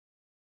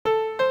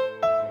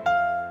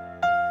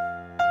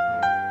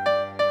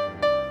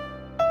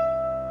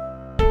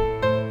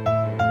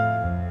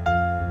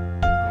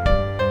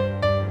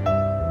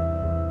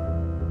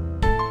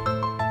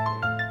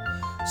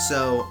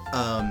So,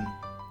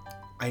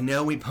 I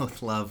know we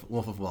both love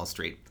Wolf of Wall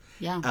Street.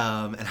 Yeah.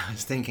 And I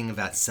was thinking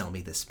about Sell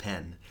Me This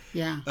Pen.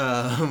 Yeah.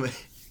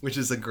 Which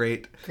is a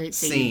great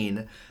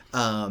scene.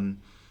 And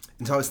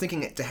so I was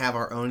thinking to have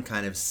our own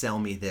kind of Sell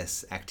Me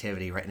This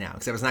activity right now.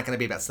 Except it's not going to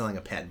be about selling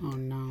a pen. Oh,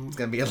 no. It's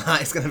going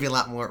to be a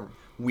lot more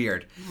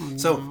weird. Oh,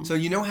 no. So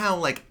you know how,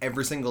 like,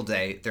 every single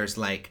day there's,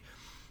 like,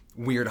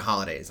 weird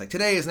holidays. Like,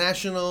 today is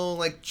National,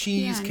 like,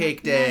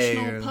 Cheesecake Day.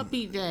 National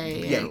Puppy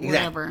Day. Yeah,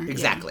 whatever.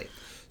 Exactly. Yeah.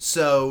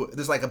 So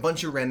there's like a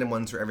bunch of random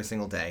ones for every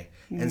single day.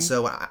 Mm-hmm. And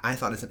so I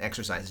thought it's an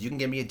exercise. You can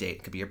give me a date.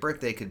 It could be your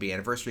birthday. It could be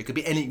anniversary. It could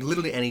be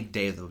literally any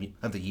day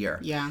of the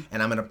year. Yeah.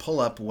 And I'm going to pull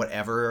up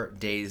whatever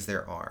days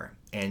there are.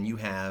 And you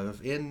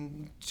have,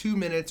 in 2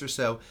 minutes or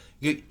so,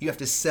 you have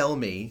to sell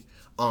me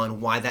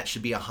on why that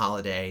should be a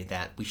holiday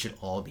that we should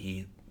all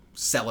be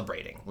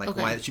celebrating. Like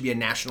why it should be a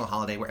national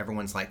holiday where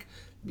everyone's like,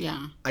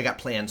 yeah, I got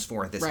plans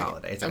for this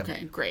holiday. It's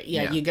like great.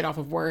 Yeah, you get off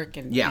of work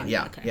and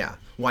yeah.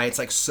 Why it's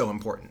like so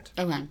important.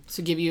 Okay,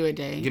 so give you a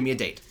day. Give me a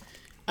date.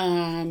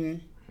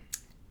 June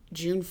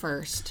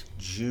 1st.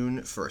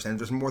 June 1st, and if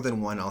there's more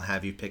than one, I'll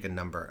have you pick a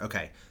number.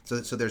 Okay,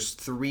 so there's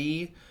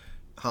 3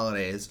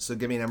 holidays. So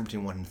give me a number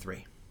between 1 and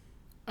 3.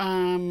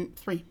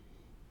 3.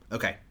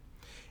 Okay,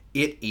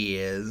 it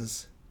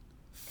is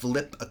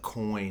Flip a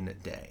Coin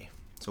Day.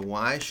 So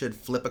why should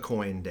Flip a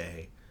Coin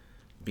Day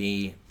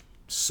be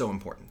so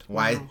important?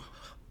 Why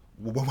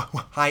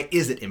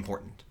is it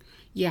important?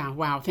 Yeah,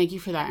 wow. Thank you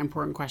for that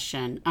important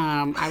question.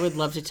 I would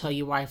love to tell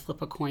you why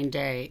Flip a Coin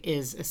Day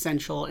is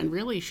essential and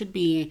really should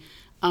be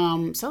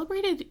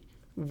celebrated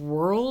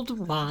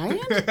worldwide.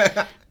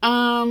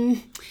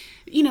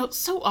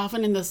 So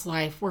often in this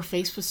life, we're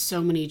faced with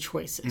so many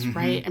choices,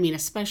 right? I mean,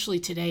 especially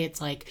today, it's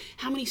like,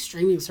 how many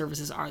streaming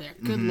services are there?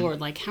 Good Lord.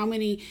 Like, how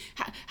many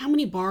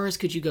bars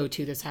could you go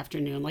to this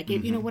afternoon? Like,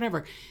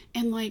 whatever.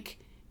 And like,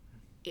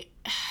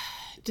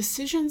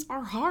 decisions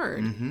are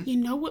hard. You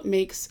know what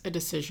makes a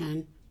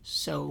decision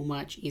so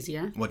much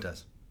easier? What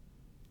does?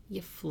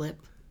 You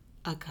flip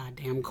a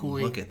goddamn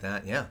coin. Look at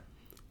that, yeah.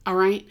 All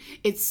right?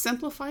 It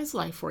simplifies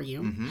life for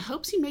you,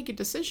 helps you make a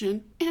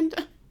decision,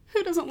 and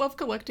who doesn't love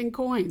collecting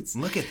coins?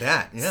 Look at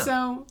that, yeah.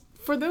 So,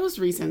 for those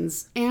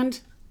reasons,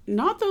 and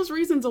not those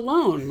reasons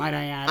alone, might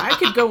I add, I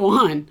could go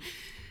on.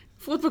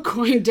 Flip a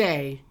Coin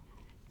Day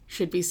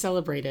should be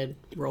celebrated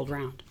world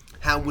round.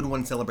 How would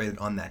one celebrate it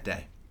on that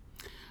day?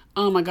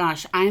 Oh my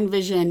gosh, I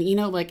envision,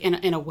 like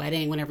in a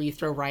wedding, whenever you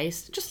throw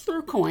rice, just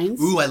throw coins.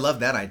 Ooh, I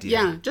love that idea.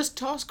 Yeah, just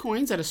toss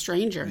coins at a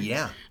stranger.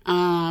 Yeah.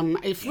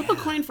 Flip a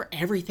coin for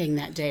everything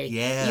that day.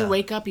 Yeah. You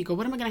wake up, you go,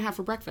 what am I going to have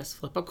for breakfast?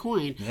 Flip a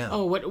coin. Yeah.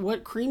 Oh,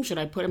 what cream should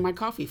I put in my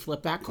coffee?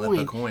 Flip that coin.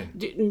 Flip a coin.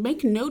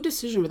 Make no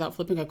decision without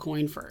flipping a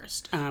coin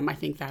first. I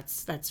think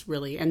that's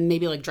really, and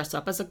maybe like dress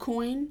up as a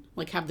coin,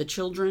 like have the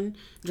children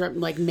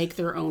like make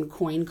their own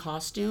coin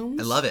costumes.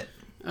 I love it.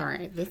 All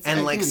right.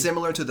 Like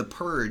similar to the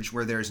Purge,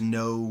 where there's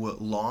no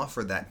law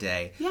for that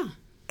day. Yeah.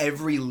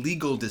 Every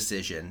legal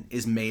decision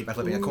is made by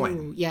flipping a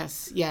coin.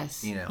 Yes.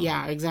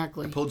 Yeah,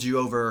 exactly. I pulled you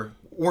over,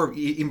 or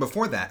even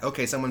before that.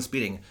 Okay, someone's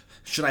speeding.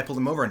 Should I pull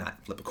them over or not?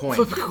 Flip a coin.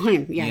 Flip a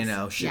coin.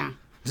 Yes.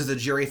 Does the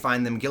jury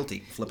find them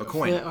guilty? Flip a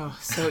coin. Oh,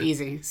 so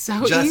easy.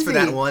 Just for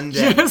that one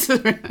day.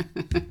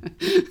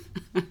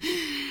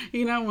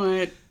 You know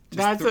what?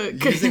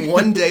 Using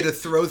one day to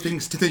throw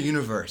things to the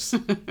universe.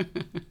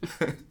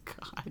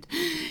 God.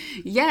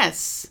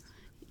 Yes,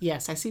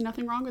 I see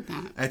nothing wrong with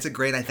that. That's a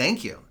great, I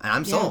thank you.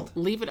 I'm sold.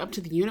 Leave it up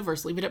to the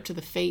universe. Leave it up to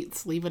the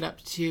fates. Leave it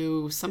up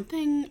to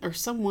something or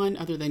someone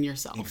other than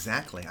yourself.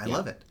 Exactly. I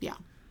love it. Yeah.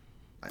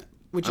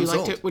 Would you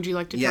like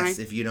to try? Yes,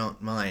 if you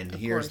don't mind.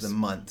 Here's the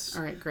months.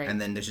 All right, great.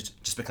 And then there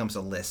just becomes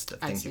a list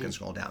of things you can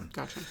scroll down.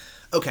 Gotcha.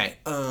 Okay.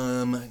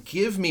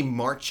 Give me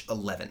March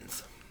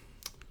 11th.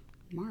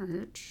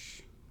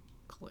 March.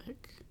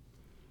 Click.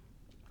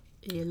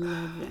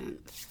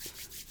 11th.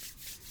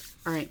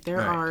 All right, there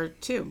are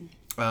 2.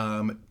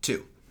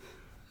 2.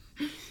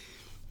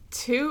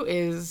 2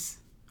 is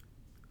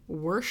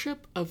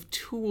Worship of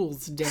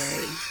Tools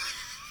Day.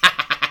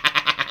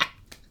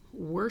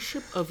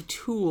 Worship of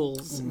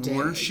Tools Day.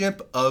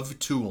 Worship of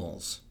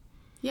Tools.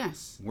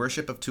 Yes.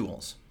 Worship of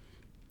Tools.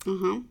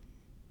 Uh-huh.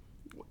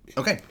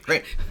 Okay,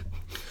 great.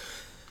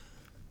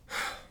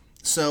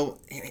 So,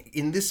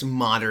 in this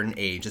modern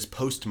age, this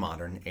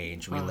postmodern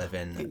age we live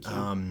in,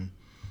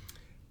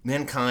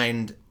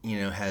 mankind,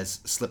 has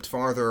slipped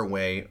farther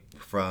away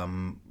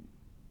from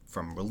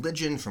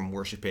religion, from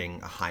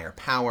worshiping a higher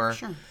power.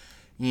 Sure.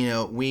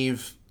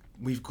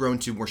 We've grown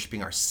to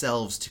worshiping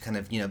ourselves, to kind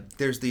of,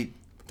 there's the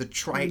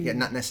trite yet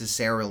not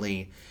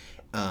necessarily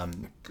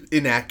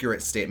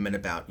inaccurate statement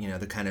about,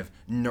 the kind of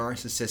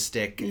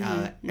narcissistic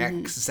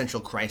existential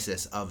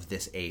crisis of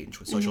this age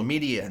with social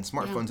media and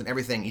smartphones and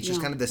everything. It's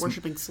just kind of this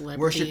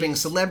worshiping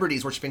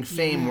celebrities, worshiping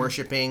fame,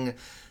 worshiping,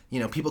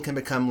 people can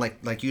become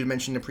like you had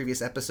mentioned in a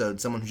previous episode,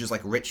 someone who's just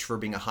like rich for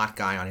being a hot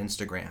guy on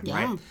Instagram,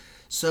 right?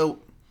 So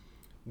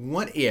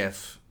what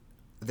if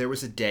there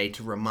was a day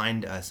to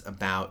remind us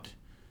about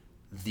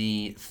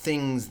the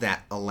things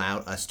that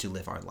allowed us to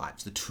live our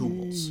lives, the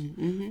tools.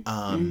 And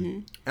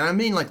I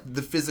mean like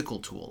the physical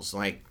tools,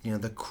 like, you know,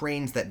 the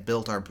cranes that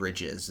built our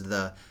bridges,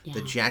 the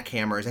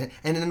jackhammers.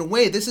 And in a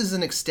way, this is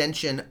an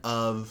extension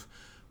of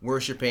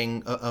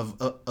worshiping of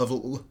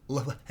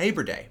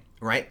Labor Day,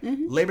 right?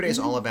 Labor Day is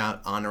all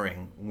about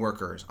honoring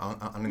workers,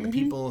 honoring the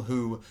people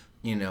who,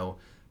 you know,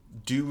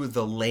 do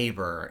the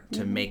labor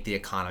to make the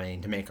economy,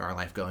 to make our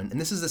life go. And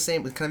this is the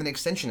same, kind of an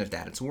extension of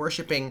that. It's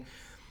worshiping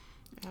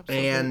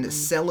and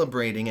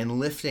celebrating and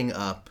lifting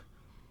up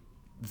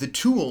the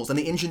tools and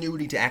the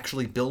ingenuity to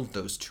actually build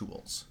those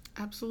tools.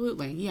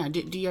 Absolutely. Yeah.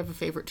 Do you have a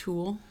favorite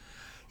tool?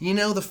 You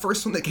know, the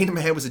first one that came to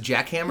my head was a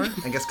jackhammer,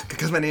 I guess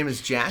because my name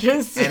is Jack,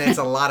 Yes. and it's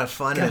a lot of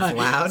fun and it's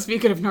loud.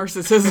 Speaking of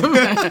narcissism,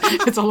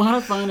 it's a lot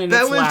of fun and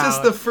That it's was loud.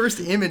 just the first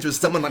image, was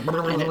someone like just-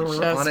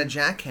 on a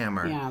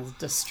jackhammer. Yeah, it's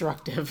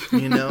destructive.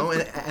 You know,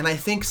 and I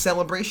think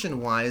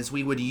celebration-wise,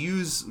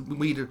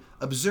 we'd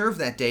observe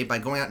that day by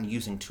going out and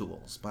using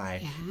tools.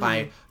 By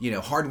you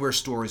know, hardware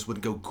stores would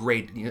go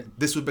great. You know,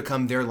 this would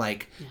become their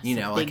big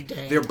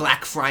day. their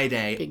Black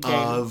Friday Big day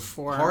of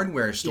for,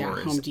 hardware stores.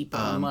 Yeah, Home Depot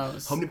and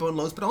Lowe's. Home Depot and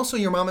Lowe's, but also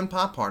your mom and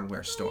pop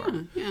hardware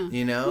store. Yeah.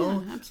 You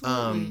know, Yeah,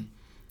 absolutely.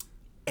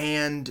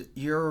 and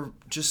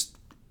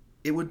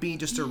it would be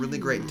just a really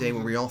great day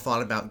where we all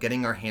thought about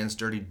getting our hands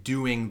dirty,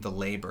 doing the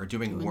labor,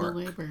 doing work.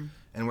 The labor.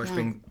 And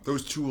worshiping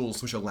those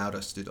tools which allowed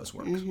us to do those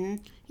works.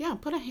 Yeah,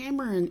 put a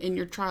hammer in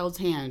your child's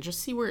hand. Just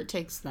see where it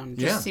takes them.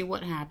 Just see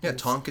what happens. Yeah,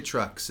 Tonka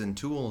trucks and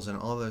tools and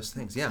all those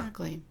things. Yeah.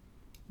 Exactly.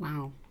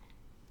 Wow.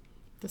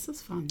 This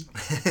is fun.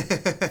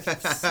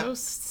 So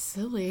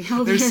silly.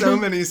 There's so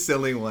many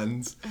silly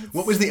ones.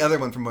 What was the other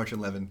one from March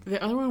 11th?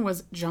 The other one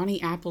was Johnny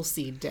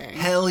Appleseed Day.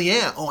 Hell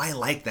yeah. Oh, I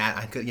like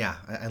that.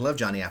 I love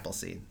Johnny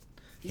Appleseed.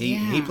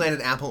 He planted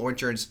apple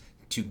orchards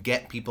to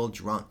get people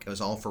drunk. It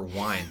was all for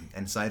wine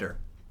and cider.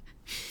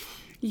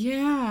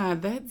 Yeah,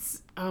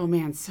 oh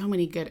man, so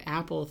many good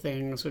apple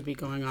things would be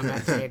going on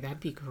that day. That'd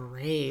be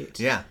great.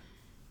 Yeah.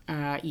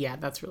 Yeah,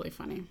 that's really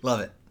funny.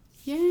 Love it.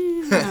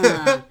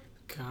 Yeah.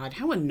 God,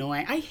 how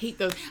annoying! I hate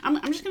those.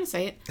 I'm just gonna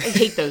say it. I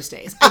hate those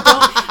days.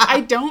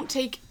 I don't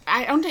take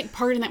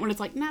part in that when it's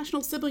like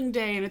National Sibling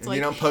Day and it's like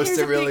you don't post here's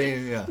it a really.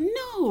 big- Yeah.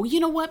 No,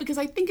 you know what? Because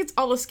I think it's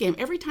all a scam.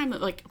 Every time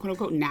that like quote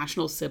unquote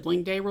National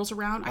Sibling Day rolls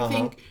around, I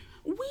think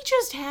we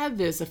just had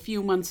this a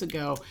few months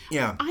ago.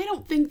 Yeah. I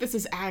don't think this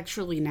is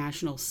actually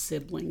National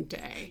Sibling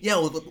Day.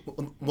 Yeah,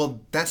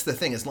 well, that's the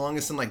thing. As long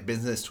as some like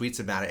business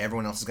tweets about it,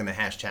 everyone else is going to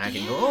hashtag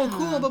and go, "Oh,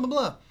 cool, blah blah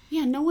blah."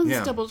 Yeah, no one's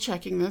double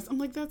checking this. I'm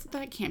like,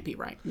 that can't be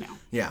right. No.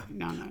 Yeah.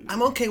 No.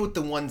 I'm okay with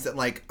the ones that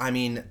like. I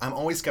mean, I'm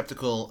always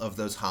skeptical of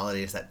those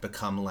holidays that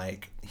become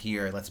like,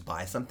 here, let's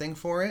buy something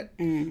for it.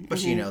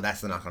 But you know,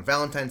 that's the knock on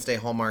Valentine's Day,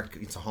 Hallmark.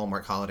 It's a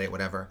Hallmark holiday,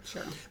 whatever.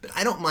 Sure. But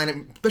I don't mind it,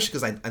 especially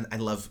because I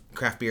love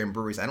craft beer and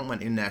breweries. I don't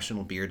mind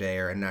International Beer Day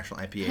or International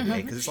IPA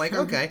Day because it's like,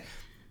 okay,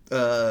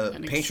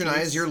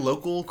 patronize your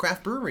local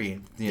craft brewery.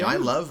 You know,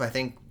 I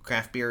think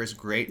craft beer is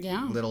great.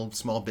 Yeah. Little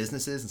small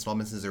businesses, and small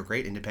businesses are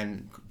great.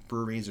 Independent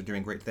breweries are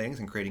doing great things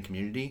and creating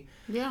community.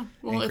 Yeah.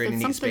 Well, and if creating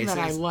it's neat something that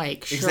I spaces.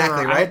 like, sure,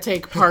 Exactly, right? I'll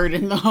take part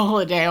in the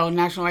holiday. Oh,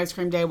 National Ice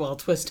Cream Day, well, I'll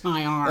twist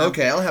my arm.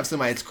 Okay, I'll have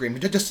some ice cream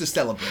just to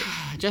celebrate.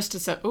 Just to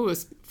say,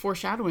 it's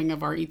foreshadowing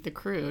of our Eat the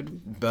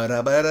Crude.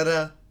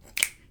 Ba-da-ba-da-da.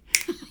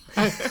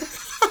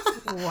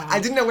 Wow. I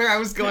didn't know where I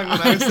was going when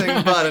I was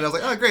saying bud, and I was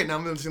like, oh, great, now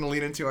I'm just going to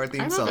lean into our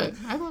theme song.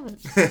 I love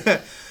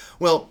it.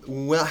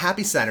 Well,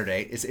 happy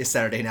Saturday. It's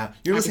Saturday now.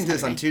 You're listening to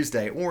this on Saturday.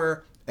 Tuesday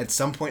or at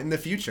some point in the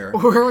future.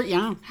 Or,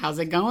 how's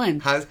it going?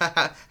 How's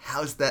that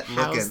looking?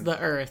 How's the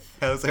Earth?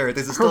 How's the Earth?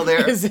 Is it still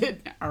there?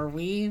 Are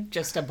we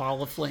just a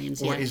ball of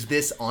flames Or yet? is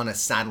this on a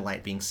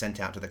satellite being sent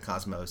out to the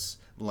cosmos?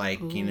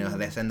 Like, you know, how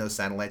they send those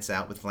satellites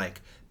out with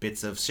like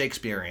bits of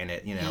Shakespeare in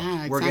it, you know.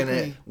 Yeah, We're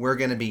exactly.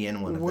 gonna be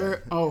in one of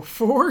them. Oh,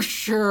 for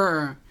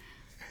sure.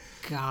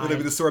 God. It'll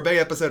be the sorbet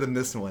episode in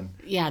this one.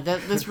 Yeah,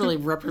 this really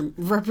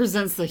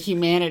represents the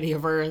humanity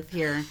of Earth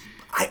here.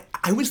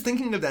 I was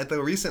thinking of that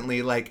though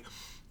recently, like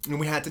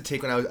we had to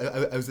take when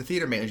I was the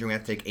theater manager. We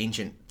had to take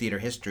ancient theater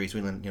history,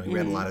 so we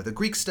read a lot of the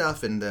Greek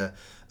stuff and the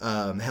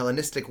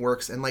Hellenistic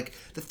works. And like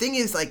the thing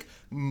is, like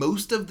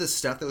most of the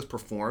stuff that was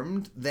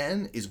performed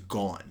then is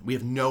gone. We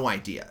have no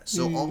idea.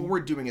 So all we're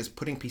doing is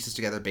putting pieces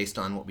together based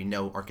on what we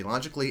know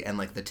archaeologically and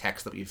like the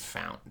text that we've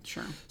found.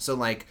 Sure. So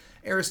like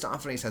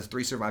Aristophanes has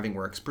 3 surviving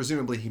works.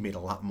 Presumably he made a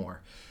lot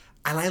more.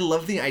 And I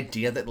love the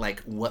idea that,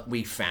 like, what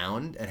we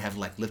found and have,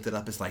 like, lifted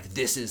up as, like,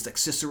 this is, like,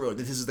 Cicero,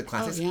 this is the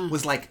classics,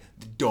 was, like,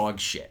 dog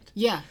shit.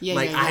 Yeah.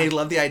 I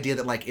love the idea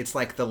that, like, it's,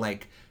 like,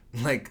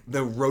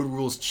 the Road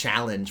Rules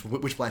Challenge,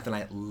 which Blythe and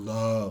I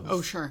love.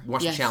 Oh, sure.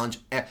 Watch the challenge.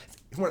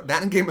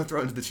 That and Game of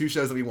Thrones, the 2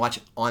 shows that we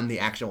watch on the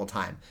actual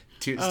time.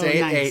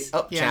 Tuesday at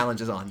 8,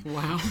 challenge is on.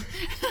 Wow.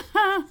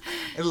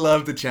 I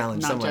love the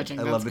challenge so much. Judging,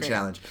 I love the great.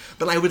 challenge.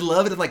 But I would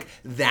love it if, like,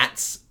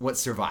 that's what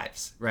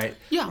survives, right?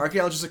 Yeah.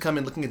 Archaeologists would come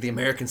in looking at the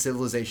American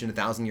civilization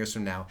 1,000 years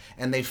from now,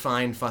 and they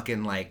find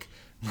fucking, like,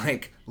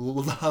 like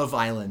Love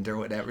Island or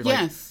whatever.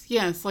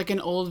 Yes, like an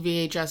old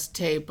VHS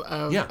tape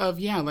of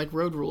like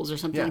Road Rules or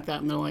something like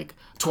that, and they're like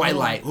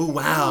Twilight. Oh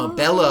wow,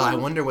 Bella. I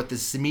wonder what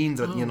this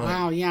means.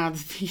 Wow, yeah,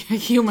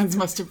 humans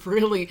must have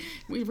we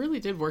really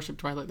did worship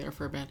Twilight there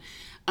for a bit.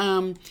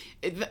 I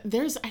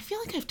feel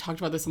like I've talked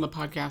about this on the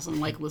podcast,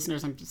 and like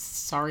listeners, I'm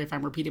sorry if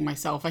I'm repeating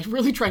myself. I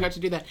really try not to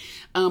do that.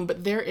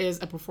 But there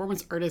is a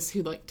performance artist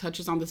who like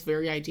touches on this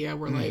very idea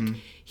where like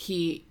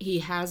he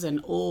has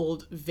an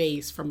old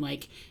vase from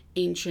like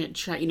ancient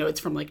China,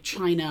 it's from like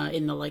China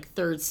in the like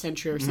 3rd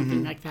century or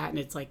something like that, and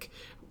it's like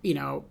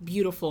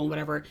beautiful and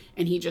whatever,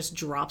 and he just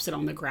drops it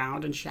on the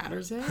ground and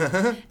shatters it.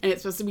 And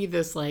it's supposed to be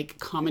this like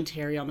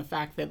commentary on the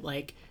fact that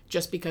like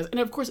just because, and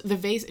of course the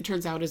vase, it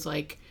turns out, is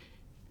like,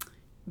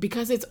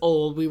 because it's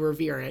old, we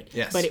revere it.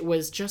 Yes. But it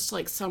was just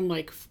like some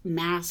like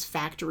mass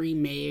factory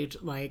made,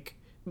 like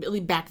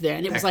back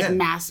then it was like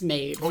mass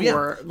made like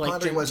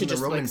pottery was in the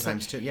Roman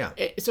times too.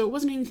 So it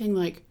wasn't anything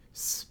like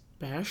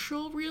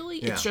special really.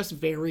 It's just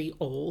very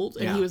old,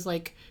 and he was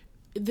like,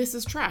 this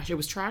is trash. It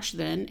was trash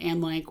then,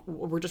 and like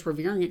we're just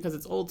revering it because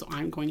it's old, so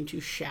I'm going to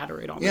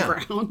shatter it on the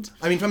ground.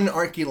 I mean, from an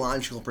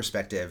archaeological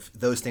perspective,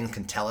 those things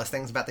can tell us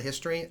things about the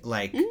history.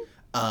 Like,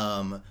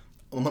 one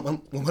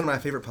of my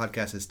favorite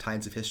podcasts is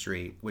Tides of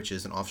History, which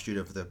is an offshoot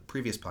of the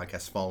previous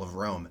podcast, Fall of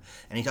Rome.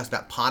 And he talks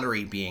about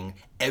pottery being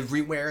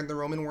everywhere in the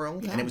Roman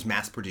world, and it was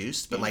mass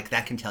produced. But like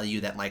that can tell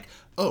you that like,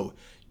 oh,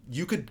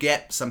 you could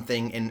get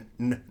something in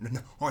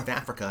North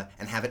Africa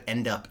and have it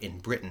end up in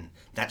Britain.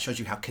 That shows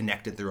you how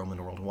connected the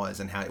Roman world was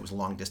and how it was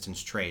long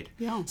distance trade.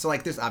 Yeah. So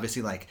like there's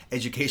obviously like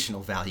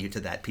educational value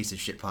to that piece of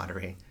shit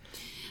pottery.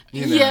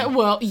 Yeah,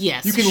 well,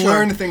 yes. You can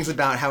learn things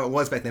about how it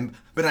was back then,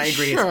 but I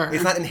agree,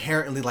 it's not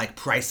inherently like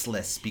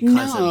priceless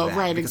because of that.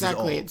 Right,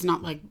 exactly. It's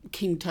not like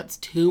King Tut's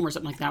tomb or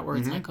something like that, where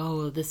it's like,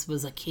 oh, this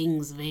was a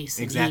king's vase.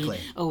 Exactly.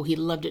 He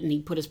loved it and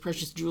he put his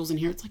precious jewels in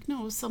here. It's like,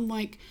 no, it was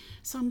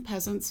some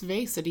peasant's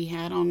vase that he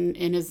had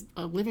in his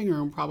living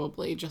room,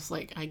 probably. Just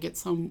like I get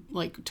some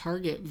like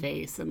Target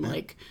vase, and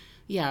like,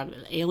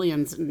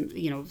 aliens,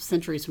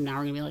 centuries from now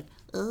are gonna be like,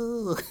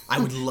 oh. I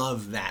would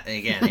love that.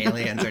 Again,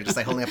 aliens are just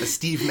like holding up a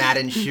Steve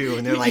Madden shoe,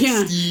 and they're like,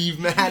 Steve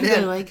Madden.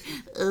 They're like,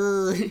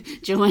 oh,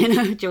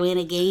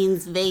 Joanna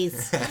Gaines'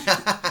 vase.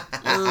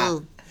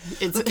 Oh.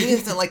 The thing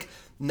is that like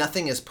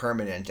nothing is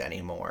permanent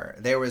anymore.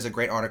 There was a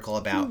great article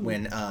about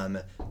when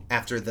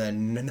after the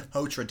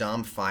Notre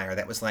Dame fire,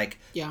 that was like,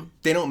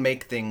 they don't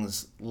make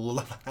things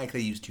like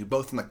they used to,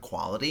 both in the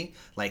quality,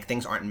 like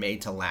things aren't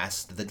made to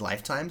last the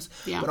lifetimes,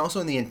 but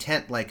also in the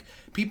intent. Like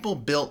people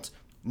built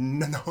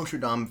Notre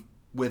Dame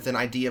with an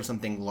idea of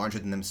something larger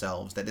than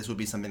themselves, that this would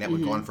be something that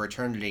would go on for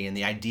eternity, and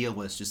the idea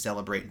was to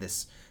celebrate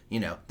this,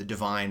 the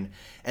divine.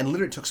 And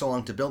literally it took so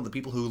long to build. The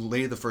people who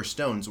lay the first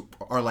stones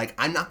are like,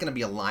 I'm not going to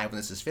be alive when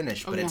this is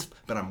finished,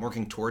 but I'm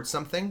working towards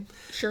something.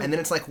 Sure. And then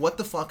it's like, what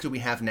the fuck do we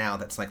have now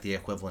that's like the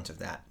equivalent of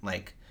that?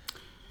 Like,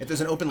 if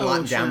there's an open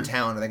lot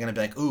downtown, are they going to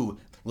be like, ooh,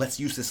 let's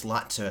use this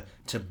lot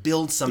to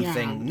build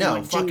something? Yeah, no,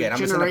 like fuck it. I'm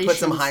just going to put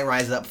some high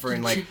rise up for,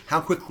 and like,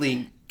 how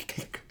quickly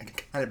can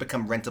it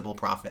become rentable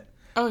profit?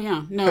 Oh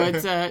yeah, no,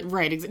 it's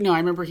right. No, I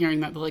remember hearing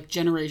that like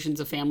generations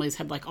of families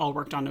had like all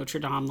worked on Notre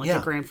Dame, like a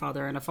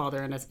grandfather and a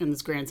father and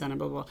this grandson and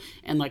blah, blah, blah,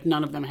 and like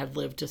none of them had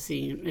lived to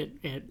see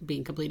it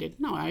being completed.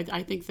 No,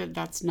 I think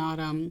that's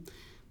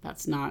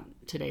not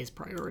today's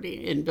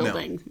priority in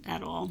building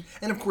at all.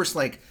 And of course,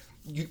 like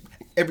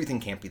everything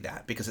can't be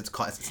that because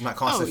it's not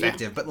cost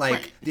effective. But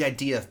like the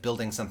idea of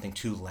building something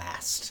to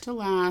last,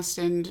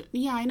 and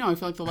I know. I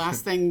feel like the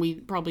last thing we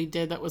probably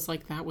did that was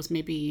like that was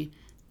maybe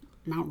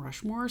Mount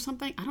Rushmore or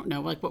something. I don't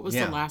know. Like, what was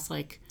the last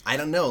like? I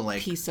don't know.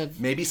 Like, piece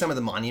of maybe some of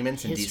the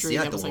monuments in DC,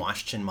 like the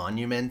Washington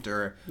Monument,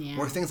 or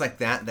things like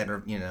that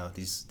are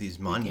these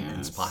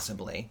monuments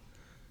possibly.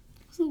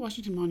 Wasn't the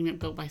Washington Monument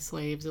built by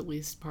slaves, at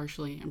least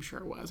partially? I'm sure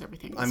it was.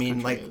 Everything. I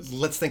mean, like,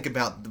 let's think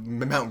about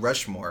Mount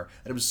Rushmore.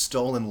 It was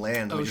stolen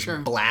land. We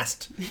just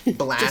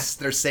blast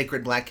their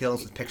sacred Black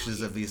Hills with pictures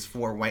of these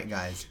 4 white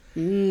guys.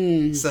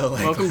 So,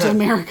 like, welcome to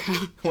America.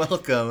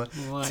 Welcome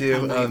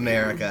to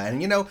America.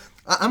 And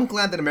I'm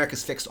glad that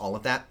America's fixed all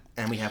of that,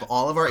 and we have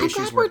all of our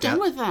issues worked out. I'm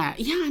glad we're done with that.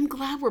 Yeah, I'm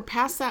glad we're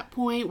past that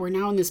point. We're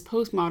now in this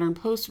postmodern,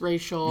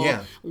 post-racial,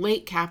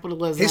 late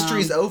capitalism.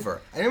 History's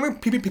over. I remember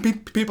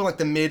people like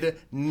the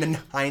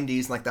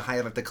mid-90s, like the height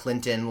of like the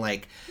Clinton,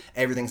 like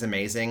everything's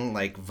amazing,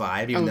 like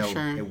vibe, even though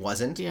it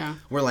wasn't. Yeah.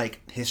 We're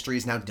like,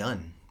 history's now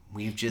done.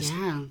 We've just,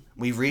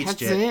 we've reached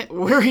That's it.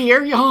 We're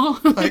here, y'all.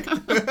 Like,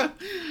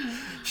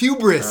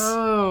 hubris.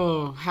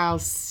 Oh, how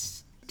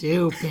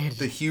stupid.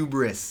 The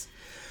hubris.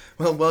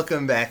 Well,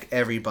 welcome back,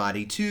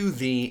 everybody, to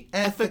the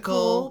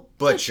Ethical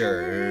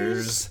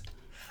Butchers.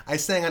 I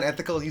sang on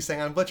Ethical, you sang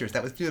on Butchers.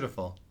 That was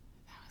beautiful.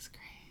 That was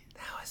great.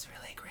 That was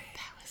really great.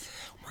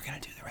 We're going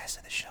to do the rest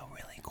of the show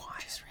really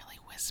quiet. Just really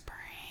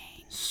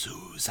whispering.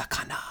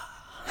 Su-Zakana.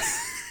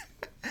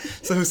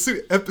 So,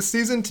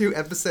 Season 2,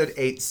 Episode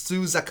 8,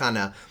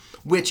 Su-Zakana.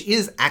 which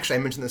is actually, I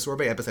mentioned the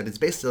sorbet episode, it's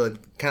basically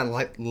kind of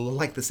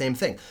like the same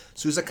thing.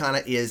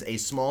 Su-Zakana is a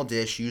small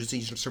dish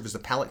usually served as a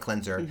palate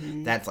cleanser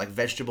that's like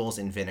vegetables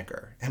in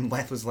vinegar. And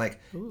Blythe was like,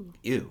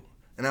 ew.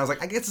 And I was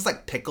like, I guess it's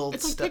like pickled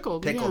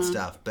pickled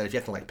stuff, but if you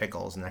have to like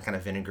pickles and that kind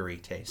of vinegary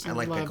taste. I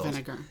like love pickles.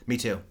 vinegar. Me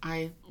too.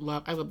 I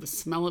love the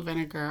smell of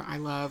vinegar. I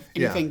love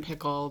anything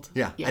pickled.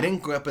 Yeah. I didn't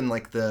grow up in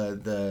like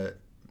the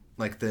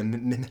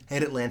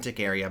mid-Atlantic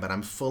area, but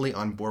I'm fully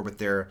on board with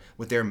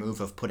their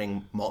move of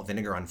putting malt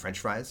vinegar on French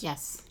fries.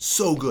 Yes.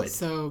 So good.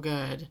 So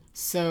good.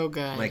 So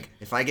good. Like,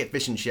 if I get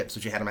fish and chips,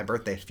 which I had on my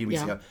birthday a few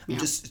weeks ago, I'm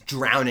just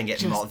drowning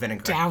it in malt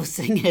vinegar.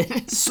 Dousing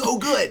it. So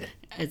good.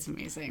 It's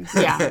amazing.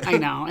 Yeah, I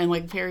know. And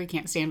like Perry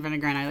can't stand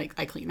vinegar, and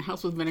I clean the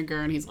house with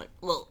vinegar, and he's like,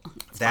 well,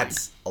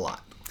 that's a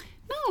lot.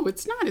 No,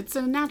 it's not. It's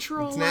a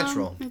natural. It's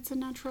natural. It's a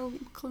natural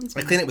cleanser.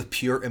 I clean it with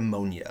pure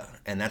ammonia,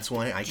 and that's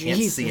why I can't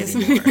see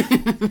anymore.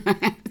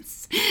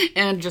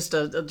 And just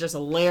a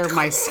layer of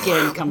my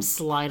skin comes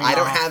sliding off. I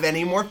don't have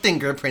any more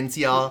fingerprints,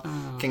 y'all.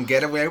 Can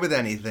get away with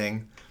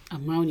anything.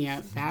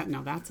 Ammonia.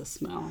 That's a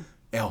smell.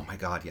 Oh my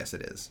God, yes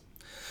it is.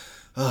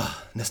 Ugh,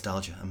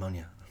 nostalgia,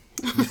 ammonia.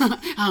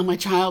 Oh, my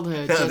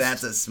childhood.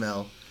 That's a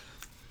smell.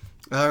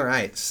 All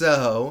right,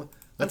 so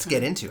let's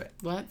get into it.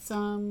 Let's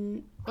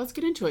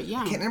get into it. Yeah.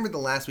 I can't remember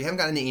we haven't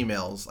gotten any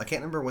emails. I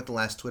can't remember what the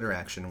last Twitter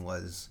action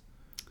was.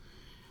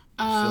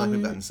 I feel like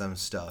we've gotten some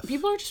stuff.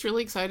 People are just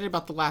really excited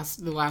about the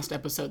last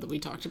episode that we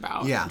talked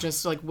about. Yeah.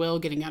 Just like Will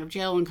getting out of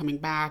jail and coming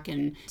back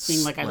and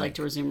being like, I'd like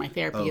to resume my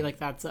therapy. Like,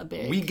 that's a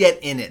big... We get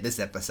in it this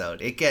episode.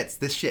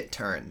 This shit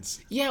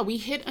turns. Yeah, we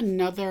hit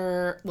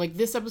another... Like,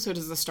 this episode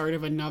is the start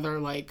of another,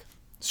 like...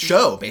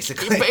 show,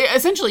 basically.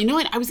 Essentially. No,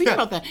 I was thinking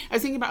about that.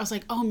 I was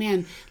like, oh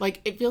man,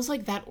 like, it feels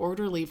like that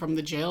orderly from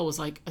the jail was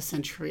like a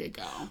century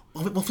ago.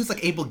 Well, it feels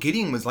like Abel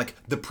Gideon was like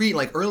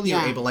earlier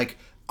Abel, like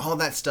all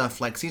that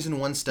stuff, like season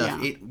 1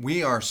 stuff. Yeah.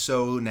 We are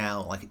so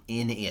now like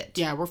in it.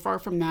 Yeah, we're far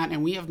from that,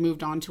 and we have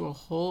moved on to a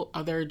whole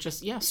other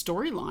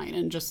storyline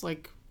and just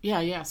like.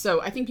 Yeah.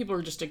 So I think people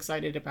are just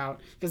excited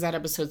about because that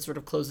episode sort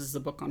of closes the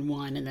book on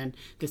one, and then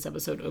this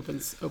episode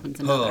opens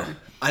another.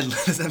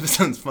 This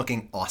episode's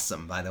fucking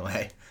awesome, by the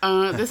way.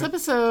 This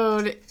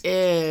episode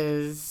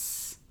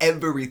is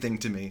everything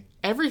to me.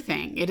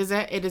 Everything. It is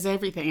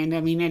everything, and I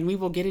mean, and we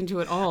will get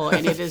into it all,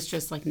 and it is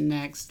just like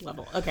next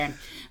level. Okay.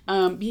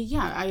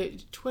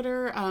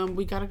 Twitter.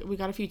 We got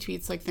a few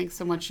tweets. Like, thanks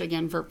so much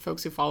again for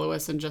folks who follow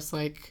us and just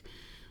like.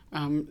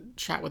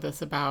 Chat with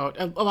us about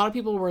a lot of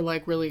people were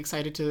like really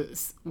excited to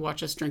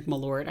watch us drink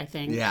Malort. I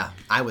think. Yeah,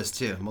 I was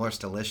too. Malort's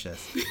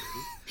delicious.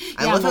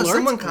 I love how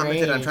someone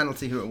commented. I'm trying to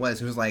see who it was.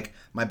 Who was like,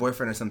 my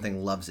boyfriend or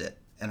something loves it,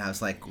 and I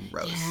was like,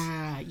 gross.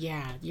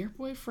 Yeah, your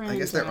boyfriend. I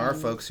guess there are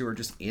folks who are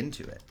just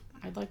into it.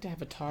 I'd like to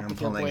have a talk with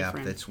your boyfriend. I'm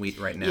pulling up the tweet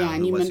right now. Yeah,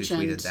 and you mentioned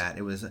who tweeted that.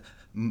 It was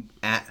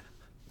at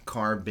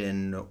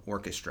Carbon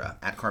Orchestra.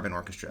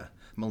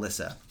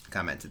 Melissa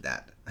commented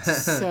that.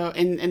 So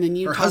and then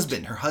you her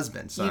husband.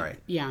 Sorry.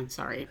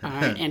 Sorry.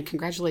 And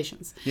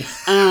congratulations. Yeah.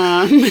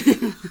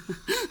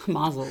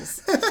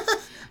 Mazzles.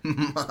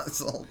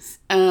 Mazzles.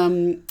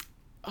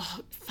 Oh,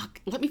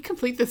 fuck. Let me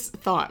complete this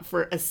thought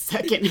for a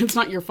second. It's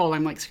not your fault.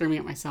 I'm like screaming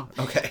at myself.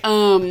 Okay.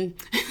 I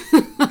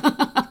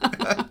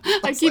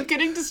keep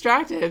getting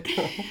distracted.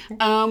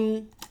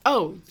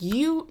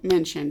 You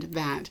mentioned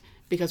that.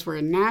 Because we're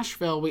in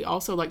Nashville, we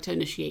also like to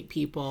initiate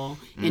people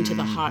into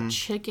the hot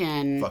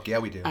chicken. Fuck yeah,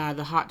 we do.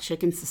 The Hot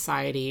Chicken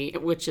Society,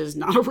 which is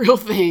not a real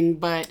thing,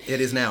 but... It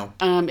is now.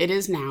 It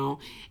is now.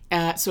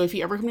 So if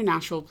you ever come to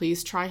Nashville,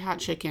 please try hot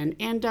chicken.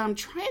 And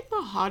try it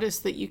the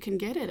hottest that you can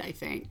get it, I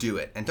think. Do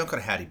it. And don't go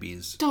to Hattie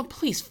B's. Don't,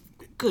 please.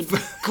 Good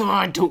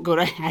God, don't go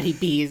to Hattie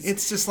B's.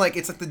 It's just like,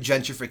 it's like the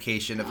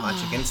gentrification of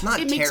hot chicken. It's not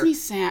terrible. It makes me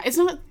sad.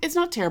 It's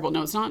not terrible.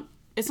 No, it's not.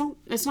 It's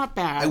not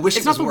bad. I wish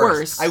it's it was not the worse.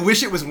 worst. I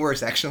wish it was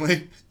worse,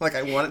 actually. Like,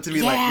 I want it to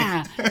be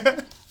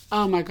like...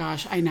 Oh, my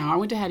gosh. I know. I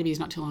went to Hattie B's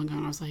not too long ago,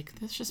 and I was like,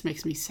 this just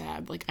makes me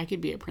sad. Like, I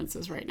could be a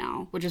princess right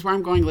now, which is where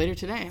I'm going later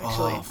today,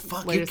 actually. Oh,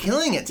 fuck. You're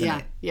killing it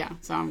tonight. Yeah.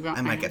 So I'm going...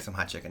 I might get some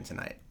hot chicken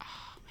tonight. Oh,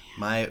 man.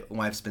 My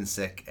wife's been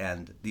sick,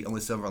 and the only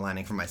silver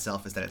lining for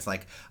myself is that it's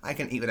like, I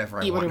can eat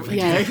whatever I want.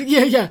 Yeah.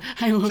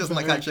 I love she doesn't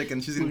like hot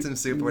chicken. She's eating some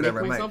soup or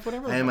whatever.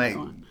 I might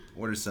want.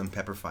 Order some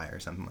pepper fry or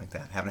something like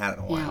that. Haven't had it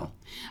in a while.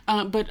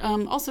 But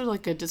also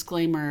like a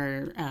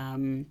disclaimer.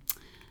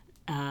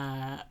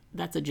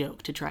 That's a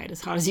joke to try it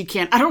as hot as you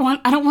can. I don't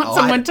want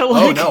someone to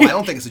like. Oh no, I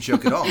don't think it's a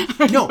joke at all.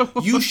 No,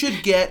 you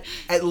should get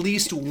at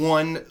least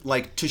one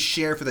like to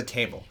share for the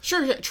table.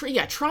 Sure,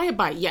 try a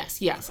bite.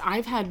 Yes.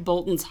 I've had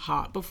Bolton's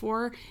hot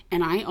before,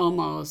 and I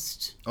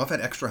almost. I've had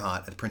extra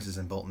hot at Prince's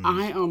and Bolton's.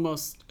 I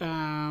almost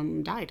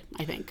died.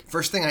 I think.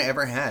 First thing I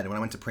ever had when I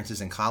went to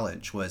Prince's in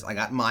college was I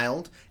got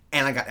mild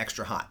and I got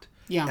extra hot.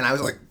 Yeah. And I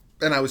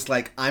was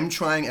like, I'm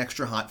trying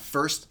extra hot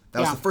first.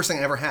 That was the first thing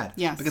I ever had.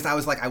 Yes. Because I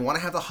was like, I want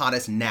to have the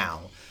hottest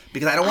now.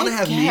 Because I don't want to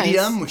have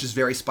medium, which is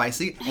very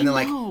spicy, and then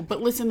like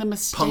but listen, the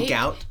mistake punk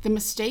out. The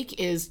mistake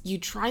is you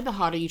try the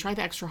hotter, you try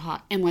the extra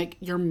hot, and like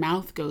your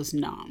mouth goes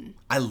numb.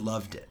 I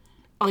loved it.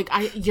 like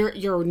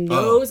your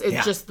nose is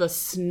yeah. just the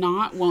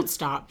snot won't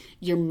stop.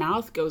 Your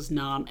mouth goes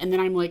numb, and then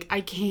I'm like,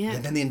 I can't.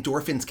 And then the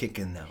endorphins kick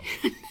in, though.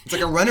 It's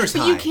like a runner's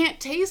But high. you can't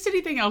taste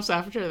anything else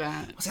after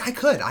that. See, I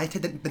could.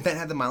 That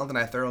had the mild, and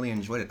I thoroughly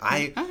enjoyed it.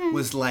 I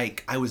was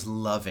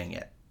loving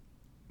it.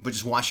 But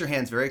just wash your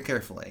hands very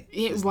carefully.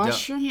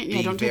 Wash your hands.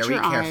 Yeah, don't touch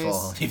your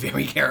eyes. Be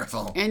very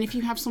careful. And if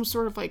you have some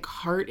sort of like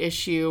heart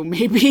issue,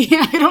 maybe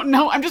I don't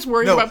know. I'm just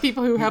worried about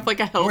people who have like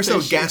a health issue.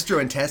 More so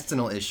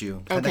gastrointestinal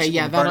issue. Okay,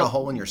 yeah, burn a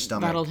hole in your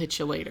stomach. That'll hit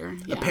you later.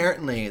 Yeah.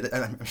 Apparently,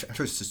 I'm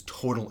sure this is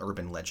total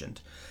urban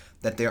legend,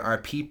 that there are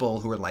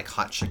people who are like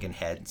hot chicken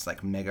heads,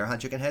 like mega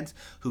hot chicken heads,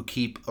 who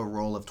keep a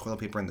roll of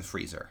toilet paper in the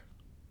freezer.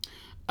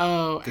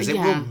 Oh, because it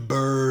will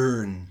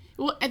burn.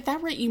 Well, at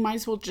that rate, you might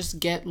as well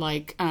just get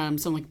like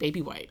some like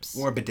baby wipes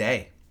or a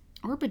bidet.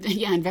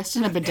 Yeah, invest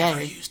in a bidet. I've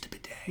never used a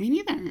bidet. Me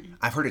neither.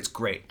 I've heard it's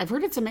great. I've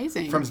heard it's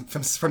amazing.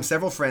 From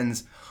several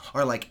friends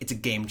are like, it's a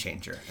game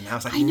changer, and I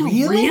was like, I know,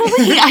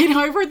 really? I know,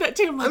 I've heard that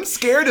too. I'm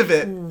scared of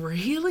it.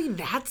 Really?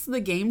 That's the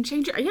game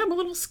changer? Yeah, I'm a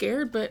little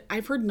scared, but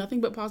I've heard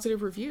nothing but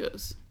positive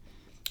reviews.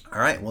 All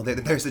right, well,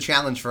 there's the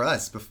challenge for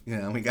us.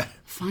 We got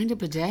find a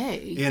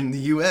bidet in the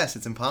U.S.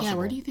 It's impossible. Yeah,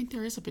 where do you think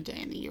there is a bidet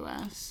in the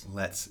U.S.?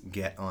 Let's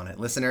get on it,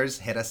 listeners.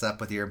 Hit us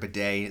up with your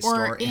bidet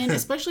or story.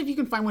 Especially if you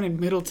can find one in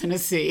Middle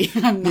Tennessee.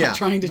 I'm not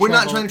trying to. We're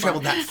not trying to travel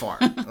that far.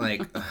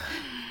 Like,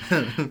 okay.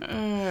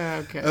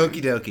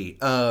 Okie dokie.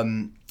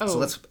 So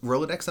let's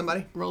Rolodex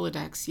somebody.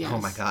 Rolodex, yes. Oh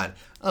my God.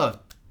 Oh.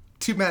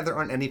 Too bad there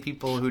aren't any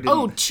people who didn't.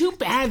 Oh, too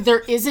bad there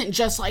isn't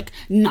just like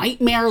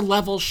nightmare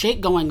level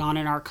shit going on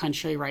in our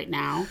country right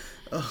now.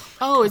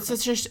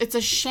 It's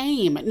a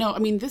shame. No, I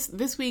mean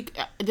this week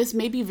this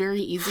may be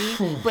very easy,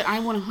 but I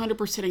want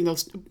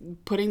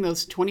 100% putting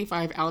those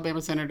 25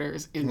 Alabama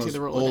senators into the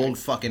Rolodex. Old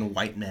fucking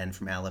white men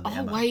from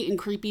Alabama, all white and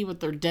creepy with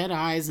their dead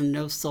eyes and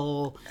no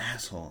soul.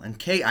 Asshole. And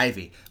Kay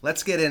Ivey.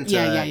 Let's get into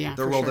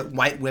the role that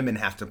white women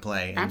have to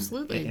play.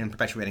 Absolutely. In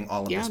perpetuating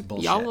all of this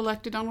bullshit. Y'all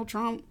elected Donald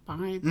Trump.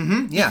 Bye.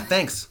 Mm-hmm. Yeah.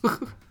 Thanks.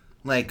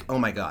 Like, oh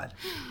my God.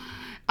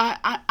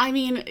 I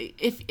mean,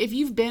 if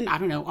you've been, I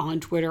don't know,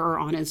 on Twitter or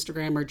on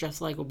Instagram or just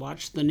like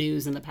watched the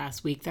news in the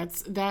past week,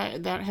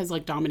 that has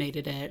like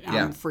dominated it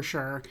for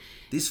sure.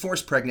 These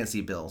forced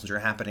pregnancy bills, which are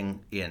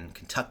happening in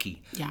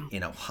Kentucky,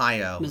 in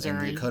Ohio,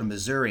 Missouri. in Dakota,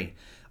 Missouri,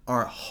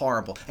 are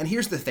horrible. And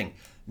here's the thing.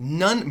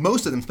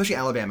 Most of them, especially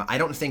Alabama, I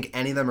don't think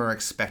any of them are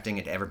expecting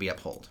it to ever be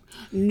upheld.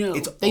 No,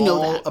 they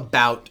know that.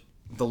 About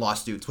the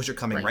lawsuits, which are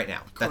coming right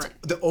now. That's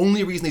the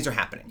only reason these are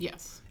happening.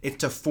 Yes. It's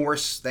to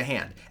force the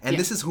hand. And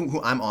this is who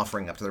I'm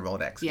offering up to the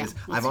Rolodex. Yeah,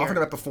 I've offered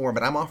it up before,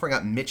 but I'm offering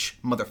up Mitch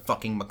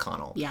motherfucking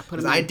McConnell. Yeah,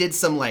 because I did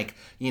some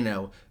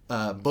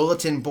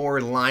bulletin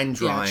board line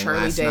drawing Charlie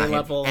last Day night.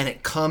 level. And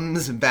it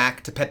comes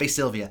back to Pepe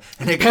Sylvia.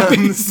 And it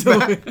comes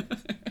back.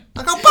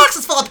 Like, oh,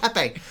 boxes full of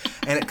Pepe.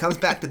 And it comes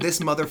back to this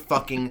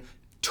motherfucking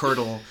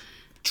turtle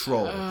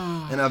troll.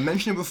 And I've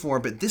mentioned it before,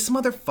 but this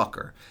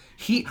motherfucker,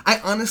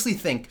 I honestly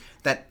think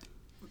that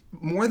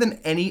more than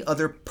any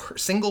other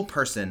single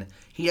person,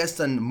 he has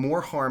done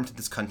more harm to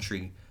this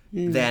country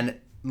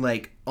than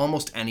like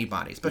almost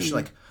anybody,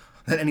 especially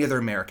than any other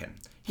American.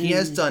 He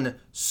has done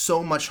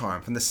so much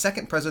harm. From the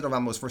second President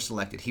Obama was first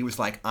elected, he was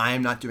like, I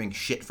am not doing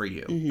shit for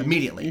you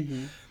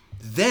immediately.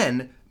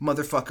 Then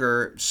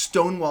motherfucker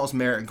stonewalls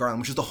Merrick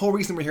Garland, which is the whole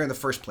reason we're here in the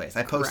first place.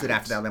 I posted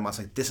after that, I was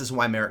like, this is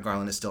why Merrick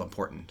Garland is still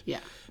important. Yeah.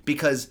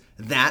 Because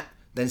that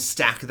then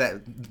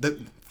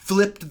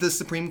flipped the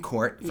Supreme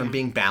Court from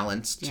being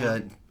balanced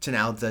to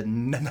now the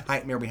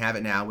nightmare we have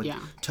it now with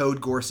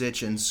Toad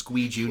Gorsuch and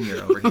Squee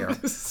Jr. over here.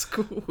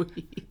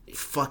 Squee.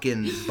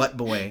 Fucking butt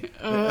boy.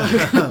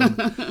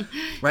 Right?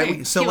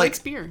 Hey, so he likes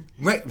beer.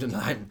 Right.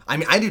 I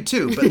mean, I do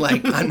too, but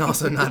like, I'm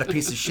also not a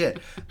piece of shit.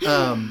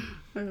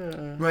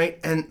 Right?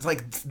 And it's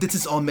like, this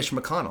is all Mitch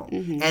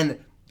McConnell. And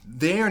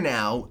they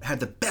now have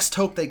the best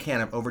hope they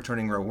can of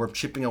overturning Roe. We're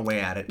chipping away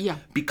at it. Yeah.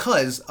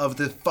 Because of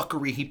the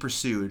fuckery he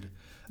pursued.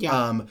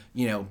 Yeah.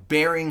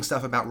 Burying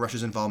stuff about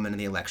Russia's involvement in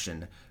the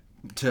election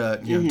to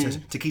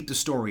keep the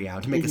story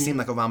out, to make it seem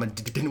like Obama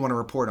didn't want to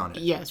report on it.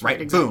 Yes, right,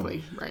 exactly.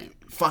 Boom. Right.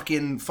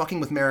 Fucking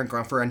with Merrick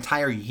Garland for an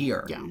entire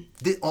year.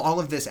 Yeah. All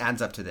of this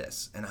adds up to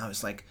this. And I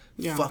was like,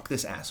 fuck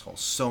this asshole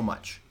so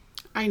much.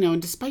 I know,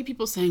 and despite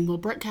people saying, well,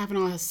 Brett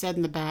Kavanaugh has said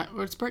in the back,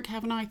 or it's Brett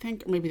Kavanaugh, I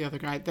think, or maybe the other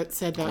guy, that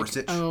said that,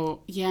 Gorsuch?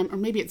 or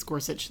maybe it's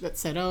Gorsuch, that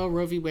said,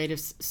 Roe v. Wade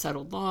is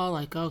settled law,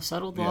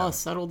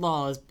 settled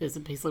law is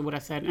basically what I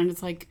said. And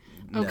it's like,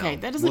 okay,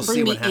 that doesn't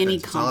bring me any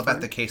comfort. It's all about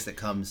the case that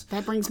comes.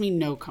 That brings me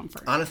no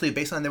comfort. Honestly,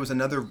 based on, there was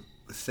another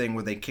thing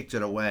where they kicked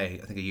it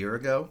away, I think a year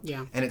ago.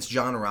 Yeah. And it's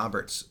John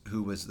Roberts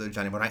who was the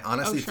Johnny. But I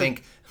honestly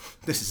think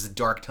this is a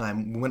dark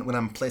time when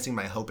I'm placing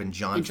my hope in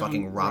John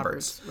fucking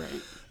Roberts.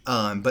 Right.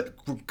 But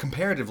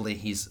comparatively,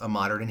 he's a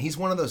moderate, and he's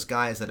one of those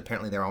guys that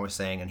apparently they're always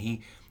saying, and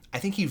I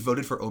think he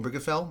voted for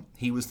Obergefell.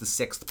 He was the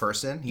sixth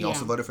person. He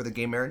also voted for the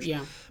gay marriage.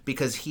 Yeah.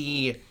 Because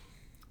he,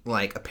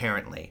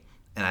 apparently,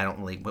 and I don't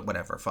really,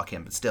 whatever, fuck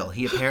him, but still,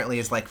 he apparently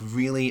is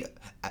really,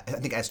 I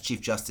think as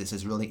Chief Justice,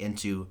 is really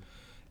into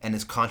and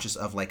is conscious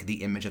of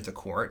the image of the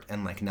court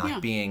and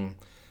not being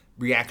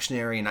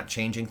reactionary and not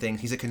changing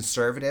things. He's a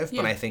conservative,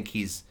 but Yeah. I think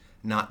he's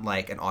not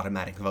like an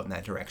automatic vote in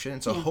that direction.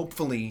 And so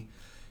hopefully,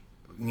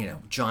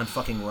 John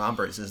fucking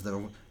Roberts is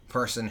the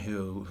person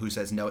who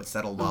says, no, it's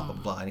settled, blah, blah,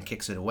 blah, and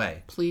kicks it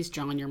away. Please,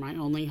 John, you're my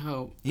only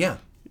hope. Yeah.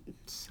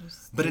 So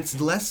But it's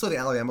less so the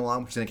Alabama law,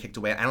 which is going to kicked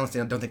away. I don't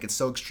think it's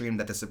so extreme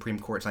that the Supreme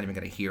Court's not even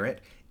going to hear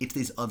it. It's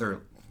these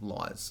other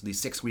laws,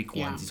 these 6-week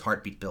ones, these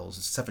heartbeat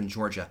bills, stuff in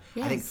Georgia.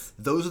 Yes. I think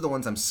those are the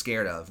ones I'm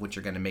scared of, which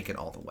are going to make it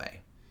all the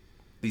way.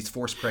 These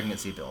forced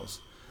pregnancy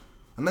bills.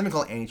 I'm not even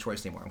calling it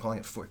anti-choice anymore. I'm calling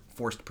it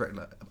forced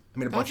pregnancy. I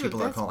mean, a bunch of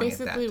people are calling it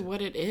that. That's basically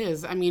what it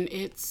is. I mean,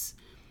 it's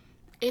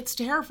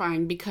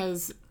terrifying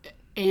because,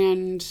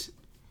 and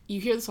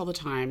you hear this all the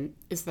time,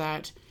 is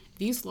that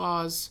these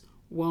laws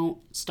won't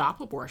stop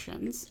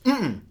abortions.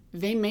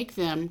 They make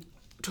them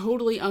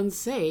totally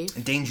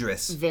unsafe.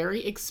 Dangerous.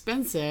 Very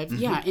expensive.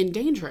 Yeah, and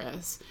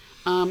dangerous.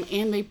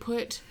 And they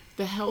put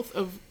the health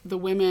of the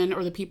women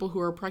or the people who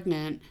are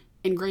pregnant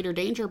in greater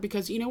danger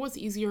because you know what's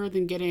easier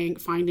than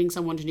finding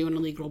someone to do an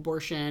illegal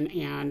abortion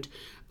and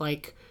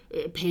like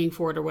paying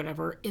for it or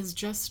whatever is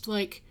just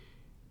like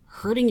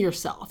hurting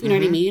yourself. You know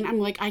what I mean? I'm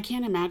like, I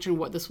can't imagine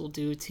what this will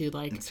do to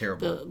like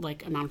the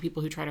like amount of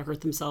people who try to hurt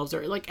themselves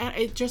or like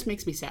it just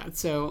makes me sad.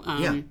 So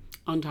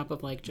on top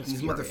of like just these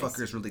furious.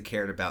 motherfuckers really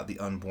cared about the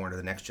unborn or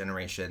the next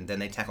generation. Then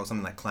they tackle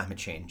something like climate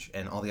change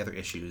and all the other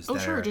issues. Oh,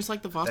 sure, just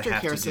like the foster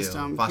care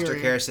system. Foster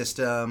care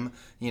system,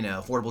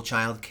 affordable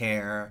child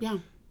care. Yeah.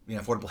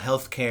 Affordable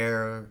health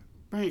care.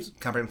 Right.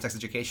 Comprehensive sex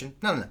education.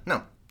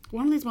 No.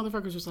 One of these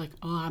motherfuckers was like,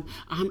 "Oh,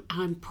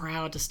 I'm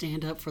proud to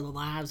stand up for the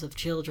lives of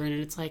children,"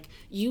 and it's like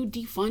you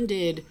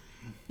defunded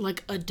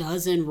like a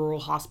dozen rural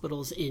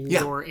hospitals in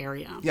your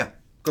area. Yeah,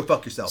 go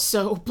fuck yourself.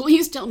 So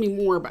please tell me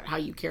more about how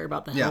you care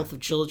about the health of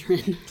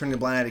children. Turning a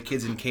blind eye to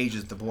kids in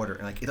cages at the border,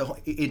 like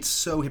it's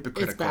so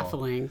hypocritical. It's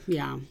baffling.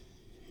 Yeah.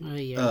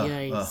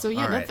 So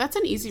right. that's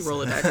an easy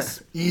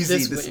Rolodex.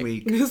 Easy this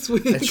week. This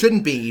week. It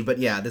shouldn't be, but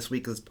yeah, this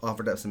week has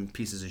offered up some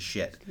pieces of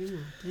shit.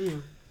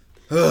 Damn.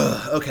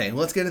 Okay, well,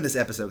 let's get into this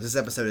episode. This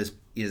episode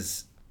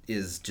is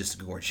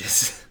just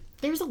gorgeous.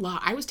 There's a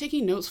lot. I was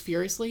taking notes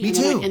furiously. Me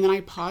too. And then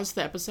I paused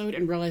the episode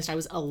and realized I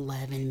was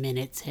 11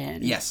 minutes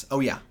in. Yes. Oh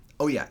yeah.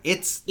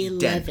 It's 11.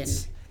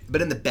 dense,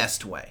 but in the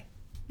best way.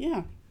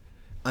 Yeah.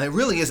 It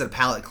really is a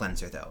palate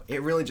cleanser, though.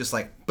 It really just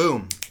like,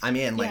 boom, I'm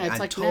in. it's a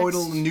like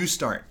total new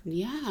start.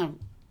 Yeah,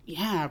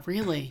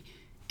 really.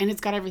 And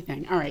it's got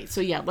everything. All right,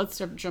 so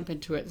let's jump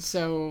into it.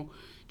 So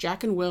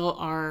Jack and Will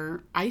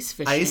are ice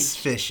fishing. Ice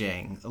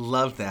fishing.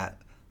 Love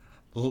that.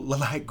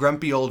 Like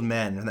grumpy old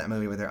men in that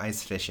movie where they're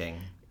ice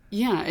fishing.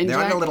 Yeah, and they're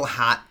in a little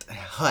hot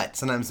hut.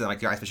 Sometimes they're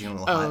ice fishing in a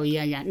little hut. Oh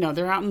yeah. No,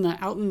 they're out in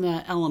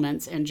the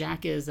elements, and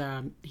Jack is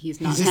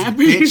he's not just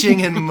happy.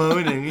 Bitching and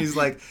moaning. He's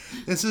like,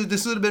 this would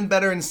have been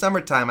better in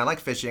summertime. I like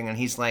fishing, and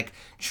he's like,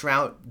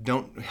 trout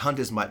don't hunt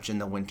as much in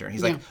the winter.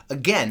 He's like,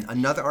 again,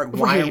 another arc.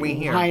 Why are we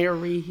here? Why are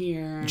we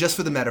here? Just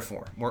for the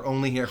metaphor. We're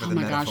only here for the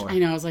metaphor. Oh my gosh, I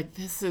know. I was like,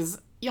 this is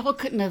y'all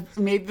couldn't have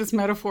made this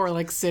metaphor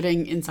like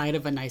sitting inside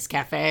of a nice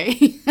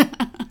cafe.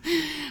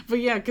 But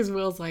yeah, because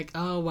Will's like,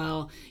 oh,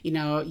 well, you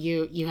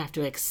have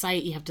to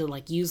you have to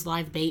like use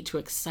live bait to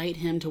excite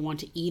him to want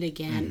to eat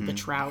again, the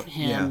trout,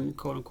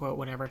 quote unquote,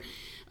 whatever.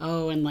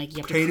 Oh, and like you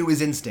have pray to his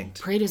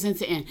instinct. Pray to his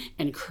instinct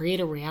and create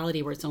a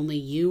reality where it's only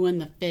you and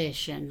the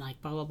fish and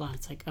like blah, blah, blah.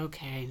 It's like,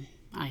 okay,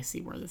 I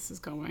see where this is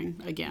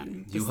going.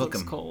 Again, you hook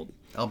him. Cold.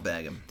 I'll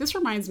bag him. This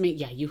reminds me,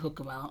 you hook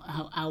him out.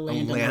 I'll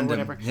land him or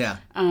whatever. Yeah.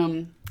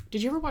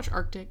 Did you ever watch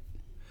Arctic?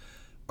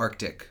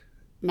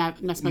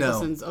 Matt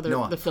Mickelson's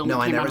the film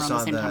that came out around the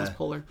same time as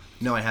Polar.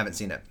 No, I haven't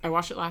seen it. I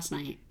watched it last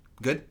night.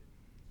 Good?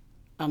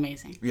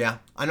 Amazing. Yeah.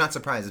 I'm not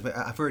surprised.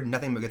 I've heard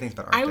nothing but good things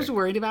about Arctic. I was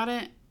worried about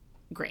it.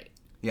 Great.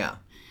 Yeah.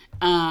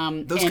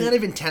 Those kind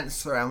of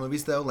intense thriller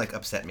movies, though, like,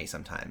 upset me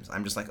sometimes.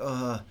 I'm just like,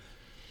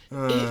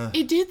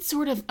 It did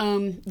sort of,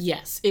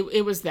 yes,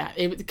 it was that.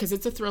 Because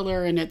it's a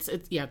thriller and it's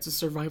a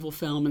survival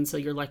film, and so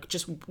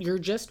you're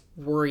just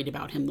worried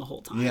about him the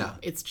whole time. Yeah.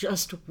 It's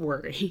just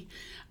worry.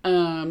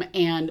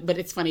 But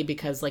it's funny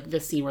because like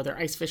this scene where they're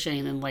ice fishing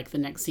and then like the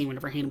next scene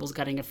whenever Hannibal's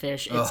gutting a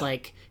fish, it's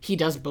like he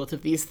does both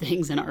of these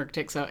things in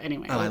Arctic. So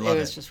anyway, it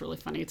was just really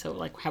funny to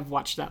like have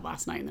watched that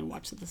last night and then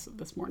watch it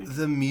this morning.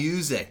 The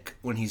music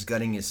when he's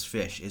gutting his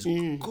fish is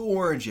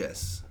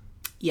gorgeous.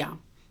 Yeah.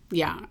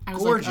 I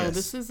was gorgeous. like, oh,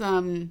 this is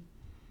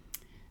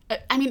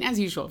I mean, as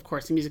usual, of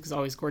course, the music is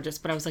always gorgeous,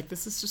 but I was like,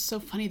 this is just so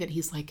funny that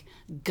he's like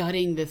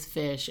gutting this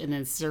fish and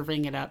then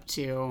serving it up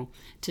to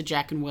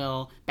Jack and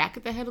Will back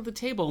at the head of the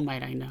table,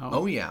 might I know.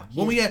 Oh yeah.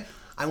 Well,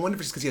 I wonder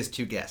if it's because he has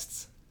two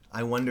guests.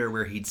 I wonder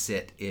where he'd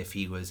sit if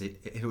it was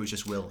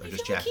just Will or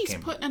just Jack. I feel like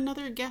he's put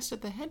another guest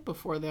at the head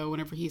before, though.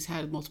 Whenever he's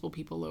had multiple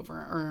people over,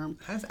 or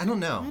I don't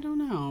know. I don't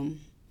know.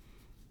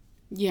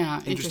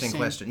 Yeah, interesting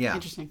question. Yeah,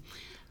 interesting.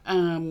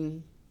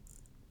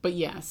 But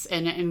yes,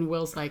 and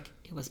Will's like,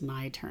 it was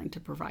my turn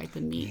to provide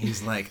the meat.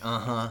 He's like,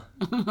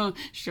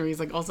 Sure. He's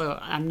like, also,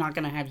 I'm not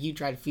gonna have you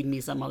try to feed me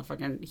some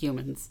motherfucking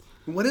humans.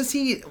 What does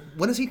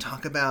he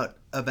talk about?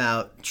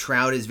 About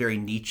trout is very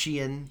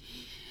Nietzschean.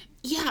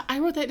 Yeah, I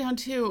wrote that down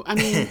too. I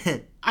mean,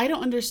 I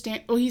don't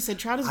understand. Well, he said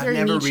trout is very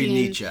I've never Nietzschean. read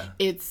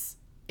Nietzsche.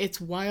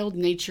 It's wild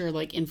nature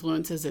like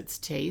influences its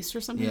taste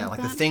or something Yeah, like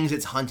like that. the things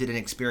it's hunted and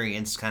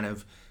experienced kind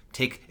of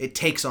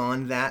takes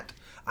on that.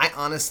 I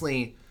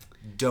honestly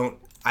don't.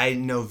 I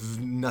know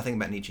nothing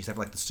about Nietzsche except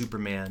for like the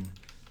Superman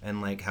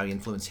and like how he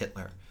influenced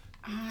Hitler.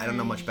 I don't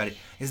know much about it.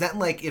 Is that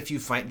like if you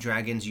fight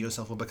dragons, you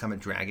yourself will become a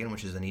dragon,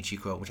 which is a Nietzsche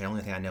quote, which the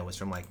only thing I know is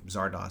from like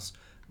Zardos.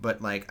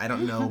 But like I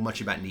don't know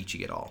much about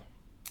Nietzsche at all.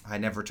 I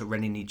never took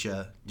any Nietzsche.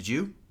 Did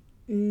you?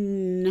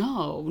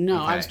 No. Okay.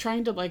 I was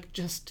trying to like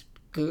just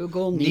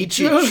Google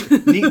Nietzsche.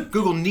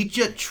 Google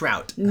Nietzsche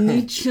trout.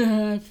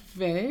 Nietzsche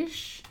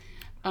fish.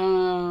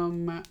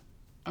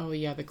 Oh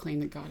yeah, the claim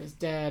that God is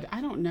dead.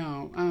 I don't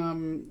know.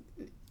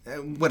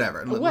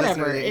 Whatever.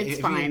 Whatever. It's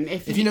fine.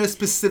 If you know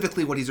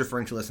specifically what he's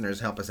referring to, listeners,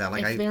 help us out.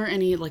 Like, if there are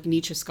any like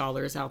Nietzsche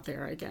scholars out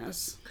there, I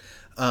guess.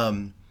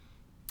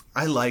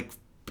 I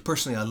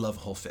love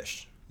whole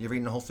fish. You ever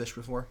eaten a whole fish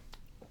before?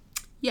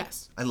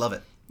 Yes. I love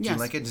it. Do yes. you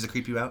like it? Does it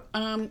creep you out?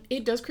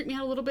 It does creep me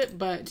out a little bit,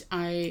 but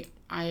I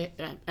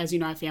as you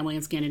know, I have family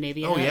in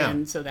Scandinavia. Oh, yeah.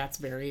 And so that's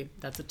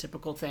a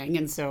typical thing.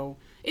 And so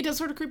it does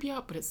sort of creep you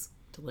out, but it's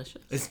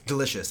delicious. It's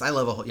delicious. I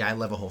love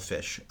a whole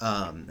fish.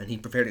 And he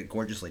prepared it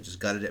gorgeously, just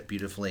gutted it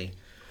beautifully.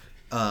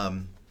 I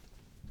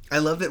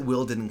love that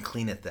Will didn't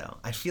clean it though.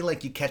 I feel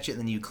like you catch it and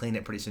then you clean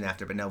it pretty soon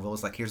after, but no, Will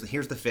was like, here's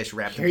the fish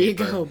wrapped in paper. Here you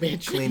go,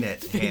 bitch. Clean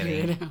it,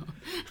 Hanny.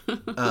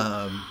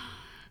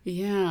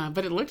 Yeah,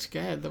 but it looked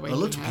good the way it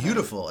looked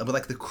beautiful. With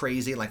like the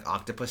crazy like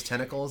octopus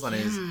tentacles on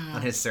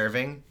his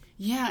serving.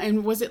 Yeah,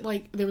 and was it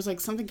like there was like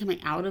something coming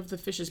out of the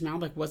fish's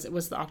mouth? Like was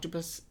the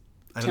octopus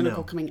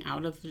tentacle coming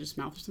out of the fish's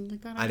mouth or something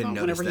like that? I didn't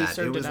notice that.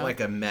 It was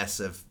like a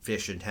mess of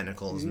fish and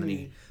tentacles, and then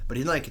he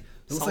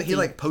looks like he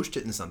like poached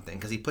it in something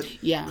because he put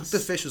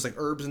the fish was like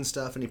herbs and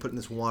stuff, and he put in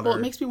this water. Well,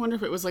 it makes me wonder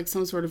if it was like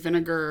some sort of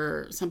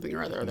vinegar, or something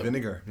or other.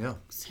 Vinegar, yeah.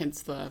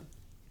 Hence the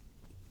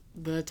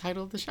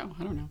title of the show.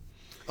 I don't know.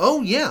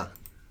 Oh yeah.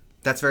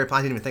 That's very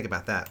I didn't even think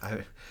about that.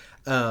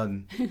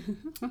 And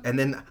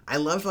then I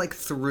loved like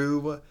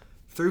through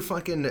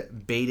fucking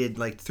baited,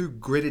 like through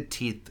gritted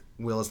teeth,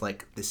 Will is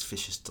like, this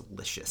fish is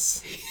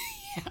delicious.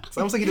 Yeah. It's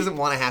almost like he doesn't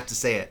want to have to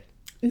say it.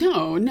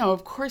 No,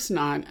 of course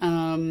not.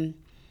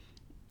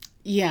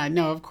 Yeah,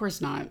 no, of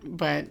course not.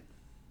 But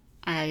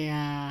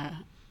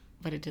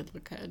but it did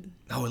look good.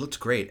 Oh, it looked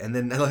great. And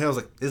then I was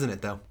like, isn't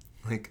it though?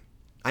 Like,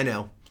 I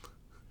know.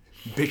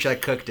 Bitch, I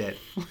cooked it.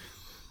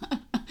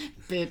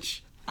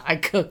 Bitch. I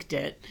cooked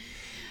it.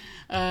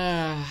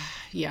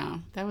 Yeah,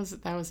 that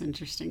was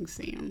interesting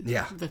seeing.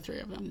 Yeah, the three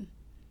of them.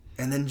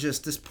 And then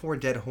just this poor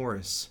dead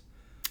horse.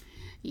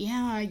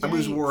 Yeah, I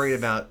was worried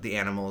about the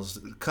animals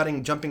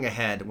jumping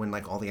ahead when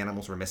like all the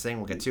animals were missing.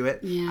 We'll get to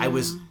it. Yeah. I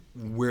was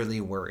really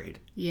worried.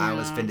 Yeah. I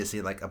was fin to see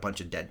like a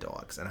bunch of dead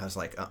dogs, and I was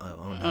like,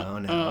 oh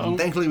no. And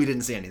thankfully we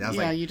didn't see any. I was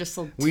like, you just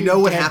saw we know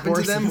what happened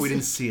horses. to them. We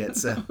didn't see it.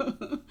 So.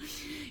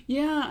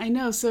 Yeah, I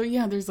know. So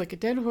yeah, there's like a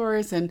dead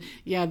horse, and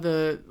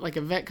a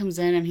vet comes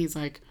in and he's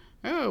like,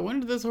 oh, when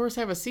did this horse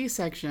have a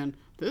C-section?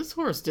 This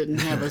horse didn't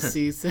have a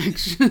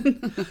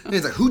C-section.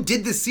 He's like, who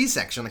did this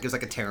C-section? Like it was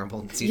like a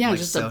terrible C-section. Yeah, like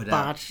just a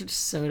botched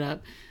sewed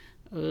up.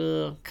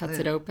 Ugh, cuts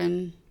it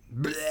open.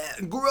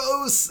 Bleh,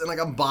 gross, and like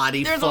a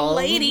body. There's a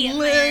lady in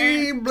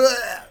there.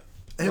 Bleh.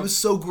 And it was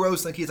so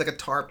gross. Like he's like a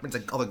tarp. It's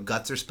like all the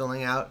guts are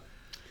spilling out.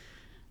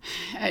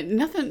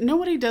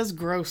 Nobody does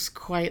gross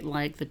quite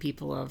like the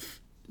people of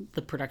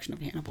the production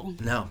of Hannibal.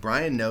 No,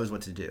 Brian knows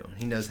what to do.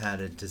 He knows how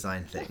to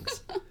design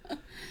things.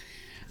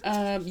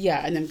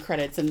 Yeah, and then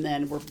credits, and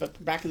then we're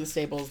back in the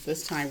stables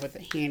this time with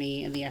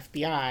Hanny and the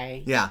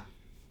FBI. Yeah.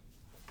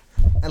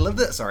 I love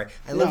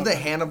the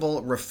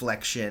Hannibal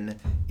reflection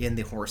in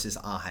the horse's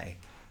eye.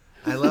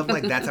 I love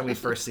like that's how we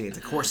first see it. It's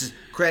like horse's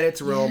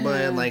credits roll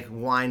and like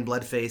wine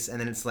blood face, and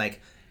then it's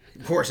like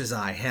horse's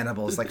eye,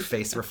 Hannibal's like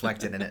face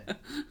reflected in it.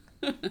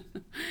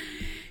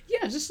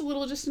 Yeah, just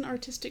an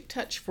artistic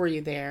touch for you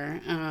there.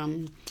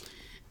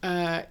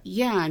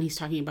 Yeah, and he's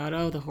talking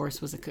about, the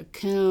horse was a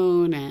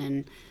cocoon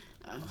and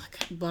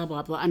blah,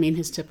 blah, blah. I mean,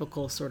 his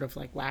typical sort of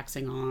like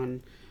waxing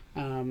on.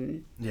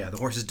 Yeah, the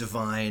horse is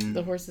divine.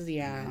 The horse is,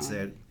 It's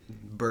a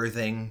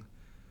birthing.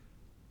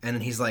 And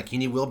then he's like, you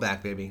need Will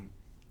back, baby.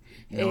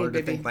 In order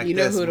to think like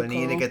this, we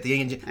need to get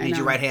need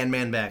your right-hand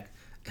man back.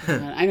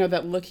 I know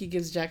that look he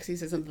gives Jack. He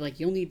says something like,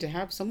 you'll need to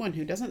have someone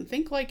who doesn't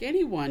think like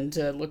anyone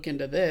to look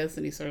into this.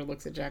 And he sort of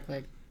looks at Jack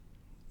like,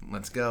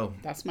 let's go.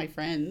 That's my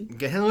friend.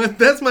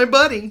 That's my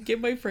buddy.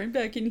 Get my friend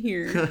back in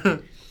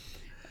here.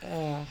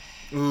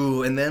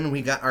 Ooh, and then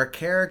we got our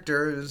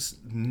characters.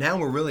 Now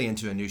we're really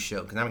into a new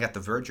show, because now we got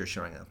the Verger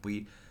showing up.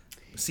 We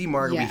see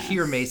Margaret, we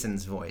hear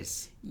Mason's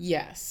voice.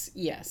 Yes,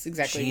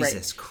 exactly.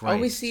 Jesus Christ. All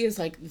we see is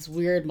like this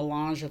weird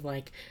melange of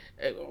like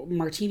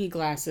martini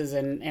glasses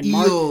and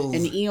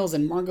eels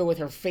and Margot with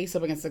her face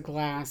up against the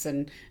glass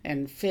and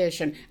fish.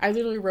 And I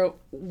literally wrote,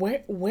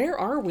 where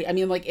are we? I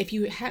mean, like, if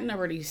you hadn't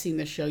already seen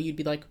the show, you'd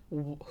be like,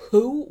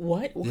 who?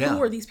 What? Yeah.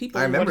 Who are these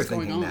people? I remember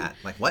thinking that.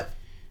 Like, what?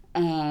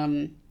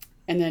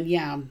 And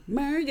then,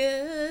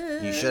 Margot.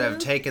 You should have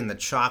taken the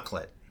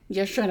chocolate.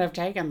 You should have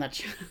taken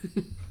the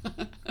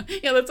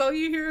Yeah, that's all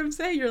you hear him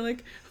say. You're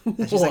like, what?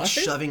 And she's like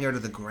shoving her to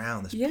the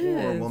ground, this Yes.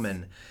 poor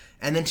woman.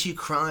 And then she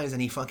cries,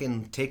 and he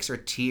fucking takes her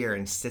tear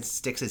and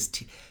sticks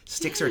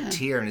her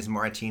tear in his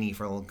martini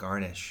for a little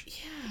garnish.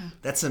 Yeah.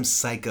 That's some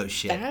psycho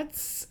shit.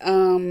 That's,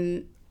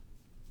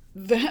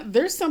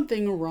 there's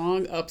something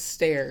wrong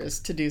upstairs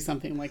to do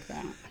something like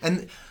that.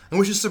 And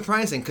which is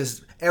surprising,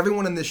 because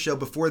everyone in this show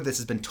before this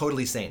has been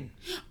totally sane.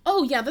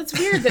 Oh, yeah, that's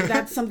weird that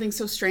that's something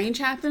so strange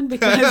happened,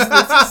 because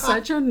this is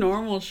such a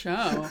normal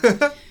show.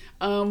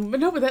 But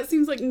no, but that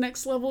seems like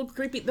next level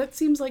creepy. That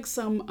seems like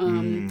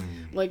some,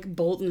 like,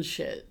 Bolton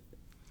shit.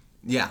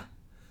 Yeah.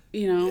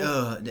 You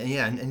know?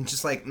 Yeah, and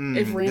just like,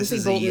 if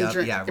Ramsay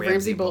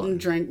Bolton Bolton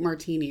drank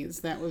martinis,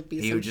 that would be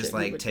he would just,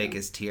 like, take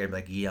his tear and be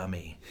like,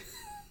 yummy.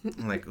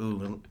 I'm like,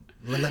 ooh,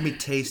 let me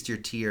taste your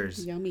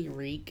tears. Yummy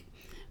reek.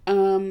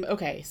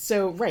 Okay,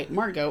 so, right,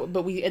 Margot,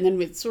 and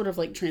then it sort of,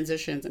 like,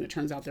 transitions, and it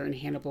turns out they're in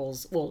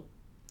Hannibal's, well,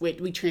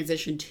 we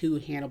transition to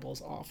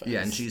Hannibal's office.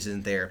 Yeah, and she's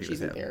in therapy She's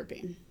in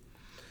therapy.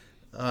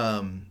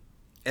 And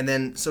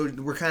then, so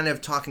we're kind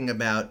of talking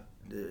about,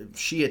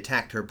 she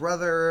attacked her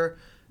brother,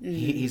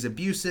 he's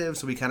abusive,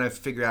 so we kind of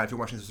figure out, if you're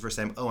watching this for the first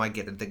time, oh, I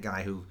get it, the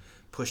guy who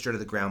pushed her to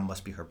the ground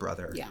must be her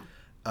brother.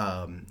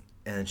 Yeah.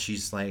 And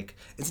she's like,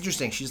 it's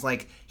interesting, she's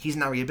like, he's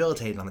not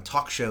rehabilitated on the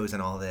talk shows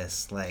and all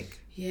this, like,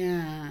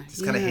 yeah,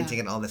 just kind of hinting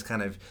at all this,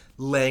 kind of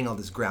laying all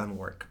this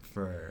groundwork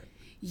for...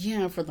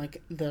 Yeah, for,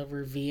 like, the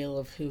reveal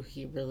of who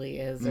he really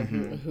is, or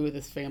who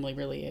this family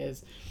really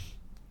is.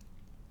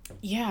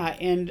 Yeah,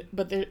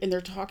 but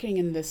they're talking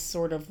in this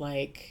sort of,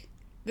 like,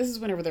 this is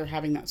whenever they're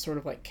having that sort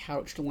of, like,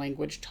 couched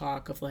language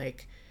talk of,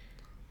 like,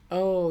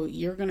 oh,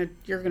 you're gonna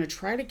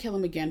try to kill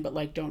him again, but,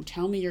 like, don't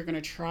tell me you're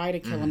gonna try to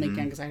kill him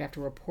again, because I'd have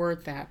to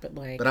report that, but,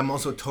 like... But I'm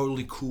also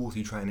totally cool with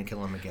you trying to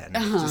kill him again.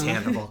 Just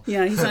Hannibal.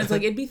 Yeah, he sounds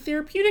like it'd be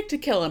therapeutic to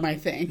kill him, I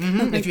think.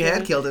 Like, if you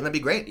had killed him, that'd be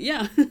great.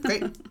 Yeah.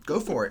 Great. Go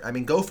for it. I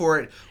mean, go for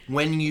it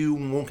when you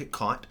won't get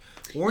caught.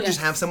 Or just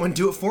have someone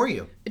do it for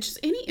you. It's just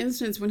any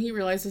instance when he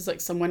realizes, like,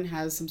 someone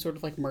has some sort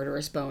of, like,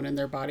 murderous bone in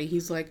their body,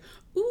 he's like,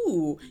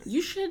 ooh, you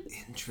should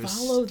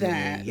follow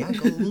that. Yeah,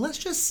 let's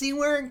just see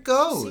where it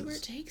goes. See where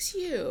it takes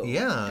you.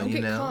 Yeah, don't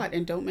get caught,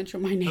 and don't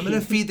mention my name. I'm going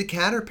to feed the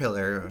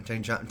caterpillar,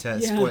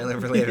 to spoiler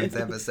for later in this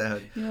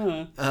episode.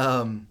 Yeah.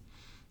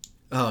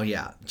 Oh,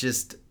 yeah.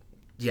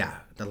 Yeah,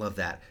 I love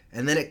that.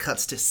 And then it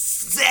cuts to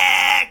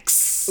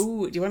sex!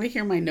 Ooh, do you want to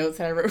hear my notes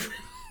that I wrote?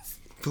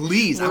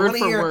 Please, word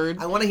for word.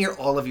 I want to hear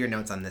all of your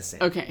notes on this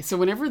scene. Okay, so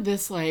whenever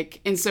this,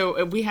 like, and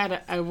so we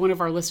had one of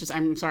our listeners,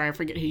 I'm sorry, I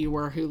forget who you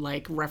were, who,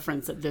 like,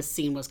 referenced that this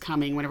scene was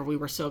coming whenever we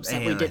were so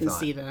upset we didn't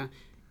see the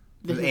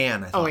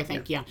Anne, I thought. Oh, I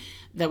think, yeah.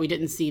 That we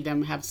didn't see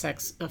them have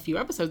sex a few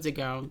episodes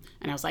ago.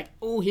 And I was like,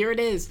 oh, here it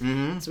is.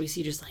 Mm-hmm. So we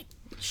see just, like,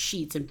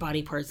 sheets and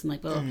body parts and,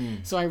 like, well.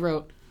 So I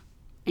wrote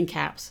in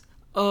caps,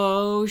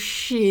 oh,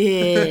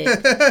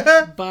 shit.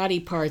 Body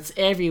parts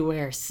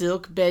everywhere.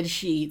 Silk bed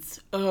sheets.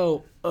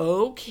 Oh,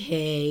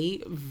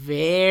 okay.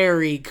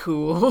 Very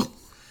cool.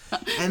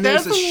 And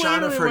there's a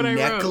shot of her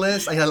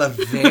necklace. I love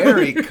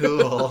very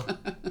cool.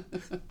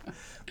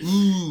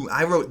 Ooh,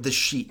 I wrote the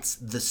sheets,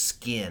 the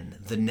skin,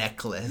 the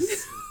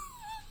necklace.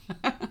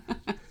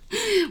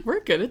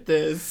 We're good at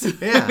this.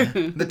 Yeah.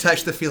 The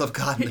touch, the feel of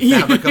God, and the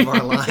fabric of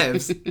our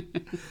lives.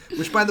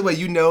 Which, by the way,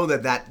 you know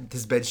that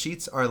his bed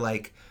sheets are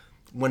like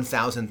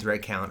 1,000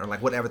 thread count or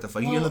like whatever the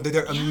fuck. Well, you know,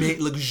 they're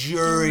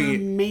luxurious. They're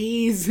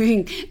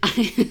amazing.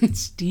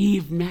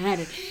 Steve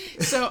Madden.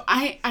 So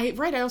I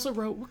also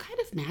wrote, what kind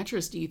of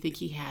mattress do you think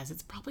he has?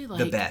 It's probably like...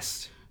 The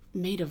best.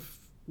 Made of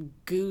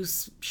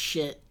goose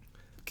shit.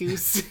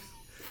 Goose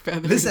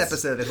feathers. This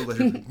episode was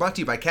brought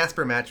to you by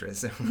Casper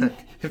Mattress.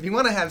 If you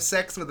want to have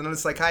sex with another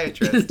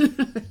psychiatrist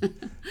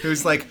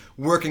who's like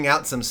working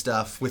out some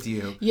stuff with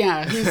you.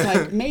 Yeah, who's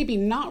like maybe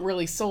not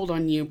really sold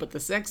on you, but the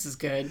sex is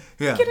good.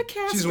 Yeah. Get a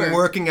Casper. She's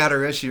working out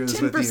her issues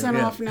with you.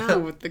 10% off now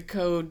with the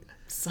code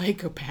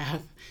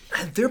psychopath.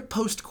 Their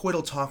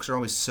post-coital talks are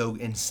always so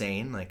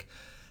insane. Like,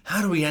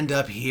 how do we end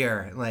up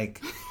here?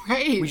 Like,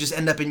 right. We just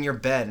end up in your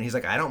bed. And he's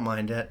like, I don't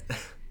mind it.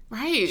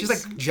 Right. She's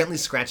like gently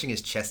scratching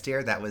his chest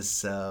hair. That was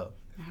so...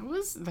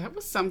 That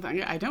was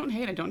something. I don't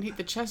hate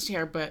the chest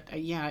hair, but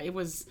yeah,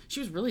 she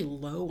was really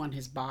low on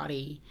his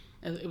body.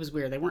 It was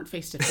weird. They weren't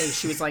face to face.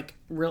 She was like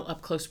real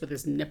up close with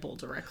his nipple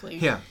directly.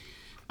 Yeah.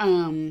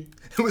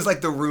 It was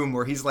like the room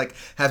where he's like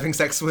having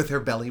sex with her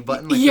belly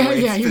button. Like yeah.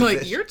 You're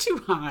like, you're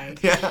too high.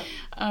 Yeah.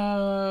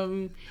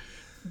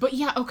 But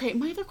yeah, okay.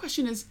 My other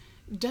question is,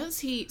 does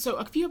he... So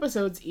a few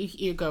episodes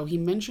ago, he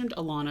mentioned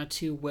Alana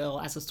to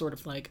Will as a sort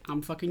of like,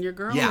 I'm fucking your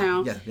girl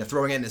now. Yeah,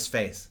 throwing it in his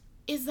face.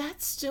 Is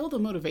that still the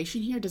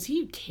motivation here? Does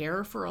he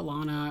care for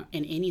Alana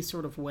in any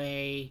sort of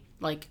way,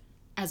 like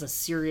as a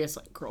serious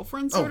like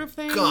girlfriend sort of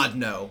thing? God,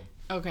 no.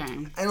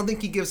 Okay. I don't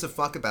think he gives a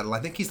fuck about it. I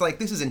think he's like,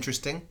 this is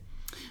interesting.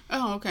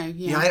 Oh, okay.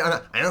 Yeah.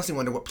 Yeah, I honestly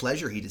wonder what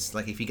pleasure he does.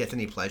 Like, if he gets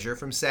any pleasure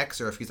from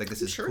sex, or if he's like,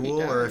 this is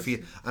cool, or if he...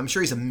 I'm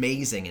sure he's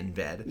amazing in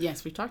bed.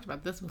 Yes, we've talked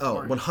about this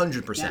before. Oh,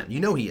 100%. Yeah. You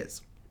know he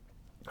is.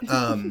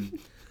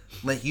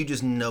 Like, you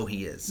just know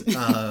he is.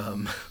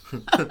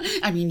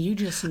 I mean, you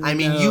just know.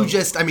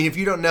 If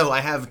you don't know,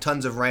 I have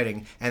tons of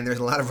writing, and there's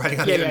a lot of writing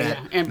on the internet.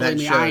 Yeah. And believe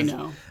me, I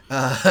know.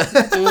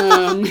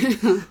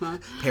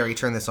 Perry,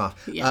 turn this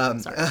off. Yeah,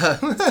 sorry.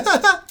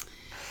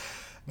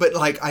 But,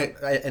 like,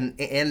 and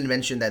Anne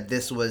mentioned that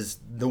this was,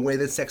 the way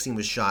the sex scene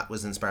was shot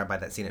was inspired by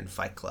that scene in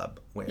Fight Club,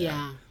 where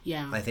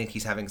Yeah. I think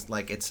he's having,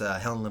 like, it's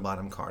Helen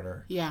Bonham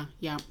Carter. Yeah.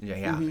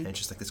 And it's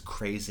just, like, this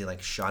crazy,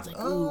 like, shots. Like,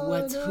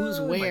 who's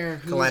where?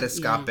 Like,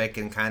 kaleidoscopic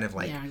and kind of,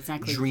 like,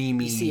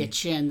 dreamy. You see a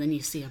chin, then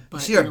you see a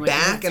butt. You see her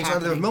back, and so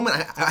there was a moment,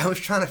 I was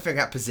trying to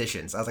figure out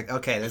positions. I was like,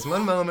 okay, there's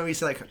one moment where you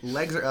see, like,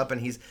 legs are up,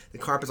 and the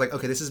carpet's like,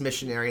 okay, this is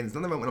missionary, and there's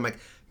another moment when I'm like,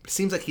 it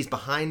seems like he's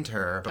behind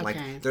her, but,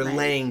 like, they're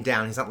laying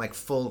down. He's not, like,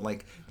 full,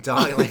 like,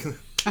 dog, like...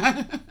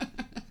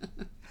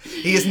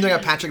 He isn't doing a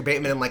Patrick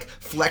Bateman and, like,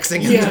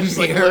 flexing in the mirror.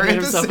 Like, looking at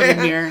himself in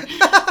the mirror.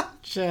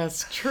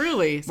 Just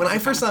truly. When I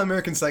first saw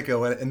American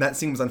Psycho and that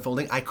scene was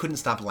unfolding, I couldn't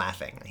stop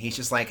laughing. He's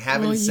just, like,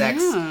 having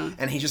sex,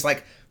 and he's just,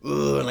 like,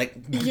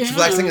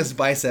 flexing his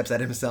biceps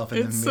at himself in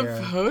the mirror.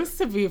 It's supposed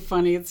to be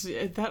funny.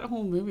 That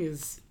whole movie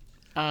is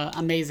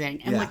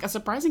amazing. And, like, I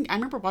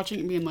remember watching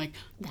it and being like,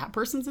 that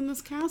person's in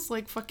this cast?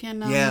 Like,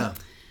 fucking...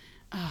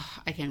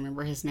 I can't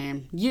remember his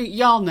name.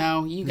 Y'all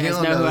know. You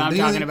guys know who I'm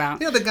talking about.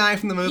 You know the guy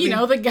from the movie? You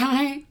know the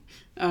guy?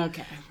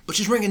 Okay. But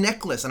she's wearing a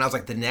necklace, and I was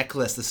like, the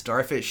necklace, the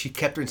starfish. She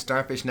kept her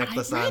starfish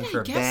necklace on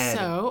for bed. I guess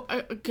so,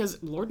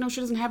 because Lord knows she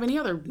doesn't have any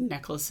other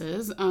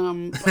necklaces.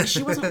 But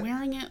she wasn't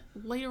wearing it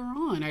later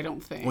on, I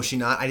don't think. Was she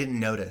not? I didn't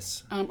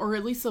notice. Or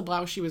at least the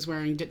blouse she was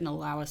wearing didn't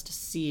allow us to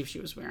see if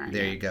she was wearing it.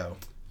 There you go.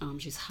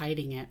 She's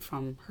hiding it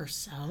from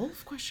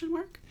herself, ?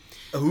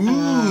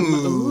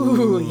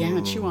 Ooh.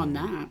 Yeah, chew on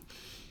that.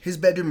 His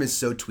bedroom is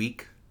so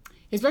tweak.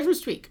 His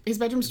bedroom's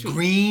tweak.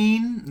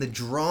 Green, the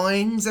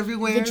drawings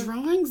everywhere. The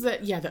drawings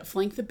that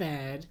flank the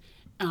bed.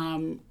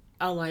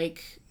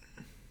 Like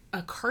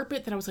a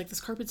carpet that I was like,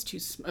 this carpet's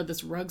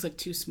this rug's like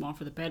too small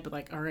for the bed, but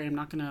like, all right, I'm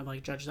not gonna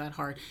like judge that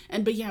hard.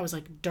 But yeah, it was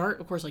like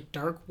dark, of course, like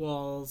dark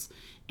walls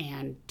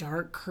and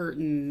dark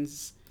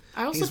curtains.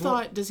 I also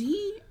thought, does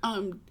he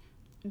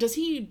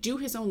do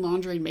his own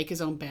laundry and make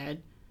his own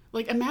bed?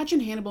 Like,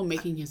 imagine Hannibal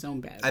making his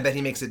own bed. I bet he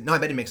makes it. No, I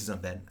bet he makes his own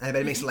bed. I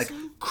bet he makes it like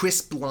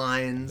crisp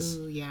lines.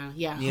 Ooh, yeah.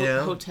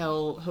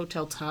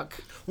 Hotel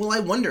tuck. Well,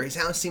 I wonder. His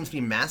house seems to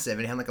be massive,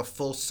 and he had like a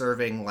full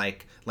serving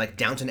like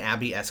Downton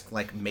Abbey-esque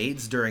like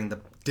maids during the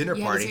dinner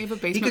party. Does he have a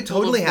basement he could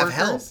totally full of have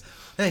help. workers?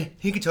 Hey,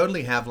 he could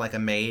totally have like a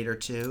maid or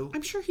two.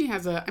 I'm sure he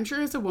has a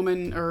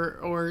woman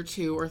or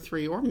two or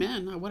three or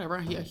men, whatever.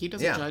 He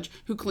doesn't judge,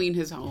 who clean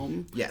his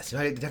home. Yes, he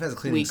definitely has a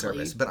cleaning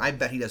service. But I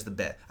bet he does the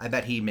bed. I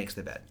bet he makes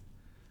the bed.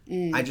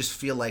 I just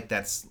feel like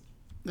that's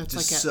just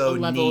like so a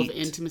level neat. of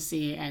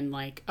intimacy and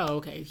like, oh,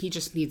 okay, he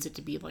just needs it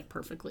to be like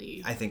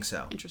perfectly. I think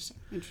so. Interesting.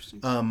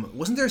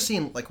 Wasn't there a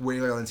scene like way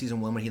earlier in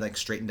season 1 when he like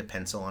straightened a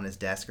pencil on his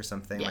desk or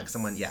something? Yes. Like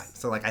someone,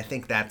 So like I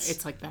think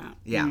it's like that.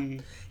 Yeah,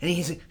 and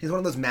he's one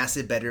of those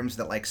massive bedrooms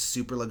that like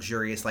super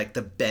luxurious, like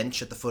the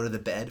bench at the foot of the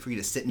bed for you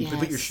to sit and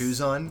put your shoes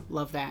on.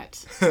 Love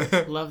that.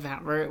 Love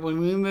that. When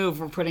we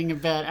move, we're putting a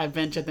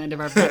bench at the end of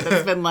our bed.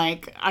 That's been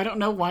like, I don't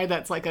know why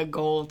that's like a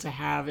goal to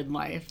have in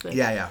life.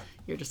 Yeah.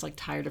 You're just like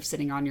tired of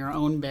sitting on your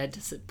own bed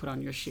to put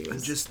on your shoes.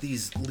 And just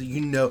these,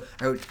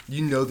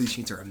 these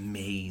sheets are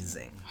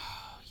amazing.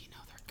 Oh, they're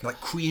good.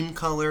 Like cream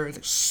color,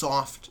 they're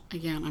soft.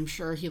 Again, I'm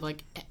sure he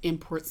like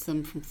imports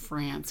them from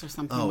France or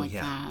something like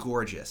that.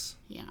 Gorgeous.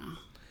 Yeah.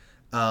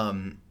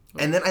 And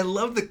then I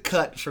love the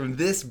cut from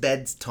this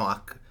bed's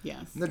talk.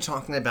 Yes. They're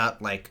talking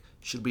about like,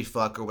 should we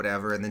fuck or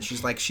whatever, and then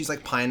she's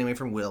like pining away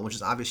from Will, which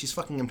is obvious. She's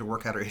fucking him to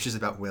work out her issues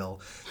about Will.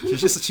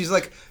 She's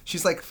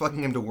like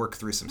fucking him to work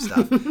through some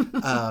stuff.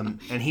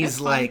 And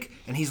he's like,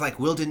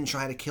 Will didn't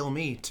try to kill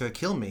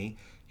me.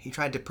 He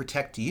tried to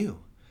protect you.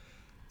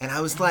 And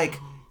I was like,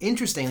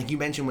 interesting. Like you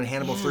mentioned when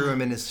Hannibal threw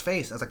him in his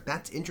face, I was like,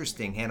 that's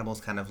interesting.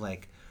 Hannibal's kind of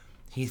like,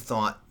 he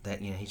thought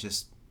that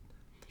he's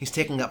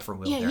taking up for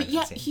Will.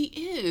 Yeah, he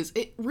is.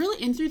 It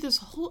really, and through this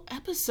whole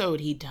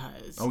episode, he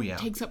does. Oh yeah,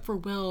 takes up for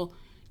Will.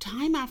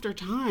 Time after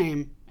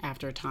time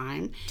after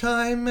time.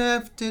 Time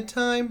after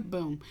time.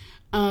 Boom.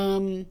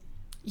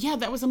 Yeah,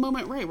 that was a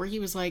moment, right, where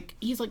he's like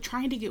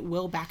trying to get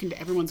Will back into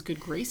everyone's good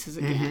graces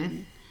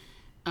again.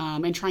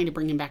 Mm-hmm. And trying to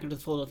bring him back into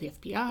the fold of the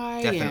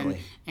FBI.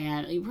 Definitely.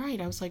 And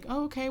right, I was like,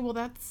 oh, okay, well,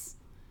 that's...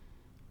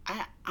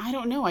 I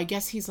don't know. I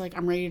guess he's like,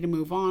 I'm ready to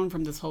move on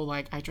from this whole,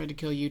 like, I tried to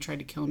kill you, tried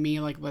to kill me,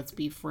 like, let's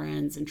be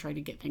friends and try to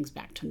get things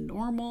back to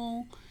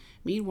normal.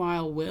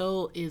 Meanwhile,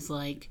 Will is,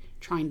 like,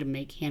 trying to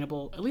make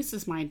Hannibal, at least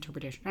this is my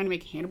interpretation, trying to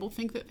make Hannibal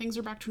think that things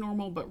are back to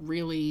normal, but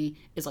really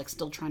is, like,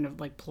 still trying to,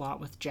 like, plot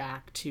with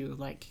Jack to,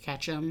 like,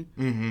 catch him.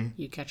 Mm-hmm.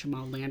 You catch him,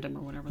 I'll land him,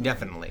 or whatever.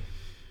 Definitely.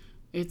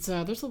 It's,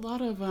 there's a lot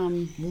of,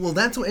 well,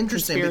 that's so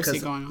interesting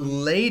because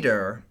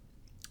later,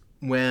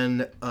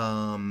 when,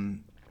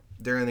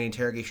 they're in the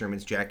interrogation room,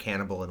 it's Jack,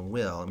 Hannibal, and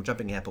Will. I'm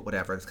jumping ahead, but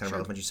whatever, it's kind of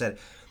relevant what you said.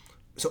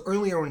 So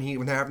earlier when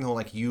they're having the whole,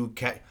 like, you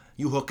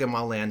hook him,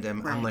 I'll land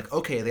him. Right. I'm like,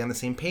 okay, they're on the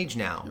same page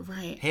now.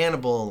 Right.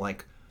 Hannibal,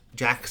 like,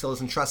 Jack still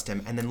doesn't trust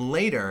him. And then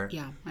later...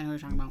 Yeah, I know what you're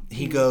talking about.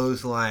 He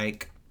goes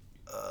like,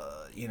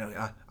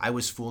 I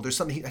was fooled or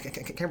something. I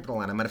can't remember the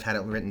line. I might have had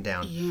it written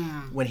down.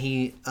 Yeah. When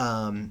he,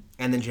 and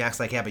then Jack's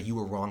like, yeah, but you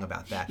were wrong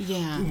about that.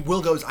 Yeah.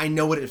 Will goes, I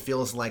know what it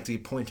feels like to be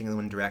pointing in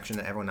one direction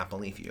and everyone not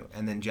believe you.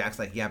 And then Jack's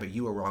like, yeah, but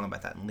you were wrong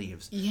about that, and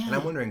leaves. Yeah. And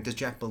I'm wondering, does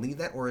Jack believe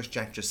that, or is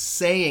Jack just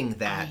saying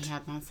that? I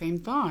had that same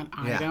thought.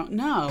 Yeah. I don't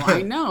know.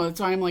 I know. That's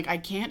why I'm like, I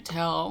can't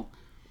tell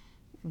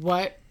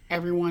what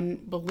everyone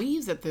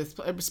believes at this,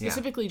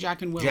 specifically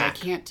Jack and Will. Jack. I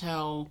can't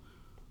tell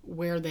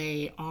where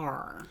they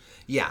are.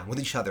 Yeah, with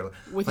each other.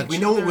 With like, each we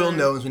know what other. Will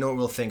knows, we know what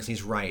Will thinks,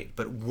 he's right.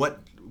 But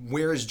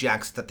where is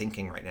Jack's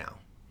thinking right now?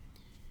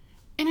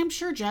 And I'm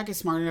sure Jack is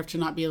smart enough to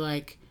not be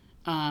like,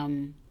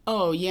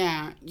 oh,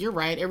 yeah, you're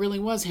right. It really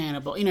was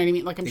Hannibal. You know what I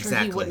mean? Like, I'm sure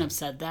he wouldn't have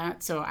said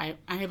that. So I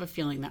have a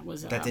feeling that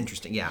was that's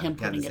interesting. Yeah, him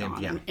putting it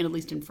on, yeah. and at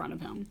least in front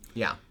of him.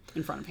 Yeah.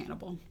 In front of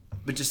Hannibal.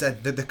 But just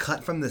that the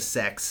cut from the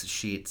sex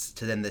sheets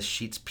to then the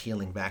sheets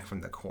peeling back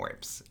from the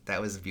corpse,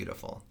 that was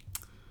beautiful.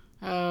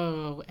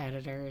 Oh,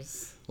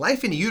 editors.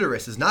 Life in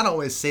uterus is not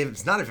always safe.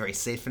 It's not a very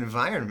safe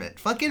environment.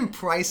 Fucking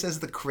Price as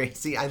the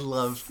crazy. I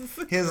love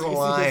his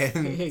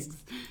lines.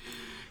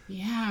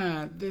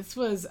 Yeah, this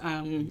was...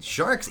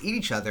 Sharks eat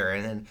each other,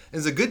 and then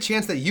there's a good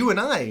chance that you and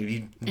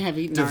I have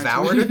eaten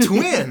devoured a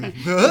twin.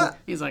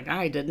 He's like,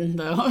 I didn't,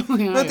 though.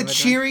 Not the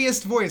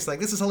cheeriest voice. Like,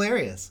 this is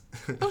hilarious.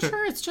 Oh,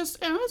 sure. It's just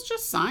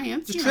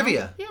science. It's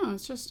trivia. Yeah,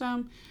 it's just...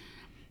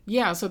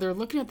 Yeah, so they're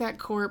looking at that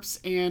corpse,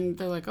 and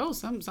they're like, oh,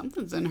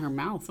 something's in her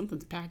mouth.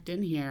 Something's packed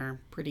in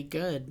here pretty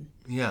good.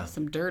 Yeah.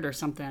 Some dirt or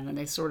something. And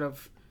they sort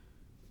of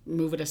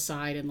move it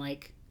aside, and,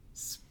 like,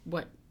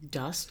 what,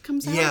 dust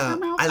comes out of her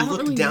mouth? I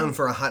looked really down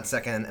for a hot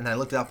second, and I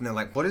looked up, and they're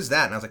like, what is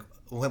that? And I was like,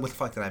 what the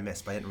fuck did I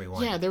miss? But I didn't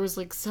rewind. Yeah, there was,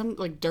 like, some,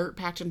 like, dirt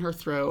packed in her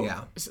throat.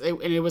 Yeah.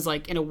 And it was,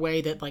 like, in a way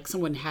that, like,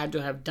 someone had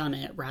to have done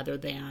it rather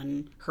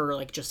than her,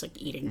 like, just,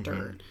 like, eating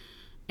dirt.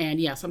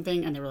 And, yeah,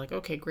 something, and they were like,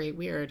 okay, great,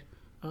 weird.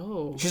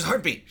 Oh. She's a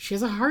heartbeat. She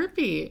has a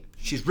heartbeat.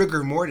 She's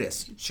rigor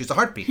mortis. She's a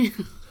heartbeat.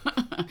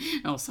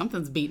 Oh,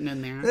 something's beating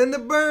in there. And the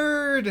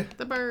bird.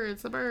 The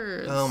birds.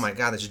 Oh my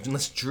god,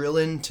 let's drill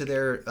into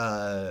their,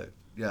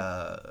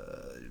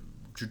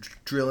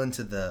 drill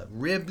into the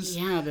ribs.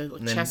 Yeah, the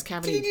chest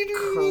cavity,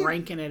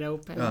 cranking it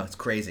open. Oh, it's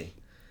crazy.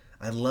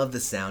 I love the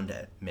sound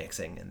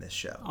mixing in this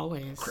show.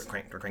 Always.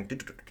 Crank,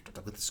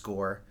 with the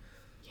score.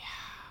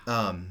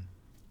 Yeah.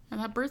 And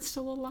that bird's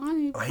still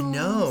alive. I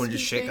know, and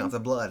just shaking off the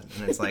blood,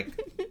 and it's like,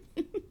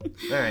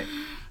 all right.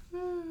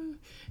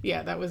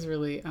 Yeah, that was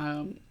really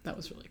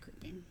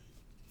creepy.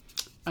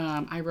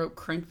 I wrote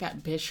 "crank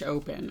that bish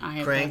open."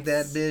 Crank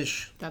that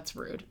bish. That's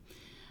rude.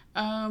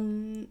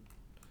 When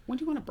do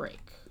you want to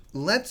break?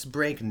 Let's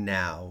break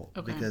now,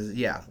 because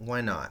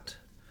why not?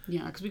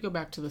 Yeah, because we go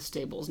back to the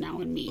stables now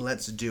and meet.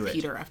 Let's do it,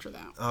 Peter. After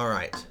that. All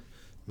right,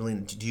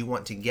 Melina, do you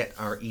want to get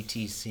our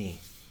ETC?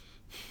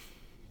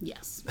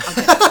 Yes.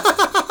 Okay.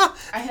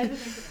 I had to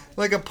think about it.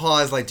 Like a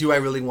pause, like, do I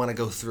really want to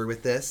go through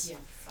with this? Yes.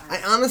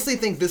 I honestly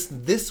think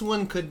this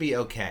one could be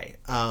okay.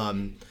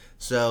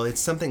 So it's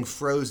something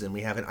frozen.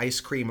 We have an ice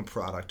cream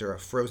product or a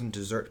frozen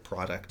dessert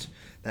product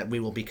that we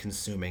will be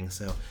consuming.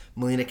 So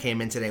Melina came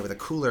in today with a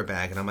cooler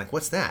bag, and I'm like,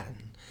 what's that?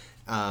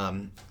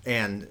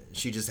 And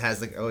she just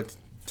has like, it's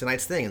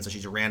tonight's thing. And so she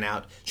just ran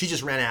out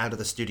of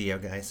the studio,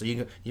 guys. So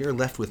you're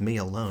left with me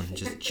alone,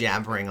 just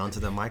jabbering onto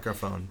the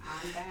microphone.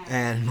 I'm back.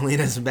 And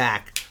Melina's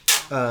back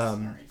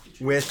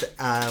with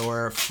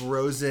our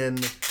frozen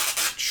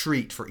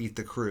treat for Eat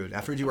the Crude.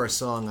 After we do our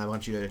song, I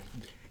want you to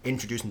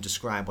introduce and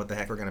describe what the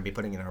heck we're going to be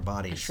putting in our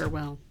bodies. I sure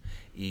will.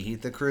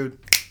 Eat the crude.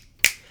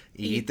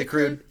 Eat the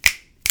crude.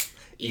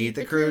 Eat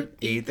the crude.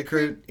 Eat the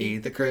crude.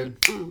 Eat the crude.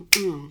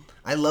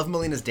 I love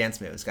Melina's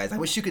dance moves, guys. I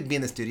wish you could be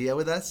in the studio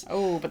with us.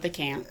 Oh, but they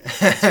can't.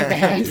 Too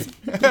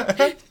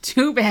bad.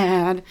 Too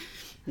bad.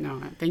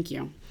 No, thank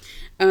you.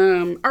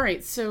 All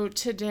right, so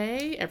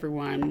today,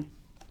 everyone,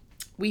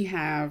 we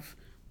have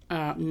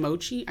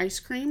mochi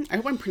ice cream. I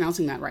hope I'm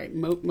pronouncing that right.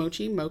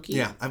 Mochi?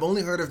 Yeah, I've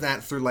only heard of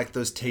that through like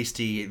those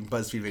tasty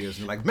BuzzFeed videos.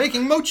 And they're like,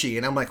 making mochi.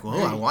 And I'm like,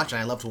 well, I watch it.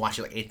 I love to watch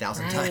it like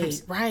 8,000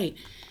 times. Right.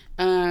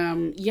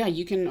 Yeah,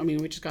 you can, I mean,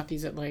 we just got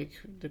these at like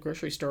the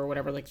grocery store or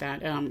whatever like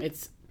that.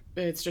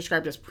 It's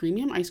described as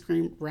premium ice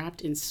cream wrapped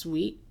in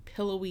sweet,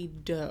 pillowy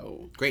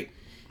dough. Great.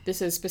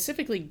 This is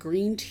specifically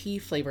green tea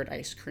flavored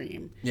ice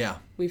cream. Yeah.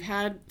 We've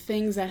had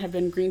things that have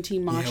been green tea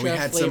matcha flavored. Yeah, we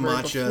had some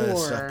matcha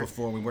stuff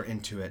before. We weren't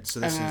into it. So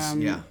this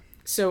is.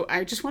 So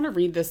I just want to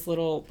read this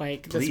little,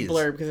 like, Please. this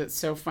blurb because it's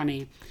so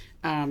funny.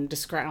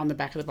 Describe on the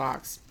back of the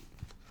box.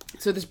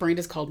 So this brand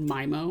is called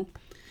Mimo.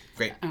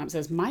 Great. It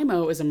says,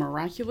 Mimo is a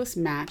miraculous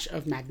match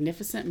of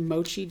magnificent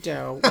mochi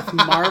dough with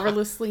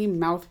marvelously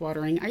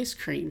mouth-watering ice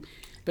cream.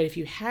 But if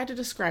you had to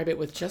describe it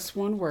with just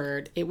one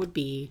word, it would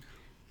be...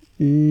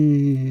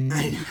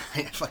 I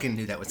fucking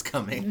knew that was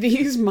coming.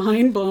 These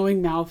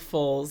mind-blowing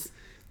mouthfuls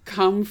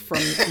come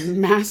from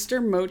master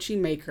mochi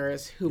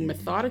makers who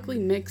methodically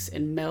mix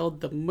and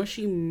meld the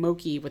mushy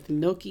mochi with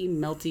milky,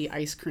 melty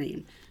ice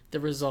cream. The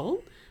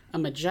result? A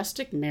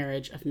majestic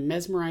marriage of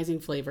mesmerizing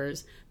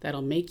flavors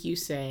that'll make you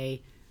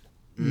say...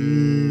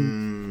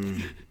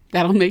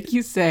 That'll make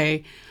you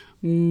say,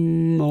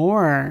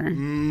 More.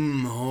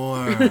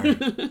 More.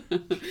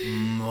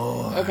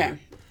 More. Okay.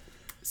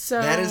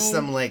 So that is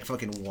some like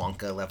fucking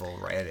Wonka level,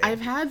 right?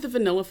 I've had the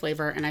vanilla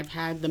flavor and I've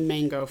had the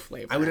mango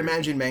flavor. I would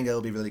imagine mango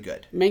will be really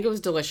good. Mango is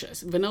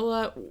delicious.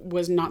 Vanilla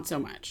was not so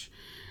much.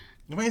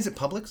 Why is it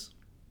Publix?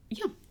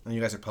 Yeah. Oh,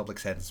 you guys are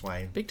Publix heads, that's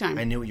why. Big time.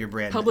 I knew what your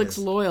brand Publix is.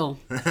 loyal.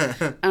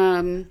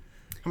 I'm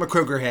a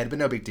Kroger head, but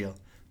no big deal.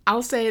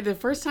 I'll say the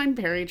first time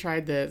Perry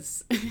tried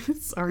this,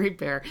 sorry,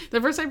 Bear. The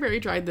first time Perry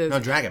tried this, No,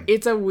 drag him.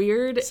 It's a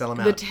weird, Sell him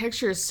the out.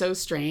 texture is so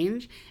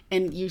strange,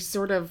 and you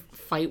sort of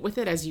fight with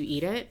it as you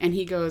eat it, and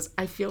he goes,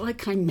 I feel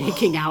like I'm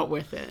making out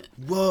with it.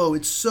 Whoa,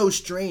 it's so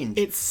strange.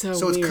 It's so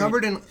So weird. it's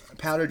covered in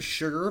powdered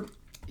sugar.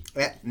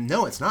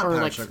 No, it's not Or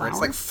powdered like sugar. flour? It's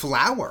like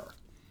flour.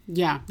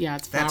 Yeah,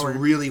 it's flour. That's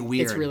really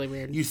weird. It's really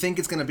weird. You think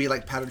it's going to be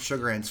like powdered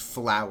sugar and it's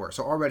flour.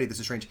 So already this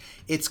is strange.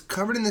 It's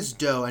covered in this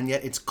dough and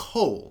yet it's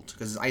cold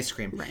because it's ice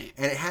cream. Right.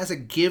 And it has a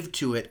give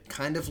to it,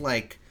 kind of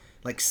like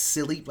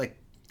silly, like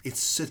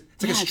it's like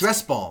a it's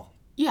stress ball.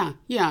 Yeah,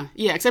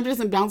 except it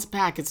doesn't bounce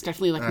back. It's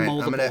definitely like All right,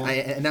 moldable.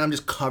 and now I'm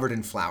just covered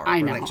in flour. I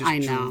We're know, like just I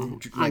know.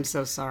 like- I'm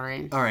so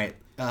sorry. All right,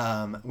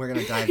 we're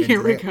gonna dive into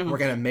Here we it. go. We're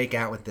gonna make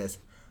out with this.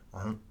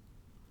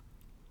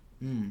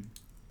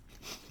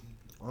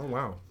 Oh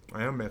wow,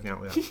 I am making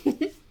out with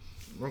that.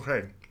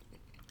 Okay.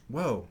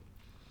 Whoa,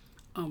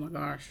 Oh my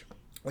gosh.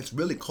 it's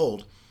really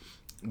cold.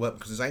 What?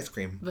 Because it's ice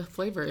cream. The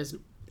flavor is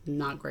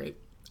not great.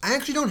 I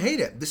actually don't hate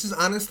it. This is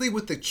honestly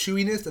with the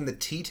chewiness and the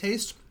tea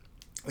taste.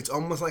 It's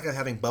almost like I'm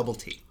having bubble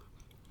tea,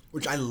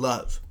 which I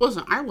love.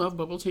 Listen, I love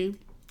bubble tea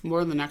more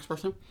than the next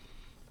person.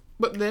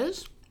 But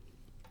this,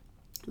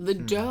 the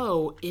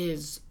dough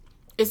is,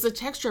 it's the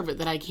texture of it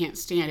that I can't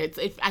stand.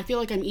 I feel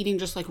like I'm eating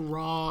just like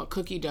raw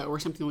cookie dough or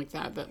something like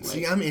that. That like,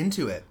 See, I'm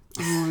into it.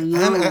 oh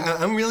no.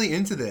 I'm really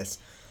into this.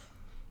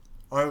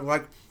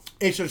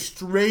 It's a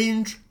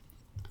strange.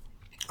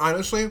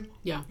 Honestly,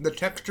 Yeah. the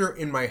texture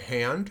in my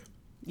hand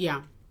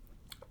Yeah.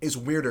 is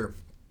weirder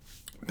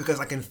because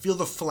I can feel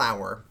the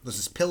flour. There's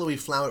this pillowy,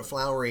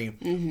 floury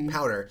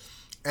powder,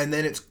 and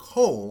then it's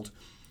cold,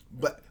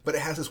 but it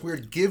has this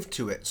weird give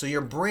to it. So your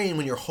brain,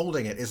 when you're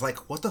holding it, is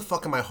like, "What the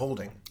fuck am I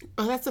holding?"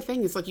 Oh, that's the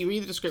thing. It's like you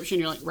read the description,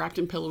 you're like wrapped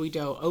in pillowy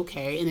dough,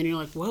 okay, and then you're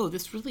like, whoa,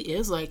 this really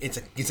is like. It's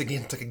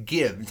like a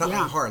give. It's not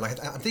Yeah. like hard. Like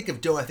I think of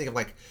dough, I think of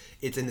like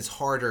it's in this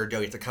harder dough.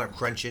 You have to kind of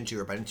crunch into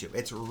or bite into.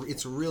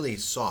 It's really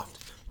soft.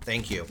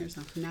 Thank you. Here's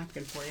a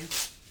napkin for you.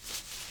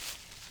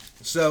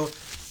 So,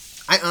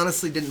 I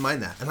honestly didn't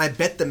mind that, and I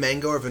bet the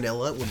mango or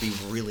vanilla would be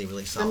really,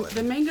 really solid.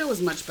 The mango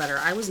was much better.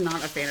 I was not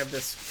a fan of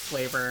this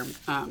flavor,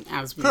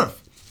 as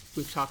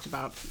we've talked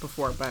about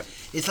before, but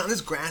It's not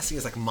as grassy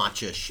as like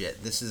matcha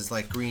shit. This is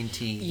like green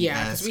tea.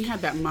 yeah, because we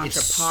had that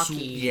matcha pocky.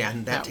 Yeah,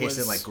 and that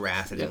tasted was- like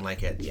grass. I didn't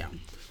like it. Yeah,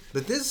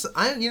 But this,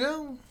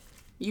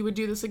 you would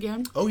do this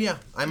again? oh yeah,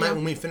 I might Yeah.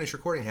 when we finish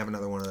recording have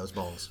another one of those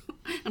balls.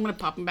 I'm gonna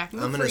pop them back in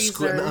the I'm gonna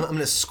freezer. I'm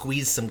gonna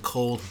squeeze some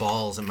cold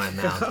balls in my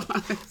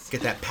mouth.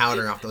 Get that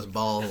powder off those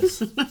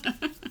balls.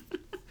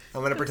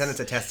 I'm gonna pretend it's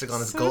a testicle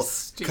and it's So gold,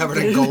 stupid. covered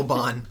in gold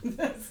bond.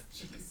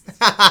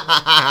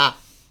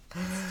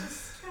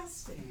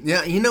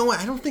 Yeah, you know what?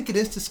 I don't think it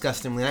is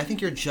disgusting. I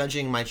think you're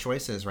judging my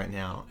choices right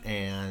now,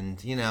 and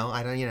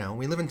I don't.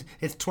 We live in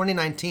it's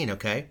 2019,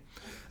 okay?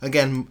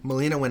 Again,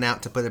 Melina went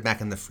out to put it back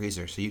in the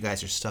freezer, so you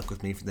guys are stuck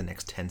with me for the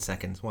next 10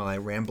 seconds while I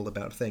ramble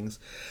about things.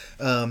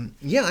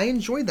 Yeah, I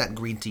enjoyed that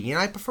green tea.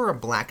 I prefer a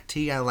black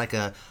tea. I like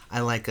a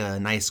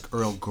nice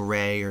Earl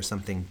Grey or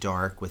something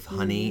dark with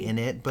honey in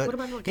it. But What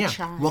about like a yeah,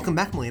 chai? welcome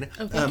back, Melina.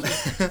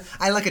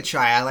 I like a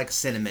chai. I like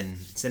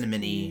cinnamony.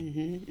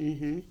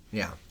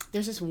 Yeah.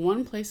 There's this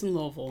one place in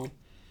Louisville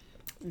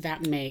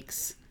that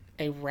makes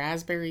a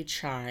raspberry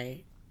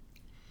chai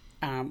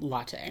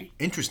latte,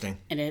 Interesting.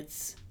 and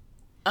it's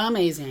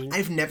amazing.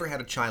 I've never had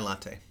a chai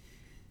latte.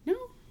 No?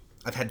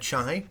 I've had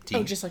chai tea.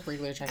 Oh, just like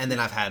regular chai. and then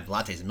I've had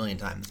lattes a million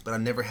times, but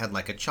I've never had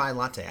like a chai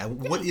latte.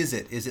 What is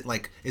it? Is it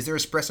like, is there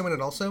espresso in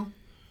it also?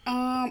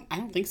 I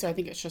don't think so. I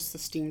think it's just the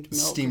steamed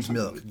milk. or Steamed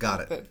something milk.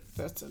 Got it.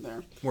 That's in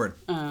there. Word.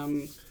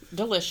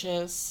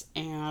 Delicious,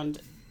 and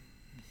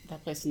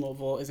that place in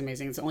Louisville is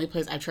amazing. It's the only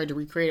place I've tried to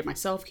recreate it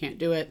myself. Can't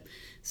do it.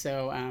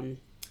 So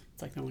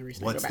it's like the only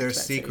reason. What's I go back their to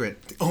that city.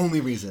 secret? The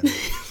only reason.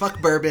 Fuck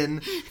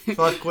bourbon.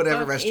 Fuck whatever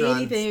Fuck restaurants.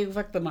 anything.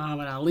 Fuck the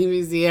Muhammad Ali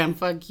Museum.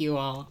 Fuck you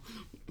all.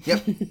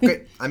 Yep.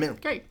 Great. I'm in.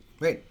 Great.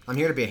 Great. I'm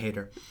here to be a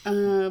hater.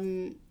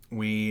 Um,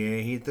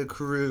 We hate the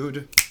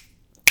crude.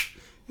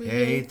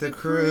 Hate the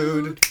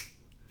crude.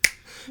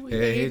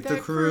 Hate the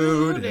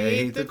crude.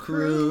 Hate the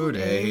crude.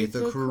 Hate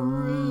the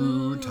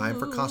crude. Time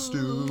for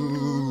costumes.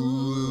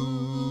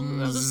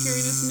 I'll just carry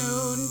this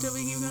note until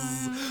we keep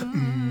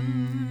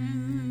going.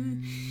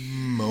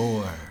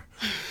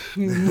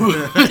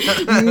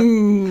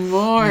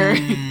 More.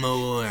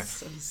 More.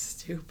 So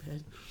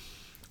stupid.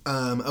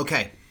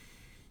 Okay.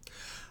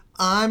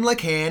 I'm like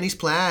Hanny's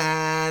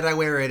plaid. I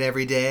wear it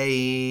every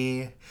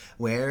day.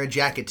 Wear a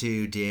jacket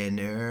to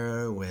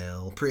dinner,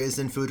 Will.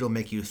 Prison food will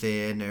make you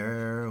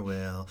thinner,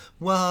 Will.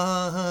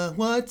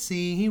 What's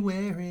he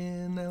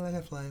wearing? I let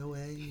it fly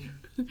away.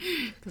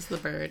 That's the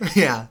bird.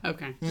 Yeah.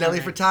 Okay. Nelly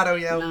Furtado,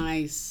 yo.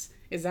 Nice.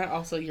 Is that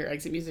also your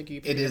exit music?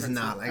 It is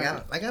not.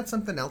 I got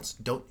something else.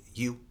 Don't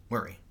you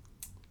worry.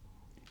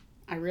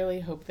 I really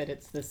hope that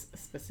it's this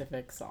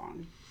specific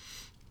song.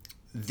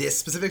 This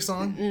specific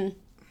song? Mm-mm.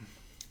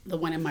 The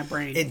one in my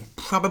brain. It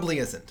probably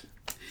isn't.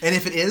 And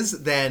if it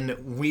is,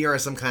 then we are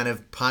some kind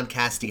of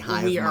podcasty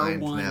hive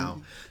mind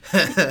now.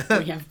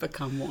 We have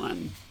become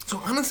one.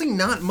 So honestly,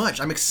 not much.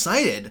 I'm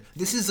excited.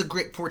 This is a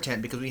great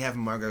portent because we have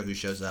Margot who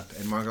shows up,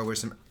 and Margot wears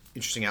some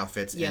interesting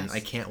outfits, yes. and I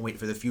can't wait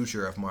for the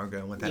future of Margot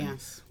and what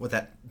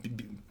that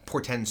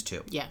portends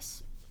to.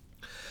 Yes.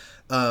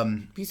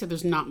 You said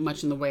there's not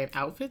much in the way of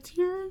outfits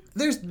here?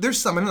 There's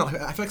some. I don't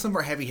know. I feel like some of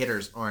our heavy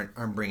hitters aren't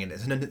bringing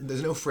it.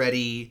 There's no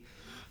Freddie.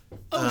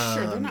 Oh,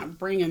 sure. They're not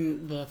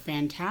bringing the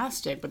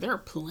fantastic, but there are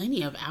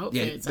plenty of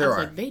outfits. Yeah, there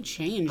are. Like, they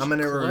changed I'm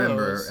going to clothes.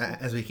 remember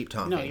as we keep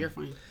talking. No, you're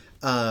fine.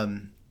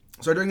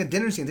 So during the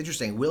dinner scene, it's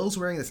interesting. Will's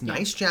wearing this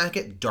nice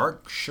jacket,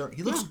 dark shirt.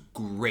 He looks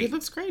great. He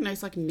looks great.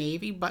 Nice, like,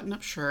 navy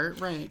button-up shirt.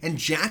 Right. And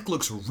Jack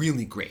looks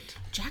really great.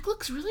 Jack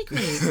looks really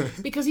great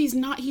because he's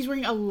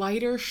wearing a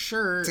lighter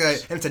shirt.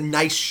 And it's a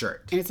nice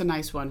shirt. And it's a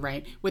nice one,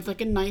 right? With,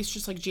 like, a nice,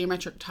 just, like,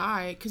 geometric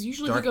tie. Because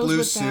usually dark he goes blue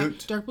with suit.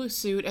 that dark blue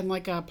suit and,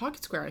 like, a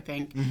pocket square, I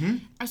think. Mm-hmm.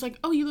 I was like,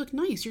 oh, you look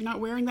nice. You're not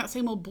wearing that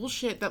same old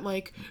bullshit that,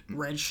 like,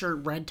 red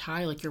shirt, red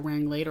tie like you're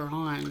wearing later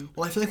on.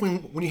 Well, I feel like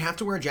when you have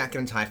to wear a jacket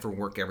and tie for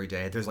work every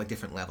day, there's, like,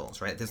 different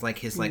levels, right? There's, like,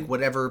 his, like,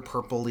 whatever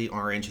purpley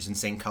orange, his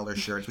insane color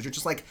shirts, which are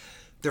just, like,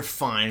 they're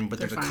fine, but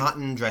they're the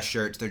cotton dress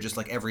shirts. They're just,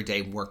 like,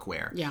 everyday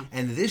workwear. Yeah.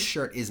 And this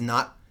shirt is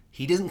not...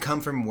 He doesn't come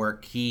from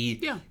work.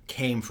 He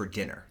came for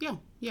dinner. Yeah,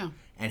 yeah.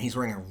 And he's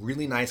wearing a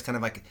really nice kind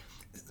of like...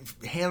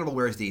 Hannibal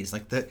wears these.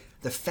 Like the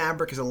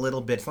fabric is a little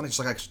bit... It's not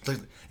just like...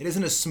 It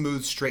isn't a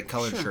smooth, straight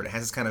colored shirt. It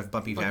has this kind of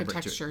bumpy like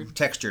fabric to it.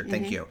 Textured,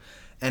 thank you.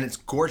 And it's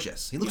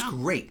gorgeous. He looks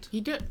great. He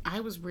did. I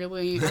was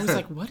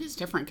like, what is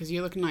different? Because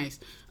you look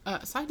nice.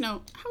 Side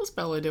note, how's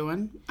Bella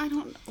doing?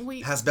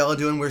 How's Bella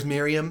doing? Where's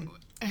Miriam?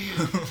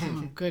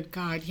 Oh, good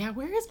God. Yeah,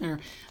 where is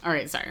Miriam? All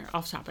right, sorry.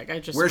 Off topic.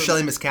 Where's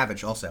Shelley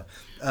Miscavige also?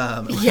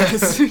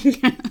 Yes.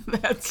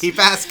 Keep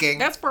asking.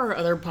 That's for our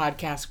other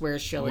podcast,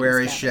 Where's Shelley Where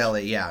Miscavige? is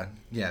Shelley? Yeah.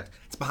 Yeah.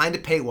 It's behind a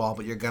paywall,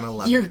 but you're going to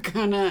love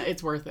it.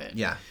 It's worth it.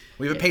 Yeah.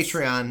 We have a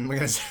Patreon. We're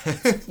going to say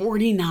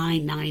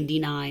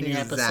 $49.99 an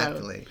episode.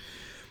 Exactly.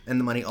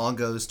 And the money all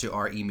goes to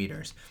our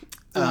e-meters.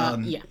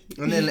 Yeah.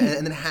 And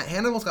then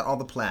Hannibal's got all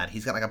the plaid.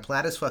 He's got like a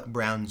plaid as fuck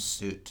brown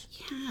suit.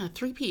 Yeah,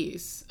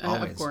 3-piece,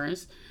 of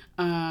course.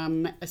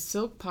 A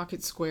silk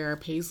pocket square,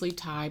 paisley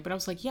tie. But I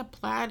was like, yeah,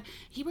 plaid.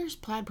 He wears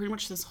plaid pretty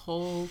much this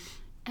whole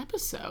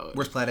episode.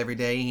 Wears plaid every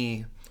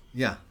day.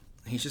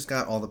 He's just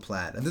got all the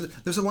plaid. And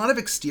there's a lot of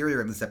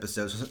exterior in this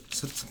episode.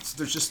 So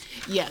there's just...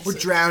 Yes. We're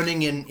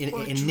drowning in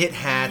knit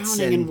hats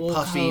and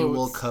puffy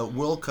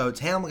wool coats.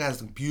 Hannibal has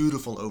a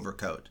beautiful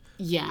overcoat.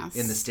 Yes.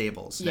 In the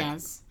stables.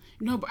 Yes.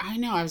 No, but I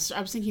know. I was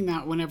thinking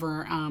that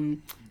whenever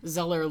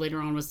Zeller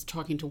later on was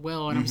talking to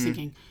Will, and I was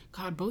thinking,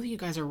 God, both of you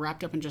guys are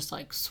wrapped up in just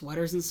like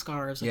sweaters and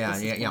scarves.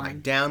 Like, yeah.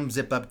 Like down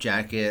zip up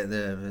jacket,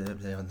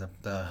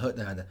 the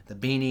hood, the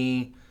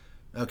beanie.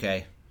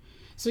 Okay.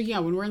 So yeah,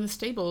 when we're in the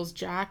stables,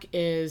 Jack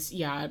is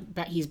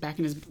he's back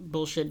in his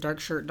bullshit dark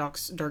shirt, dark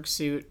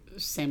suit,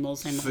 same old.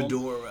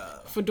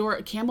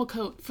 Fedora, camel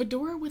coat,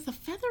 fedora with a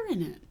feather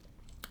in it.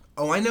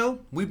 Oh, I know.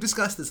 We've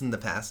discussed this in the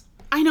past.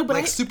 I know, but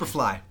like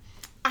Superfly.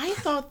 I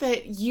thought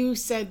that you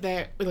said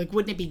that, like,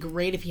 wouldn't it be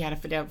great if he had a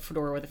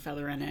fedora with a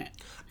feather in it?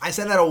 I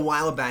said that a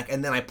while back,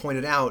 and then I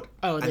pointed out,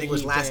 I think it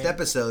was last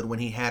episode when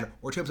he had,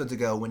 or 2 episodes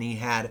ago, when he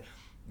had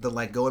the,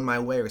 like, Go In My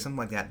Way or something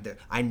like that.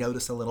 I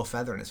noticed a little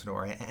feather in his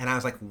fedora, and I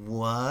was like,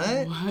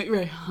 what? What?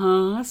 Right,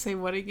 huh? Say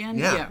what again?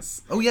 Yeah.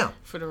 Yes. Oh, yeah.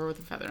 Fedora with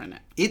a feather in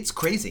it. It's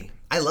crazy.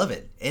 I love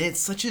it. And it's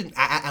such an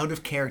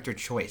out-of-character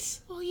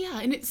choice. Well, yeah,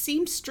 and it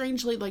seems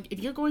strangely, like, if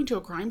you're going to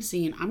a crime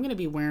scene, I'm going to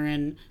be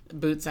wearing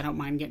boots I don't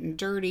mind getting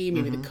dirty,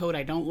 maybe the coat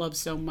I don't love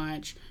so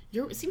much.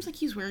 It seems like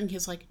he's wearing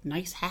his, like,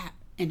 nice hat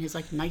and his,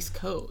 like, nice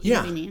coat. You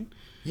know what I mean?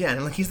 Yeah,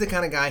 and like he's the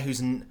kind of guy who's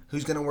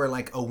gonna wear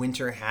like a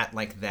winter hat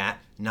like that,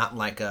 not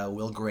like a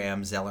Will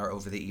Graham Zeller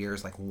over the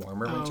ears like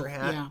warmer winter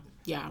hat.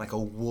 Yeah. Like a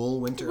wool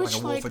winter, Which,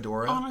 like a wool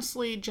fedora.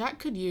 Honestly, Jack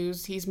could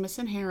use. He's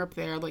missing hair up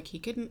there. Like he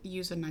couldn't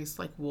use a nice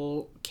like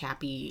wool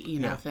cappy,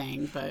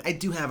 thing. But I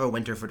do have a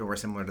winter fedora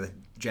similar to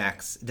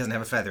Jack's. It doesn't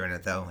have a feather in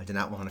it though. I did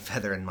not want a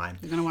feather in mine.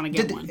 You're gonna want to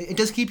get one. It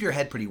does keep your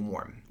head pretty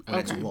warm when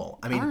it's wool.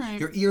 I mean,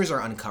 your ears are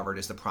uncovered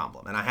is the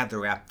problem, and I have to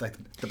wrap like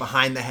the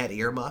behind the head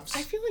ear muffs.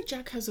 I feel like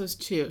Jack has those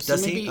too. So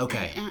does maybe, he?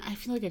 Okay. I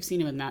feel like I've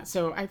seen him in that.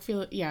 So I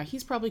feel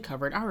he's probably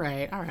covered. All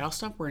right. I'll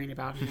stop worrying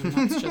about him.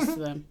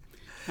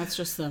 That's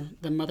just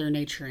the mother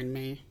nature in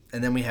me.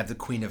 And then we have the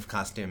queen of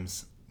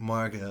costumes,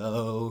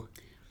 Margot.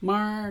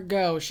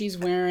 She's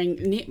wearing...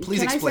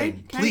 Please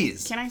explain.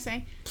 Please. Can I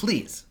say?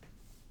 Please.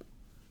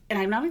 And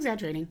I'm not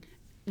exaggerating.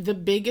 The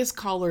biggest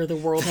collar the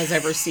world has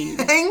ever seen.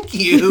 Thank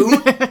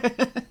you.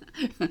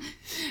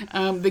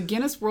 The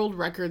Guinness World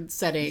Record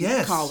setting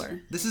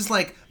collar.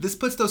 This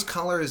puts those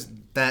collars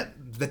that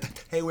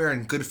they wear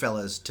in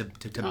Goodfellas to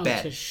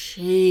bed. To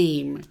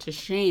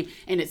shame.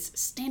 And it's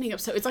standing up,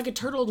 so it's like a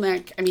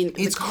turtleneck. I mean,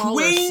 it's the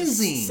collar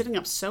crazy. is sitting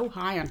up so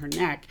high on her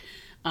neck.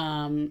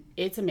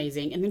 It's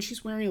amazing. And then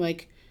she's wearing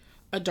like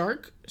a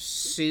dark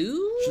suit.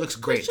 She looks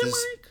great.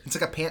 It's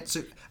like a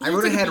pantsuit. I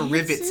wrote it had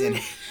rivets in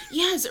it.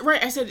 Yes,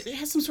 right. I said it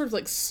has some sort of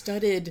like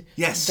studded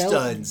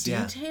studs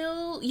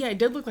detail. Yeah, it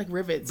did look like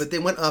rivets. But they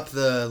went up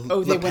the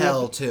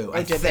lapel too.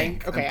 I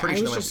think. Okay, I'm pretty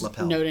sure they went just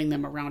lapel. noting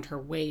them around her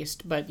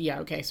waist, but yeah,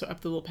 okay. So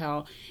up the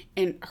lapel,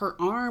 and her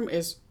arm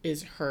is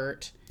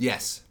hurt.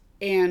 Yes.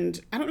 And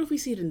I don't know if we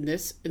see it in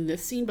this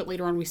scene, but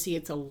later on we see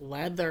it's a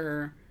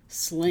leather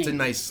sling. It's a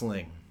nice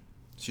sling.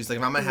 She's like,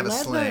 if I'm going to have a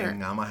sling, I'm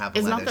going to have a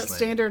leather sling. It's not that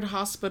standard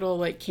hospital,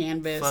 like,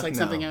 canvas, Fuck like no.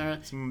 something.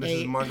 This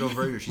is Margot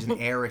Verger. She's an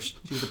heiress.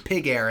 She's a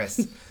pig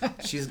heiress.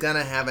 She's going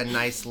to have a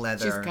nice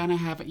leather. She's going to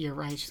have it. You're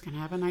right. She's going to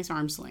have a nice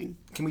arm sling.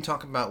 Can we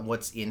talk about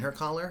what's in her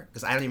collar?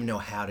 Because I don't even know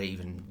how to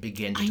even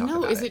begin to talk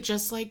about it. Is it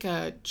just like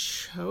a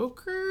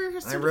choker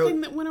or something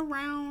that went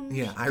around?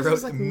 Yeah, I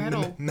wrote like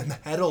metal.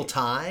 Metal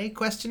tie,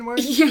 question mark?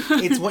 Yeah.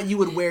 It's what you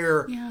would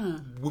wear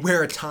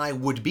where a tie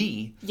would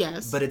be.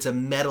 Yes. But it's a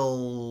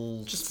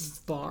metal...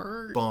 Just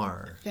bar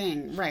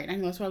thing, right? I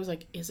know, that's why I was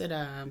like, is it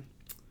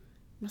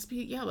must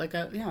be like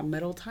a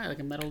metal tie, like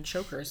a metal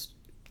choker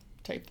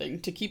type thing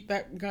to keep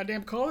that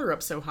goddamn collar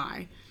up so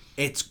high.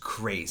 It's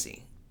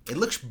crazy. It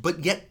looks,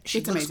 but yet she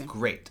looks amazing.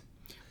 Great.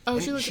 Oh,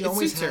 and she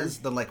always has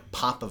the like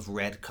pop of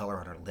red color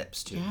on her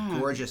lips too. Yeah.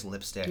 Gorgeous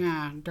lipstick.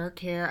 Yeah, dark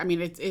hair. I mean,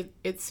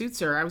 it suits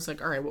her. I was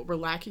like, all right, well, we're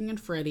lacking in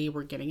Freddie,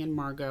 we're getting in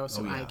Margot,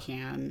 so I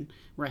can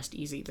rest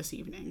easy this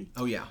evening.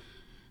 Oh yeah.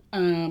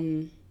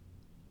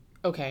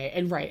 Okay,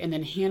 and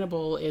then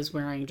Hannibal is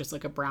wearing just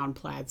like a brown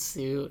plaid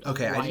suit.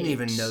 Okay, I didn't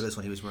even notice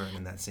what he was wearing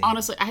in that scene.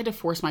 Honestly, I had to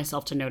force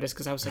myself to notice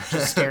because I was like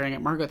just staring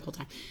at Margot the whole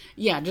time.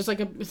 Yeah, just like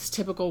a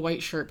typical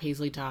white shirt,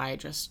 paisley tie,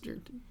 just your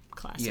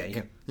classic.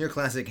 Yeah, your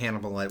classic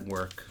Hannibal at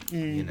work,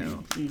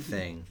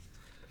 thing.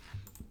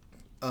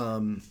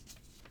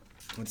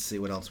 Let's see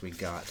what else we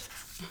got.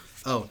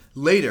 Oh,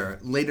 later,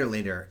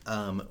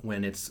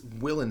 when it's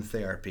Will in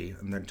therapy,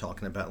 and they're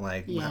talking about,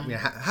 like,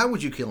 how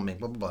would you kill me,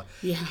 blah, blah, blah.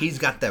 Yeah. He's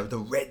got the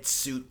red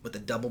suit with the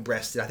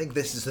double-breasted. I think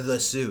this is the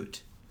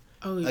suit.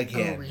 Oh,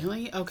 again. Oh,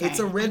 really? Okay. It's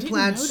a red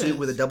plaid suit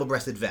with a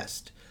double-breasted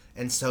vest.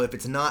 And so if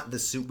it's not the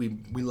suit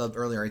we loved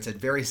earlier, it's a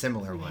very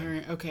similar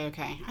one. Okay.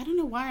 I don't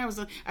know why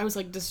I was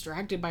like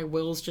distracted by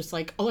Will's just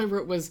like, all I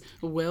wrote was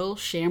Will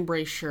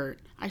chambray shirt.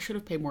 I should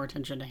have paid more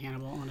attention to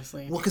Hannibal,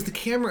 honestly. Well, because the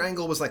camera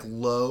angle was like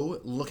low,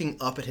 looking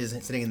up at his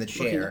sitting in the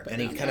chair, and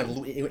he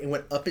it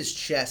went up his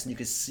chest, and you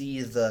could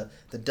see the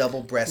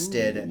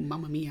double-breasted. Ooh,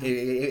 Mamma mia!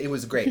 It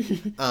was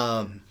great.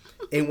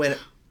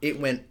 It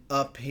went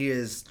up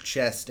his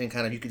chest, and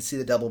kind of you could see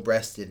the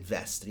double-breasted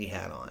vest that he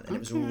had on, and it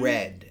was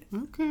red.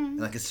 Okay. And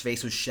like his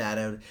face was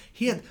shadowed.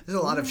 There's a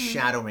lot of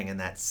shadowing in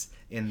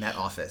that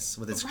office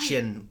with his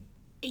chin.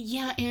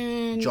 Yeah,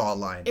 and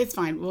jawline. It's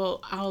fine.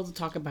 Well, I'll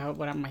talk about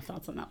what are my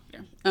thoughts on that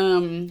later.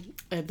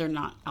 They're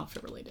not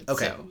outfit related.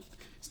 Okay. So,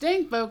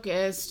 staying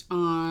focused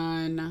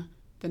on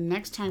the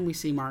next time we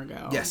see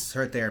Margot. Yes,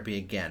 her therapy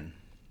again.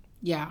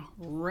 Yeah,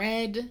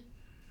 red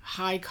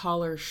high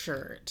collar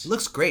shirt.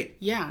 Looks great.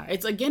 Yeah,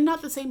 it's again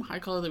not the same high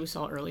collar that we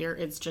saw earlier.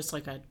 It's just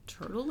like a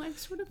turtleneck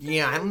sort of thing.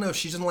 Yeah, I don't know if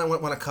she doesn't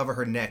want to cover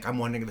her neck. I'm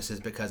wondering if this is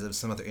because of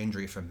some other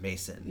injury from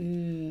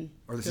Mason,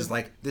 or this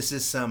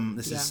is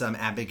some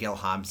Abigail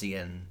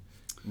Hobbesian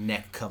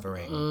neck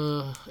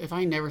covering. If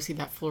I never see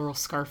that floral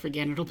scarf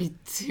again, it'll be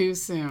too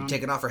soon.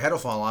 Take it off, her head will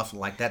fall off.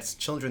 Like that's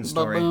children's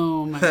story.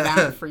 Boom!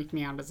 That freaked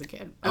me out as a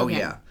kid. Okay. Oh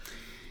yeah.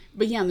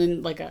 But yeah, and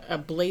then like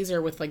a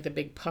blazer with like the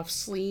big puff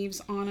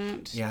sleeves on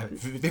it. Yeah,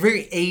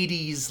 very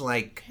 80s,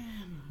 like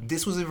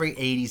this was a very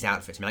 80s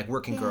outfit to me, like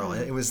working girl.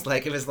 It was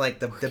like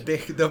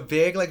the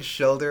big like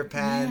shoulder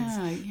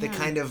pads, the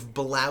kind of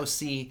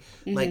blousey,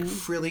 like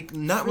frilly,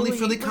 not really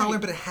frilly collar,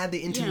 but it had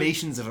the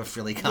intimations of a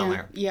frilly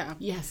collar.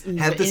 Yes.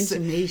 Had the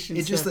intimations.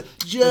 It just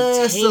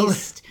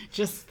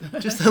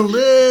just a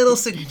little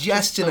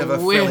suggestion of a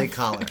frilly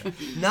collar.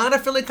 Not a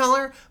frilly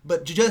collar,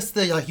 but just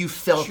the like you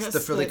felt the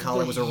frilly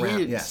collar was around.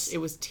 Hint. Yes, it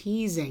was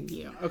teasing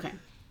you. Okay.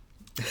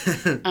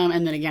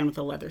 And then again with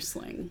the leather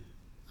sling.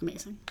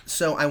 Amazing.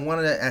 So I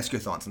wanted to ask your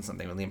thoughts on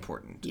something really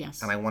important.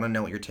 Yes. And I want to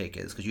know what your take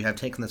is, because you have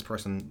taken this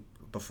person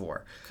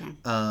before. Okay.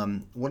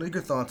 What are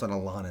your thoughts on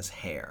Alana's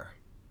hair?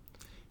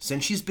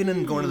 Since she's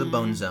been going to the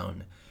Bone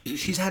Zone,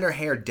 she's had her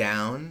hair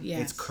down.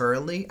 Yes. It's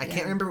curly. I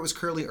can't remember if it was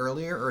curly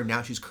earlier or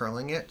now she's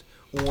curling it,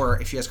 or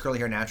if she has curly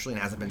hair naturally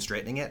and hasn't been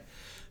straightening it.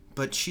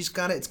 But she's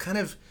got it.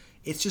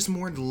 It's just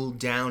more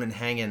down and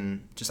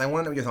hanging. I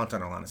want to know what your thoughts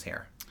on Alana's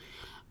hair.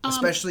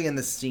 Especially in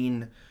the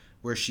scene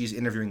where she's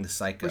interviewing the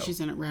psycho. Where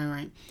she's in it,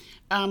 right.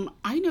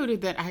 I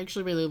noted that I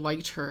actually really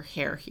liked her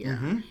hair here.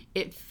 Mm-hmm.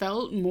 It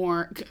felt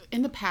more...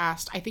 In the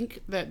past, I think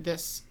that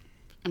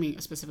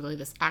specifically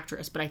this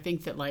actress, but I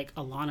think that, like,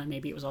 Alana,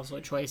 maybe it was also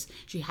a choice.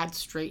 She had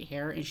straight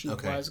hair, and she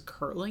was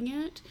curling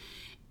it.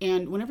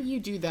 And whenever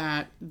you do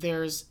that,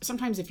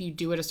 sometimes if you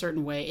do it a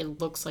certain way, it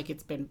looks like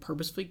it's been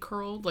purposefully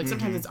curled. Like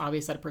sometimes it's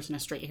obvious that a person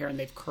has straight hair and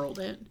they've curled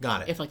it.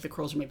 Got it. If like the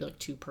curls are maybe like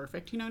too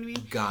perfect, you know what I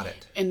mean? Got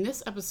it. In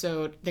this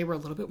episode, they were a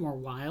little bit more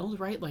wild,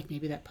 right? Like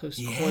maybe that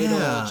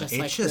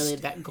post-coital, really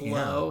that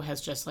glow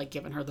has just like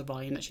given her the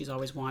volume that she's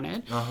always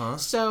wanted.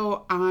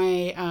 So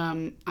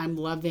I'm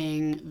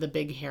loving the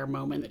big hair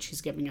moment that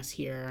she's giving us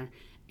here.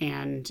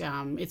 And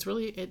it's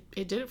really, it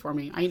did it for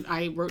me.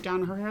 I wrote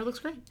down her hair looks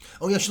great.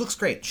 Oh, yeah, she looks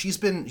great. She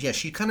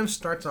kind of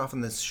starts off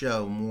in this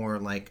show more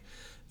like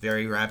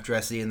very wrap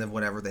dressy and the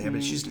whatever they have.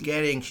 But she's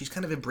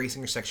kind of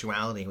embracing her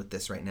sexuality with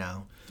this right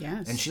now.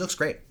 Yes. And she looks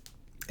great.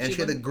 And she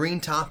had the green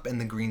top and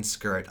the green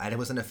skirt. I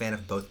wasn't a fan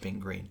of both being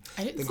green.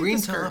 The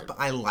green top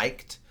I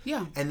liked.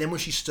 Yeah. And then when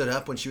she stood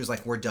up, when she was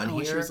like, we're done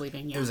here, she was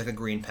leaving, it was like a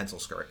green pencil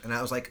skirt. And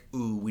I was like,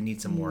 ooh, we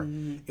need some more.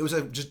 It was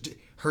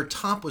her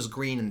top was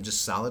green and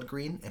just solid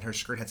green, and her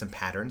skirt had some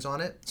patterns on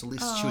it. So at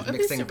least she was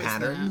mixing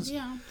patterns.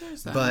 Yeah,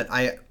 there's that. But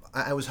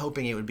I was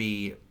hoping it would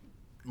be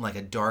like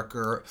a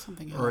darker,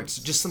 or it's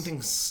just some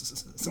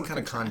kind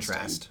of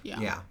contrast.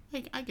 Yeah.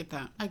 I get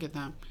that.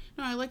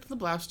 No, I liked the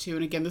blouse too.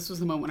 And again, this was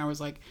the moment when I was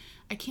like,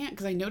 I can't,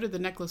 because I noted the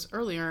necklace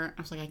earlier.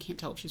 I was like, I can't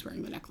tell if she's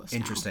wearing the necklace.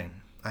 Interesting.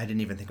 Now. I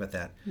didn't even think about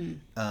that.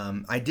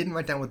 I didn't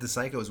write down what the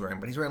Psycho was wearing,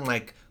 but he's wearing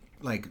like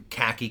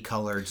khaki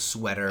colored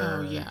sweater.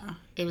 Oh yeah,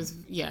 it was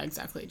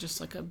exactly,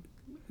 just like a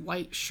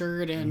white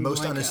shirt and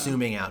most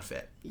unassuming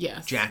outfit.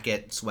 Yes.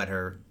 Jacket,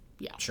 sweater,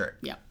 shirt.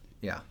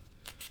 Yeah.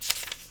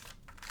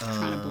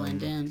 Trying to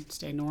blend in,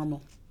 stay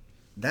normal.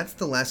 That's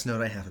the last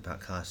note I have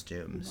about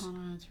costumes.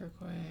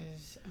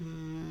 Turquoise.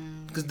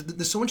 Because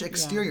there's so much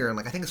exterior, and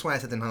like I think that's why I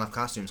said they're not enough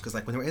costumes. Because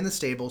like when we're in the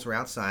stables, we're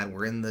outside,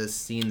 we're in the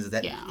scenes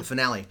the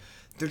finale.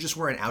 They're just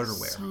wearing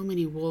outerwear. So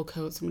many wool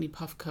coats, so many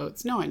puff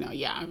coats. No, I know.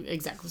 Yeah,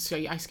 exactly. So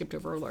I skipped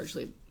over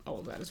largely all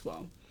of that as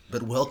well.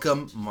 But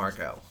welcome,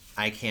 Margot.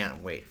 I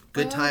can't wait.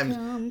 Good times.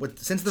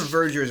 Since the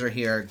Vergers are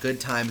here,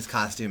 good times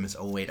costumes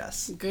await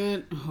us.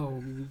 Good.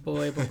 Oh,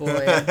 boy,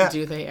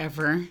 do they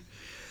ever.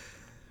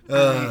 All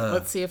right,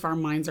 let's see if our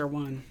minds are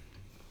one.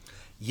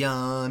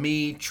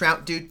 Yummy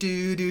trout, do.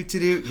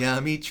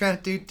 Yummy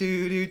trout, do.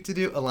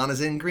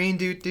 Alana's in green,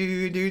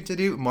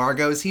 do.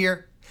 Margot's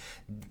here.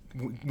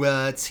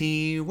 What's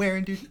he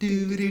wearing,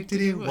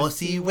 do. What's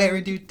he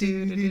wearing,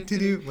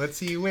 do. What's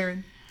he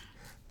wearing?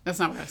 That's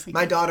not what I was thinking.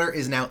 My daughter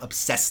is now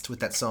obsessed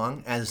with that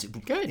song.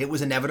 It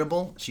was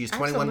inevitable. She's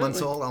 21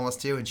 months old,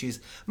 almost 2, and she's,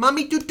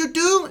 Mommy,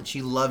 do. And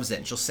she loves it.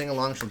 And she'll sing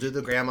along. She'll do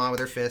the grandma with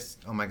her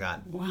fist. Oh, my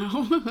God.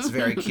 Wow. It's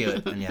very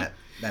cute. And yet,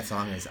 that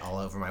song is all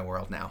over my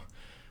world now.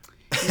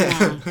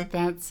 Yeah,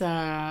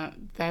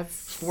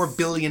 that's 4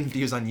 billion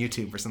views on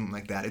YouTube or something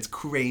like that. It's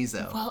crazy.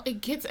 Well,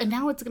 and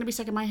now it's going to be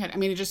stuck in my head. I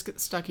mean, it just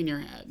gets stuck in your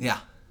head. Yeah.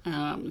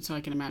 So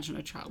I can imagine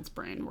a child's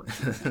brain works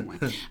the same way.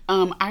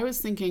 I was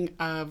thinking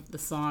of the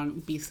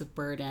song "Beasts of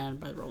Burden"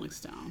 by Rolling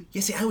Stone.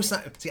 Yeah, I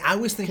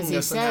was thinking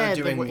of somehow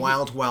doing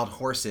Wild Wild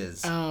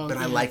Horses, but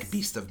I like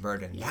Beast of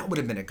Burden. Yeah. That would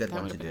have been a good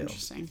one to do.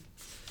 Interesting.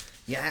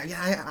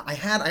 Yeah.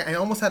 I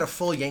almost had a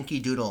full Yankee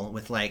Doodle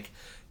with like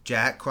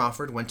Jack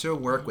Crawford went to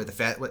work with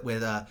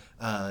to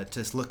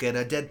look at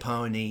a dead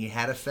pony. He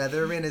had a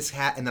feather in his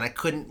hat, and then I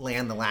couldn't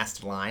land the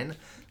last line.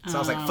 So I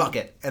was like, fuck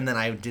it. And then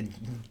I did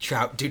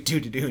trout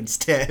do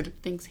instead.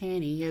 Thinks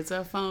Hanny is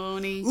a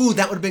phony. Ooh,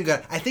 that would have been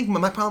good. I think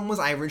my problem was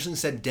I originally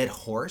said dead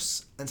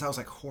horse. And so I was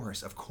like,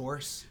 horse, of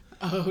course.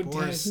 Oh,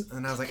 horse. Dead.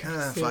 And I was like,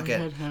 fuck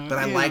it. But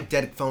I like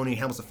dead phony,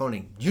 Hamilton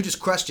phony. You just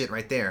crushed it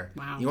right there.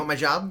 Wow. You want my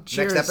job?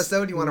 Cheers. Next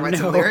episode? You want to write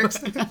some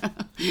lyrics?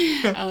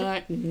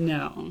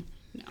 No.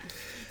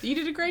 You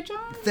did a great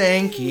job.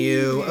 Thank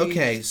you.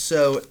 Okay,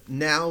 so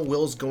now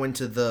Will's going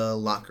to the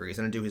locker. He's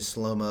going to do his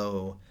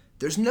slow-mo.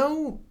 There's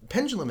no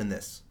pendulum in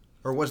this.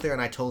 Or was there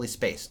and I totally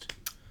spaced?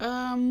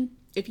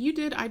 If you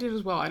did, I did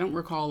as well. I don't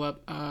recall a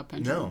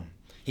pendulum. No.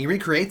 He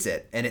recreates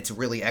it, and it's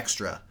really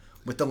extra.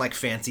 With the, like,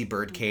 fancy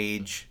bird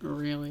cage.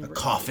 Really?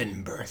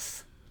 Coffin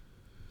berth.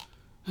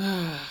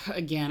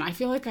 Again, I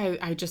feel like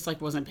I just, like,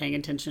 wasn't paying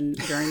attention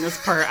during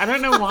this part. I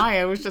don't know why.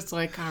 I was just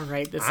like, all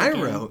right, this again.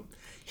 I wrote,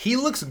 he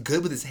looks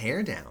good with his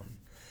hair down.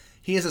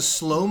 He has a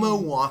slow-mo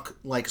walk,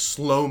 like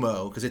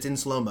slow-mo, because it's in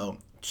slow-mo,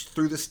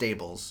 through the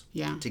stables.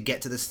 Yeah. To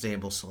get to the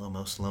stable,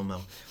 slow-mo.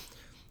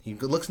 He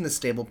looks in the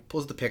stable,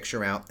 pulls the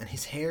picture out, and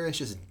his hair is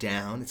just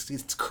down.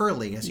 It's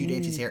curly, as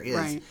Yudachi's hair is.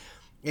 Right.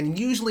 And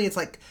usually it's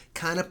like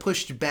kind of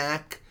pushed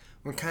back,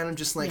 or kind of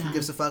just like who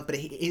gives a fuck, but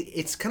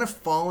it's kind of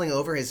falling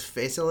over his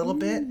face a little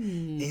bit.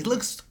 He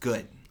looks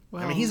good.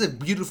 Well, I mean, he's a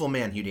beautiful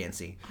man, Hugh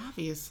Dancy.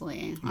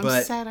 Obviously.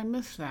 I'm sad I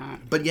missed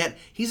that. But yet,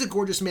 he's a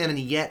gorgeous man, and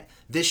yet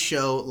this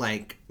show,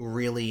 like,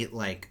 really,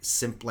 like,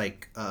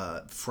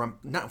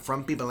 not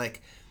frumpy, but,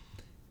 like,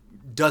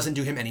 doesn't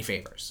do him any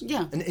favors.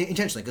 Yeah. And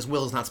intentionally, because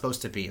Will is not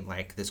supposed to be,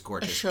 like, this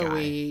gorgeous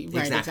showy guy.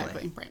 Right,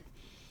 exactly. Right.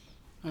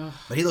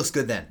 But he looks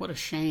good then. What a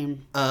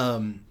shame.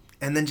 And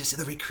then just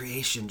the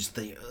recreation, just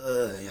the,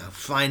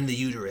 find the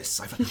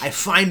uterus. I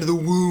find the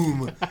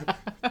womb.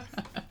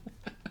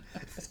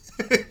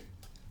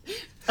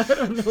 I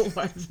don't know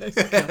why this.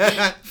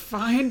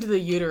 Find the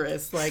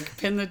uterus, like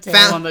pin the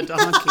tail on the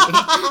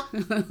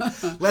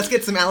donkey. Let's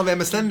get some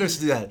Alabama senators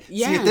to do that.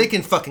 Yeah. See if they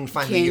can fucking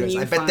find the uterus.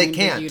 I bet they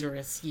can't. The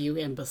uterus, you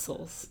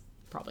imbeciles.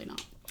 Probably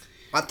not.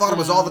 I thought it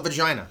was all the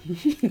vagina.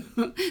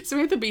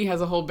 Samantha Bee has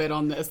a whole bit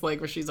on this,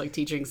 like where she's like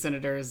teaching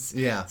senators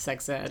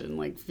sex ed and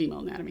like female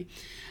anatomy.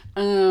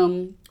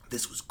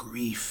 This was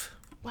grief.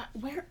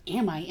 Where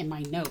am I in my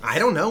notes? I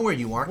don't know where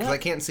you are because I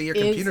can't see your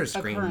computer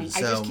screen. So.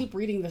 I just keep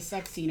reading the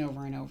sex scene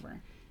over and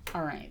over.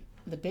 All right.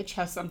 The bitch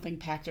has something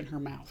packed in her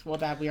mouth. Well,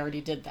 Dad, we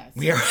already did that.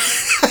 We are.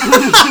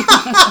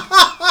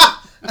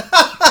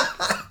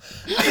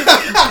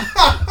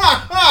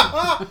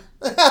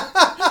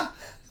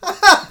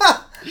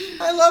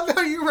 I love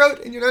how you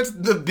wrote in your notes,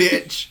 the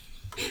bitch.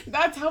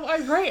 That's how I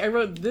write. I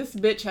wrote, this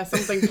bitch has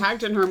something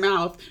packed in her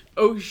mouth.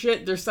 Oh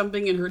shit, there's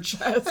something in her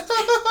chest.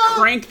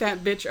 Crank that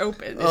bitch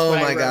open. Oh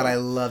my God, I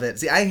love it.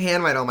 See, I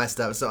handwrite all my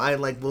stuff, so I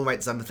will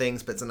write some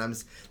things, but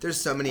sometimes there's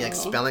so many like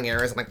spelling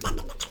errors. I'm like,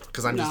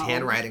 because I'm just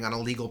handwriting on a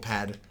legal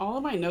pad. All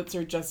of my notes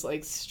are just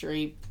like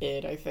straight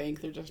id, I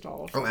think. They're just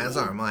all. Oh, as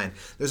are mine.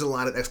 There's a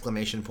lot of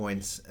exclamation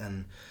points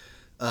and.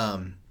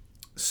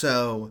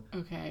 So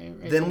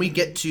then we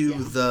get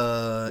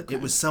to it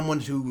was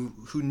someone who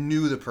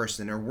knew the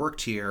person or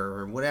worked here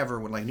or whatever,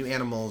 with like new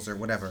animals or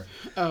whatever.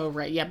 Oh,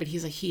 right. Yeah, but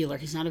he's a healer.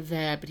 He's not a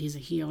vet, but he's a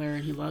healer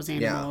and he loves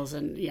animals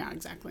and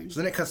exactly. So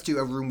then it cuts to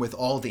a room with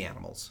all the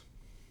animals.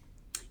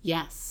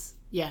 Yes.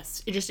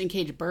 It just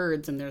encaged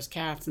birds and there's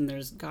cats and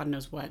there's God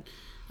knows what.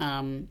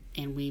 And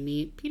we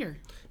meet Peter.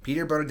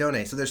 Peter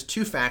Bernardone. So there's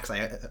two facts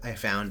I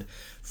found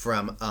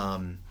from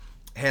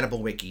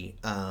Hannibal Wiki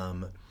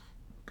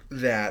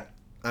that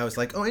I was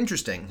like, oh,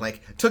 interesting.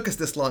 Like, it took us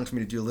this long for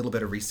me to do a little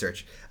bit of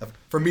research.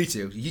 For me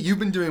too. You've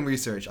been doing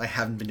research. I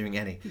haven't been doing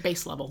any.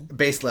 Base level.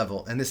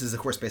 And this is,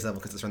 of course, base level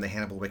because it's from the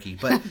Hannibal Wiki.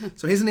 But,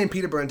 so his name,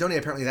 Peter Bernardone,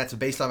 apparently that's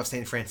based off of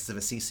St. Francis of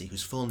Assisi,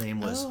 whose full name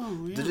was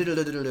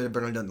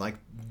Bernardone, like,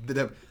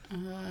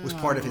 was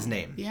part of his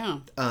name. Yeah.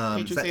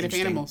 Patron saint of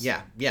animals.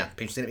 Yeah,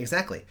 patron saint,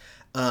 exactly.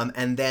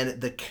 And then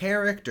the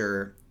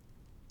character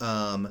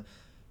of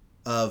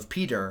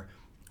Peter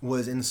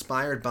was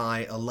inspired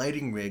by a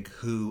lighting rig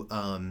who...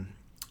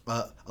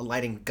 a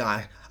lighting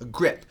guy, a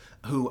grip,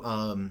 who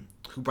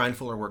Brian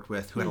Fuller worked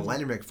with, who had a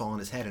lighting rig fall on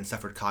his head and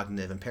suffered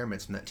cognitive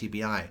impairments from that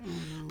TBI,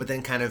 but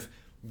then kind of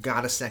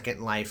got a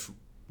second life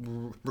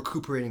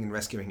recuperating and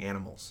rescuing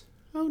animals.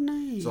 Oh,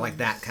 nice. So, like,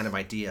 that kind of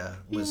idea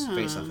was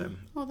based off him.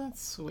 Oh,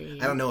 that's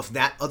sweet. I don't know if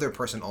that other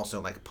person also,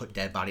 like, put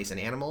dead bodies in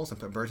animals and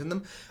put birds in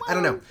them. Well, I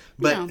don't know.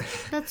 But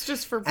that's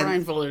just for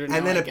Brian Fuller to know,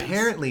 and then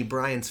apparently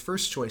Brian's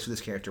first choice for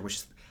this character,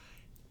 which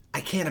I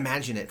can't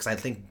imagine it because I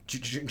think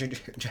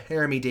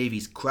Jeremy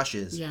Davies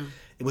crushes. Yeah.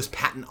 It was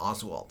Patton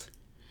Oswalt.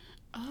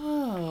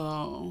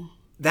 Oh.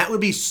 That would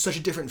be such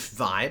a different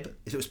vibe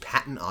if it was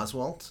Patton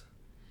Oswalt.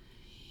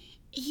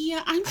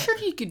 Yeah, I'm sure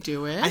he could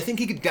do it. I think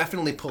he could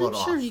definitely pull it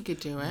off. I'm sure he could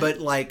do it. But,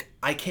 like,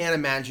 I can't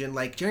imagine,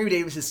 like, Jeremy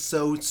Davies is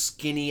so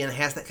skinny and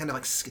has that kind of,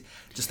 like,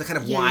 just the kind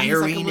of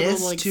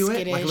wiriness to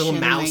it. Like a little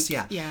mouse,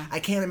 yeah.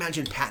 I can't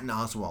imagine Patton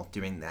Oswalt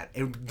doing that.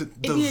 The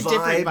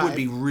vibe would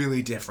be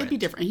really different. It'd be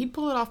different. He'd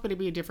pull it off, but it'd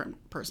be a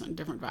different person,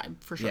 different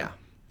vibe, for sure. Yeah.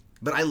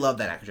 But I love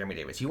that actor, Jeremy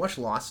Davies. You watched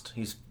Lost.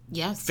 He's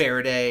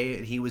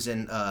Faraday. He was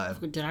in...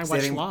 Did I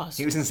watch Lost?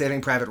 He was in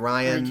Saving Private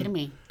Ryan. Are you kidding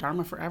me?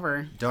 Dharma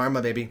forever.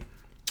 Dharma, baby.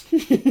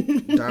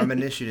 Dharma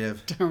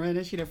Initiative. Dharma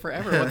Initiative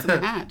forever. What's in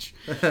the hatch?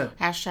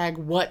 Hashtag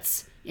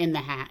what's in the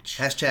hatch.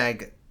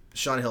 Hashtag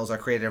Sean Hill's our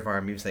creator of our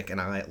music, and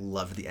I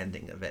loved the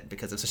ending of it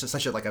because it's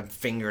such a like a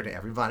finger to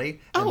everybody.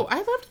 Oh, I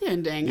loved the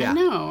ending. Yeah. I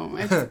know.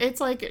 It's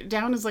like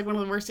Down is like one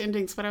of the worst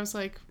endings, but I was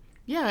like,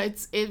 yeah,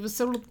 it was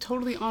so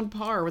totally on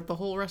par with the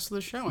whole rest of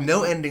the show.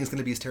 No ending's going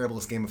to be as terrible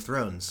as Game of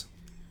Thrones.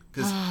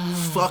 Because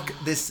fuck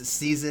this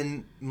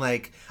season.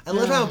 Like, I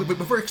love how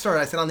before it started,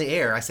 I said on the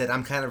air, I said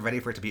I'm kind of ready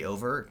for it to be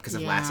over because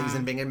of last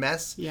season being a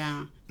mess.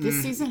 Yeah.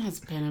 This season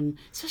has been,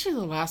 especially the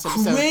last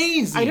episode.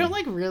 Crazy. I don't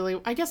like really,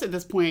 I guess at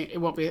this point, it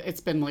won't be,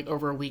 it's been like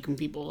over a week when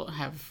people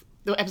have,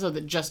 the episode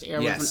that just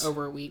aired was been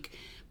over a week.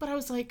 But I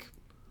was like,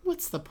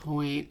 what's the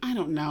point? I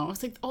don't know. I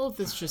was like, all of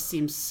this just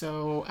seems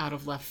so out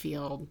of left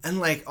field. And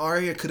like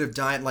Arya could have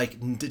died, like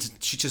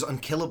she's just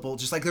unkillable.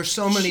 Just like there's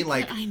so many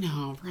like I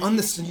know. Right? On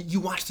this, you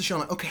watch the show,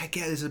 like okay, I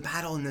get it, there's a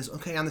battle in this.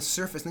 Okay, on the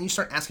surface, and then you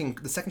start asking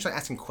the second you start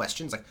asking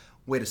questions, like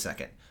wait a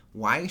second,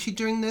 why is she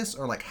doing this?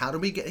 Or like how do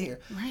we get here?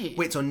 Right.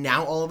 Wait, so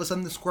now all of a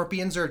sudden the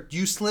scorpions are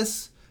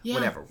useless? Yeah,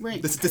 whatever.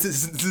 Right. This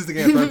is the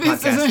Game of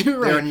Thrones podcast.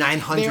 There are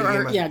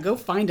 900 Yeah, go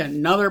find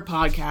another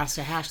podcast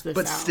to hash this out.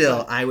 But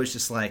still, I was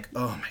just like,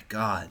 oh my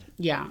god.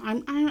 Yeah,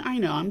 I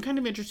know. I'm kind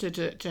of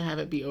interested to have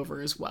it be over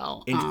as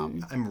well.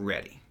 I'm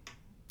ready.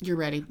 You're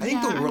ready. I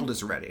think the world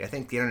is ready. I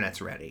think the internet's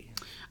ready.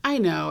 I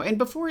know. And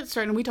before it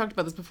started, and we talked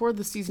about this before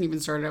the season even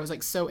started, I was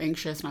like so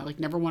anxious, and I like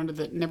never wanted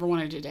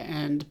it to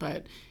end.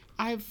 But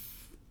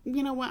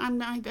you know what?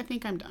 I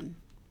think I'm done.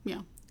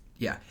 Yeah.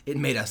 Yeah, it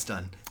made us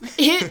done.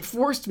 It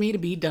forced me to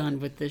be done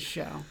with this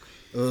show.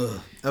 Ugh.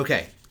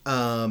 Okay.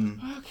 So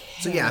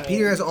yeah,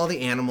 Peter has all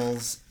the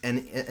animals,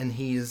 and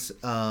he's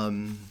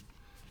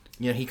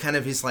You know, he kind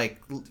of is like,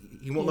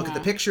 he won't look at the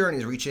picture, and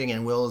he's reaching,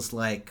 and Will's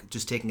like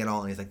just taking it all,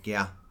 and he's like,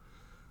 yeah.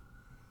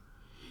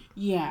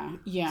 Yeah.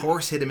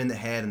 Horse hit him in the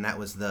head, and that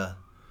was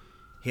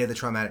he had the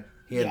traumatic.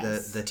 He had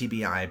the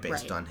TBI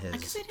based on his I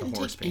didn't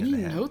horse take being any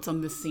in the head. notes on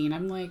this scene.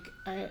 I'm like,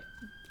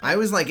 I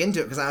was like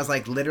into it because I was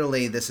like,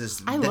 literally, this is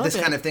this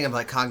kind of thing of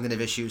like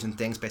cognitive issues and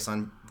things based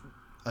on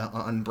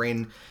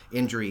brain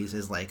injuries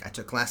is like I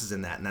took classes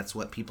in that, and that's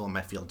what people in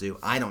my field do.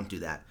 I don't do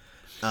that.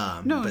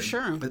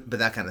 Sure. But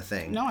that kind of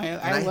thing. No,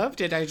 I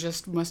loved it. I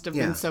just must have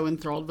been so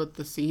enthralled with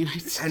the scene. I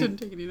just didn't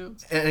take any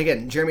notes. And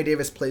again, Jeremy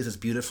Davis plays this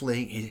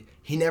beautifully.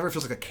 He never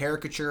feels like a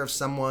caricature of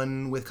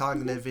someone with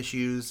cognitive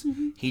issues.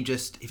 He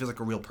feels like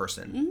a real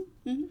person.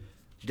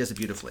 He does it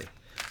beautifully.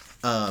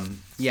 So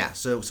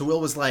Will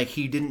was like,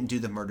 he didn't do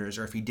the murders,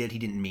 or if he did, he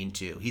didn't mean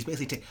to. He's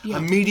basically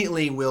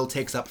immediately Will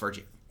takes up for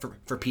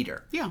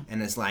Peter. Yeah.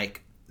 And is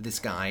like, this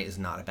guy is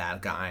not a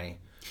bad guy.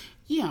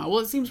 Yeah, well,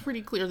 it seems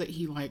pretty clear that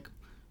he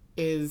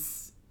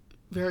is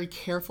very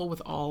careful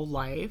with all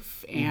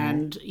life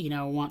and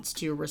wants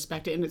to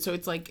respect it, and so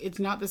it's like it's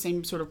not the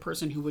same sort of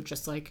person who would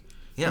just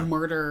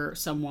murder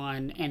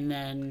someone and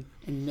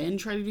then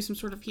try to do some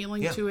sort of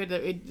healing to it.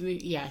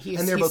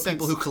 And they're both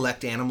people who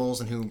collect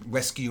animals and who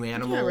rescue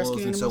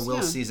animals, and so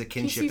Will sees a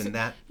kinship in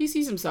that. He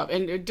sees himself,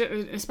 and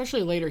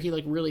especially later, he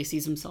really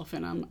sees himself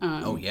in him.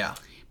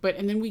 But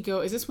and then we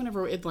go. Is this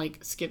whenever it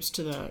skips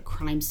to the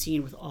crime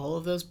scene with all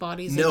of those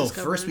bodies? No,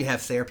 first we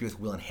have therapy with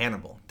Will and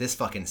Hannibal. This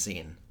fucking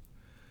scene.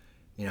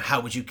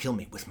 How would you kill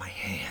me? With my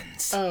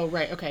hands. Oh,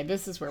 right. Okay,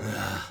 this is where we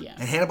are. Yeah.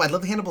 And Hannibal, I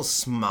love Hannibal's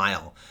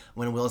smile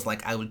when Will's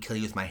like, I would kill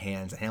you with my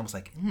hands. And Hannibal's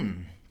like,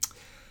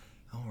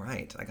 all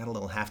right. I got a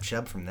little half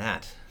chub from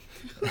that.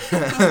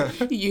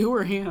 You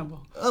or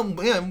Hannibal?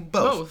 Yeah,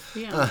 both.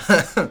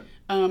 Yeah.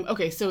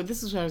 Okay, so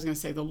this is what I was going to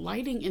say. The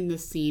lighting in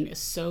this scene is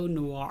so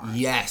noir.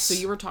 Yes. So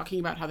you were talking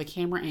about how the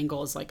camera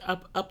angle is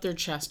up their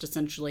chest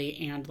essentially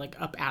and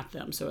up at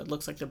them. So it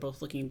looks like they're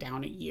both looking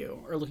down at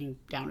you or looking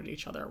down at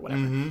each other or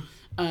whatever.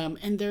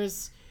 And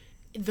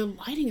the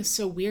lighting is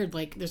so weird.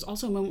 There's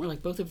also a moment where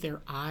both of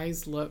their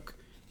eyes look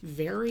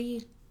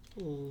very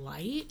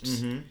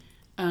light.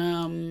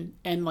 And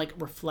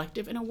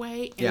reflective in a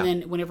way, and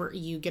then whenever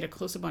you get a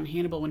close up on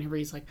Hannibal, whenever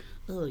he's like,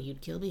 "Oh,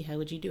 you'd kill me? How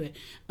would you do it?"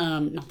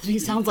 Not that he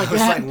sounds like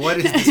that. I was like, "What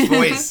is this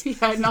voice?"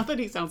 Yeah, not that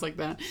he sounds like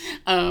that.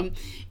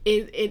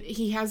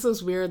 He has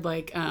those weird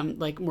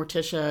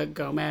Morticia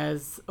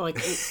Gomez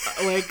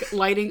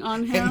lighting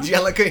on him.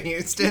 Angelica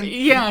Houston.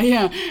 Yeah.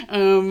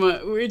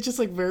 It's just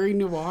very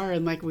noir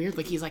and weird.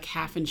 He's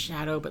half in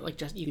shadow, but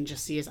you can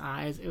just see his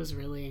eyes. It was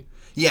really.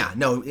 Yeah,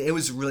 no, it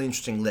was really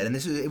interesting lit, and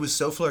it was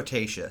so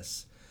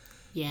flirtatious.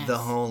 Yes. The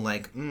whole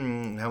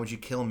how would you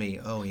kill me?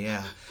 Oh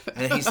yeah.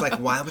 And he's like,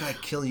 why would I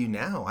kill you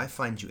now? I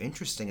find you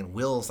interesting. And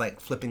Will's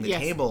flipping the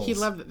tables. He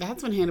loved it.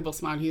 That's when Hannibal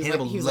smiled.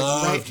 Hannibal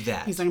loved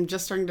that. He's like, I'm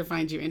just starting to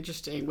find you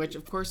interesting, which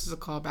of course is a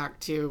callback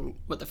to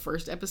the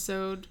first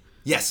episode.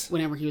 Yes.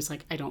 Whenever he was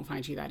like, I don't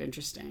find you that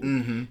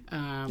interesting.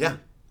 Yeah.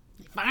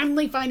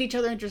 Finally find each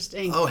other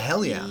interesting. Oh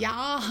hell yeah.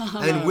 Yeah.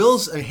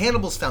 And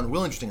Hannibal's found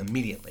Will interesting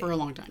immediately. For a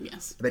long time,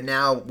 yes. But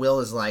now Will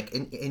is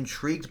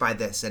intrigued by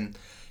this, and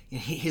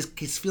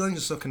his feelings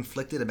are so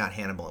conflicted about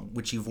Hannibal,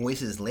 which he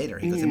voices later.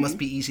 He goes, "It must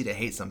be easy to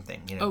hate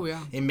something. Oh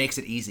yeah. It makes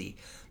it easy."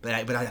 But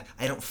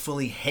I don't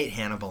fully hate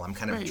Hannibal. I'm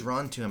kind of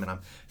drawn to him, and I'm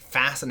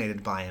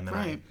fascinated by him,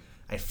 and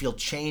I feel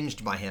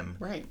changed by him.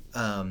 Right.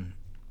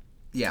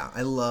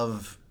 I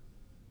love.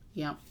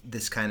 Yeah.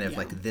 This kind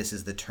of this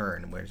is the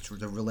turn where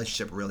the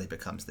relationship really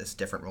becomes this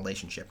different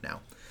relationship now.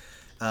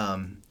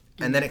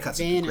 And then it cuts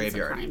to the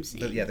graveyard.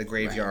 The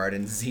graveyard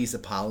and Z's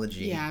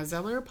apology. Yeah,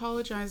 Zeller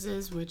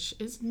apologizes, which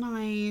is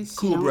nice.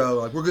 Cool,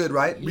 bro. We're good,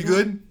 right? We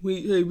good?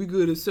 We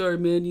good. I'm sorry,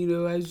 man.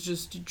 I was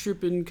just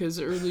tripping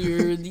because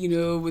earlier,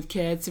 with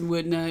cats and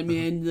whatnot,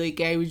 man, I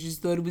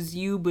just thought it was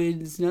you, but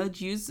it's not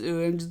you,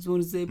 so I just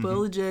want to say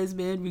apologize,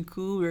 man. We're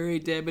cool. All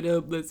right, dab it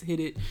up. Let's hit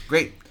it.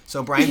 Great.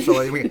 So, Brian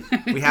Fuller,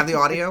 we have the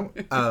audio.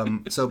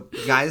 So,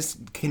 guys,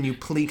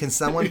 can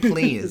someone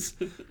please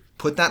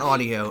put that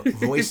audio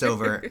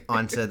voiceover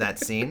onto that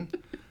scene?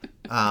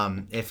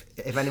 If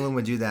anyone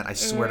would do that, I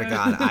swear to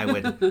God,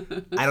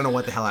 I don't know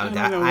what the hell I would do.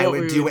 I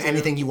would do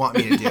anything you want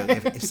me to do.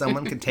 If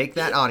someone could take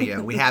that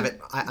audio, we have it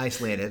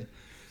isolated.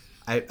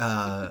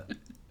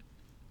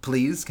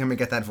 Please, can we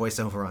get that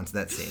voiceover onto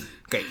that scene?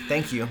 Great,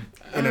 thank you.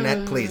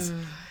 Internet, please.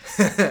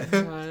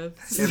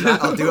 If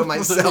not, I'll do it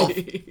myself.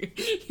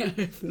 Yeah,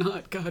 if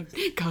not, God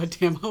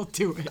damn, I'll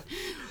do it.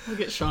 I'll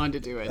get Sean to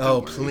do it.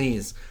 Oh,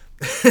 please.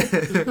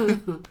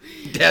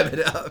 Dab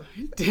it up.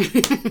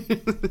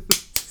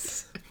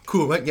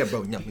 Cool, right? Yeah,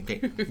 bro. No, okay,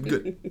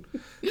 good.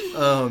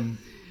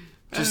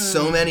 Just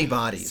so many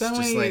bodies.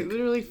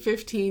 Literally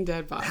 15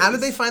 dead bodies. How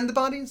did they find the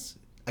bodies?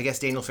 I guess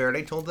Daniel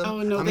Faraday told them. Oh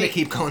no, I'm gonna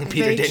keep calling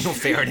Peter Daniel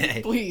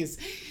Faraday. Please.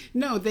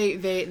 No,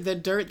 the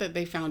dirt that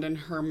they found in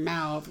her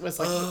mouth was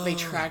they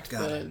tracked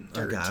the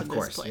dirt to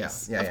this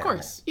place. Yeah, of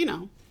course.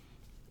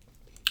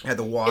 Had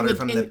the water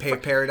from the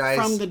paradise.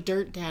 From the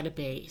dirt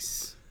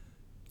database.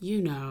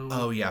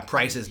 Oh yeah,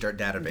 Price's dirt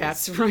database.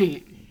 That's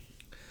right.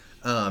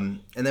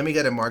 And then we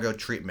get a Margot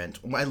treatment.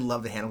 I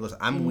love the Hannibal goes,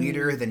 I'm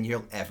weirder than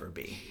you'll ever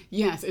be.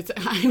 Yes,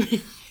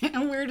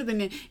 I'm weirder than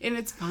you, and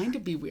it's fine to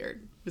be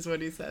weird, is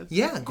what he says.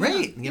 Yeah,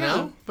 great, you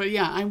know? But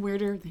yeah, I'm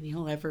weirder than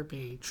you'll ever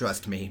be.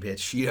 Trust me,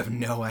 bitch. You have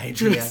no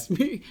idea. Trust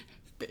me,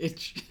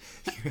 bitch.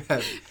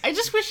 I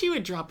just wish you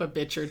would drop a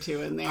bitch or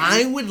two in there.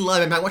 I would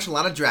love it. I watch a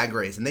lot of Drag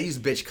Race, and they use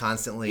bitch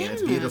constantly, and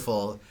it's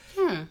beautiful.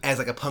 Yeah. As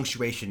like a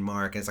punctuation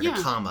mark, as like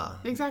a comma.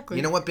 Exactly.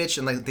 You know what, bitch?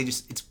 And like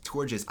it's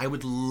gorgeous. I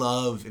would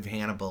love if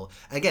Hannibal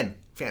again.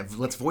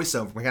 Let's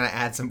voiceover. We're gonna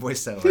add some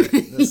voiceover.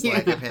 It's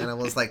like if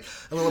Hannibal's like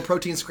a little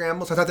protein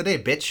scramble. So I thought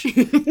today, bitch.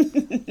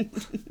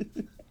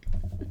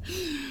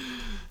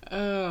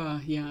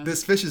 Yeah.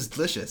 This fish is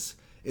delicious,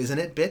 isn't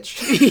it,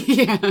 bitch?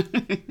 Yeah.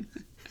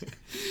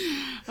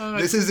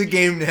 This is a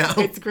game now.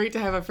 It's great to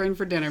have a friend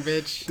for dinner,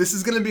 bitch. This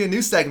is going to be a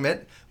new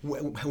segment.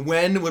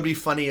 When would be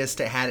funniest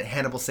to have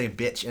Hannibal say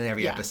bitch in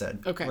every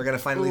episode? Okay. We're going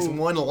to find at least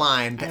one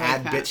line to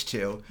add that. bitch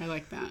to. I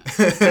like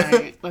that. All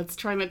right. Let's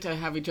try not to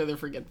have each other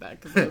forget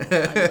that. 'Cause I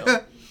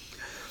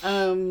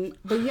will.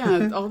 But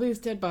yeah, all these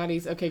dead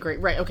bodies. Okay,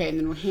 great. Right. Okay. And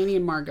then Hanny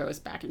and Margot is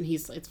back, and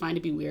it's fine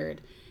to be weird.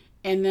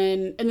 And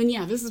then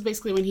yeah, this is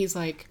basically when he's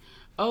like,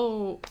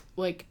 oh,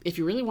 like, if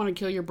you really want to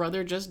kill your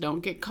brother, just don't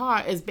get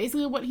caught, is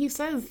basically what he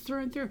says through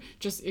and through.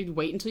 Just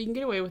wait until you can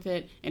get away with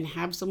it and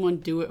have someone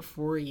do it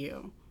for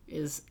you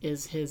is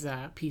his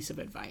piece of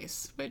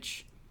advice,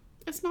 which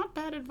it's not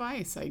bad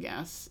advice, I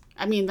guess.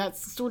 I mean,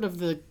 that's sort of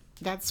the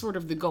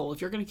goal.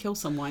 If you're going to kill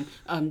someone,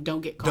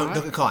 don't get caught.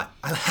 Don't get caught.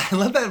 I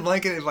love that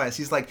blanket advice.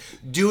 He's like,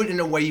 do it in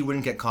a way you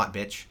wouldn't get caught,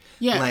 bitch.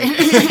 Yeah. Like,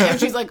 and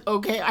she's like,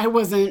 okay, I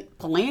wasn't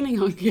planning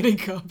on getting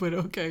caught, but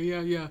okay,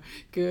 yeah.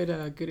 Good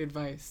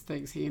advice.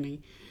 Thanks,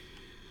 Hanny.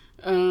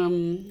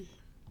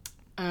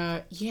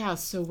 Yeah,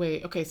 so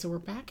wait. Okay, so we're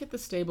back at the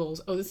stables.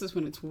 Oh, this is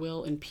when it's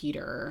Will and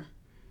Peter.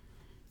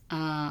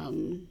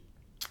 And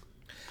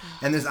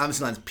there's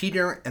obviously lines.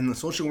 Peter and the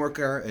social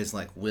worker is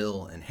like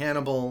Will and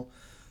Hannibal.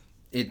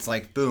 It's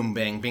like boom,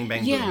 bang, bing,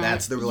 bang, boom.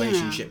 That's the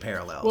relationship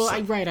parallel. Well,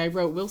 I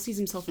wrote Will sees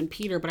himself in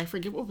Peter, but I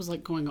forget what was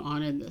like going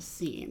on in this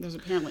scene. There's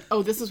apparently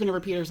this is whenever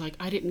Peter's like,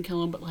 I didn't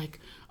kill him, but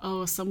like,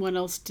 oh, someone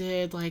else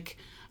did. Like,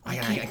 I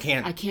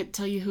can't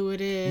tell you who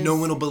it is. No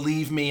one will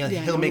believe me.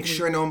 He'll make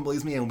sure no one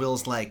believes me. And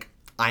Will's like,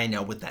 I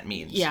know what that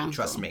means. Yeah,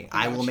 trust me.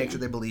 I will make sure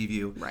they believe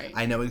you. Right.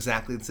 I know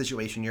exactly the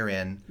situation you're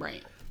in.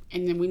 Right.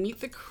 And then we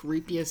meet the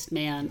creepiest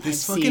man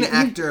This fucking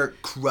actor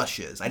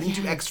crushes. I didn't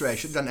do X-ray. I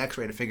should have done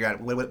X-ray to figure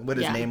out what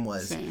his name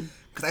was.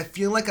 Because I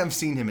feel like I've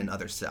seen him in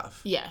other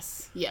stuff.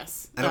 Yes.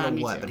 I don't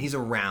know what, but he's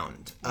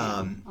around.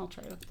 I'll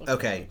try to look.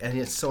 Okay,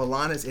 and so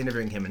Alana's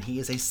interviewing him, and he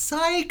is a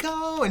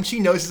psycho, and she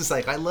knows he's a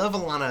psycho. I love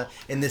Alana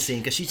in this scene,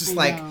 because she's just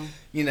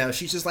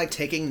she's just like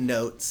taking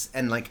notes,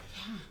 and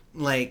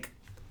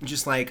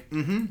just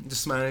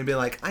smiling and be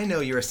like, I know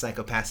you're a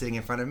psychopath sitting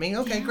in front of me.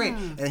 Okay, great.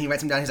 And then he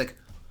writes him down, he's like,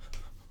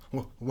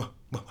 what?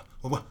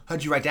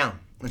 How'd you write down?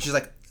 And she's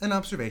like, an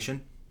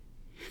observation.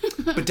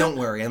 But don't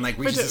worry, and like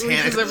reaches his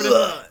hand,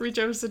 reach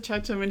over to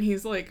touch him, and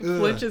he's like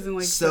flinches and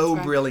like so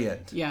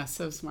brilliant. Yeah,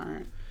 so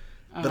smart.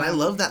 But I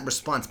love that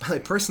response.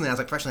 But personally, I was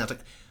like,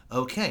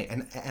 okay,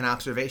 an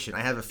observation. I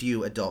have a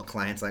few adult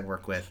clients I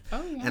work with,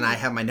 and I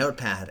have my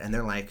notepad, and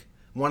they're like,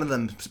 one of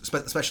them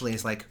especially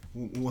is like,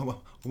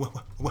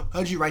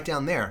 how'd you write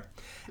down there?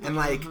 And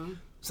like.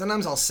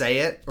 Sometimes I'll say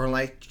it, or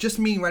like just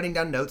me writing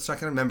down notes so I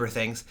can remember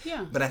things.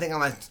 Yeah. But I think I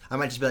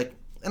might just be like,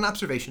 an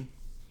observation.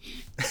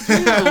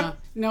 Yeah.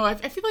 No, I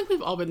feel like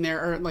we've all been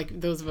there, or like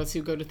those of us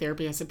who go to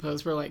therapy, I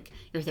suppose, where like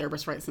your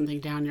therapist writes something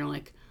down, you're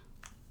like,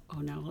 oh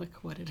no, like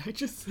what did I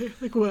just say?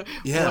 Like what?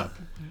 Yeah. What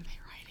are they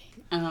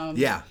writing?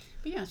 Yeah.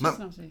 But yeah, it's just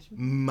an observation.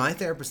 My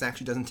therapist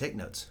actually doesn't take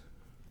notes.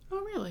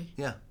 Oh really?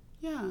 Yeah.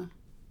 Yeah.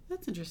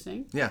 That's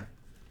interesting. Yeah.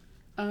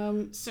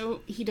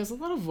 So he does a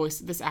lot of voice.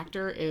 This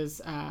actor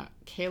is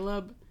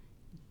Caleb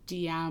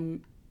Diam.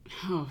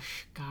 Oh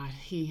God,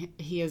 he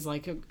is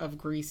like of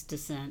Greece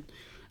descent.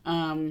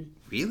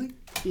 Really?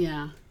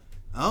 Yeah.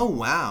 Oh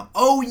wow.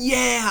 Oh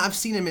yeah, I've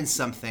seen him in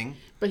something.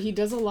 But he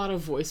does a lot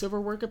of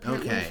voiceover work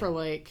apparently for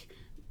like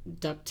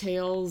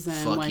DuckTales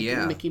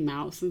and Mickey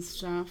Mouse and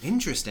stuff.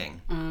 Interesting.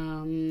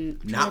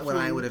 Not what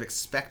I would have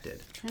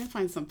expected. I'm trying to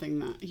find something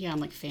that on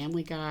like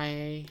Family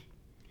Guy.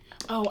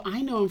 Oh,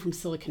 I know him from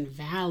Silicon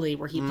Valley,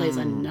 where he plays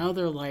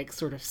another, like,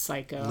 sort of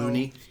psycho.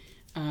 Loony?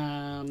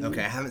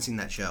 Okay, I haven't seen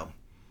that show.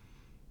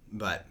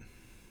 But...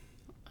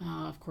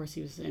 of course,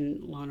 he was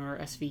in Law & Order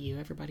SVU.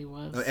 Everybody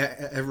was.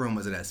 Everyone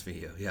was at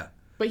SVU, yeah.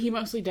 But he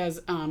mostly does,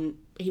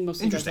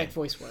 like,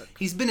 voice work.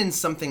 He's been in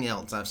something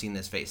else I've seen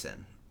his face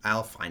in.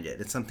 I'll find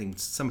it. It's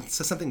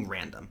something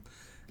random.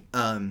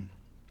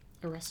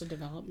 Arrested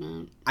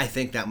Development. I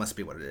think that must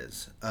be what it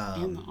is.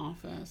 And The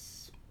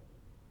Office.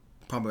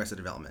 Probably Arrested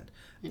Development.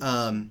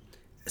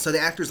 So the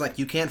actor's like,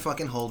 you can't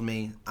fucking hold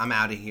me. I'm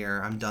out of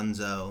here. I'm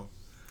donezo.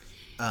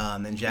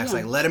 And Jack's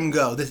like, let him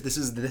go. This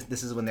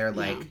is when they're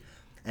like,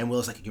 and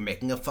Will's like, you're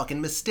making a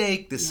fucking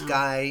mistake. This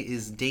guy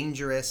is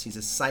dangerous. He's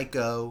a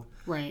psycho.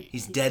 Right.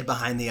 He's dead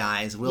behind the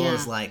eyes. Will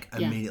is like,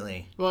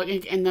 immediately. Well,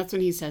 and that's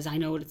when he says, I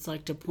know what it's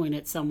like to point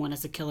at someone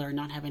as a killer and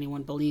not have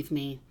anyone believe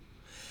me.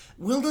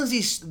 Will does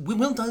these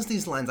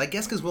lines, I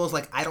guess, because Will's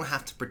like, I don't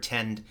have to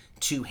pretend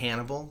to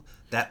Hannibal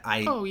that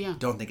I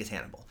don't think it's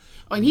Hannibal.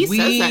 Oh, and he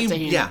says that to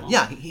Hannibal.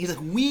 Yeah. He's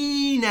like,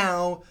 we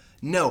now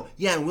know.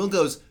 Yeah, and Will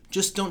goes,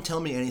 just don't tell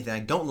me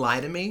anything. Don't lie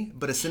to me,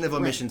 but a sin of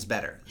omission's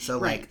better. So,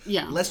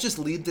 let's just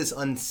leave this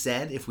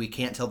unsaid if we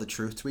can't tell the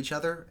truth to each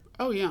other.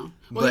 Oh, yeah.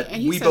 Well, but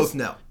we both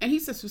know. And he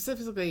says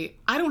specifically,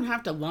 I don't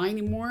have to lie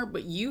anymore,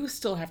 but you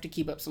still have to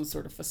keep up some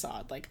sort of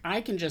facade. Like,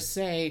 I can just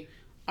say,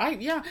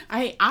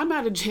 I'm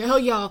out of jail,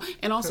 y'all.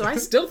 And also, I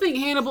still think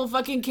Hannibal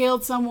fucking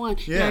killed someone.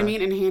 Yeah. You know what I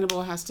mean? And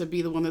Hannibal has to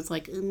be the one that's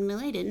like, no,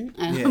 I didn't.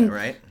 Yeah,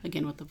 right.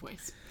 Again, with the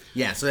voice.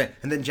 Yeah,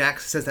 and then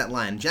Jack says that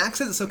line. Jack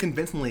says it so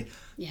convincingly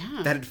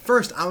that at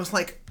first I was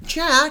like,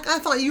 Jack, I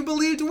thought you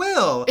believed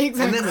Will.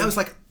 Exactly. And then I was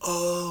like,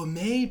 oh,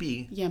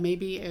 maybe. Yeah,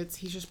 maybe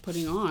he's just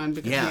putting on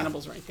because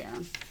Hannibal's right there.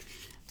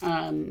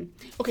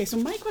 Okay, so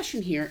my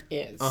question here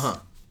is...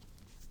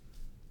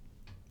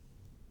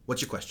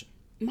 What's your question?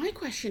 My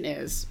question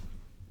is...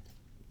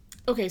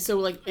 Okay, so,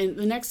 like, in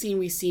the next scene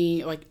we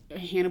see, like,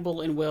 Hannibal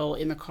and Will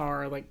in the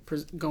car, like,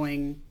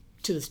 going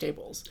to the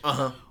stables.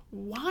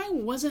 Why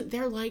wasn't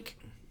there, like...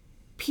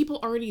 people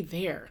already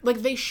there? Like,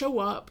 they show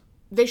up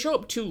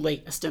too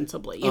late,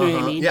 ostensibly, you know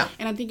what I mean? Yeah.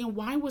 And I'm thinking,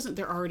 why wasn't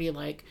there already,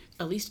 like,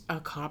 at least a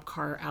cop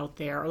car out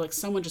there, or like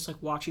someone just like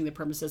watching the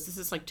premises? This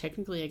is like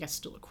technically, I guess,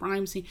 still a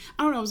crime scene.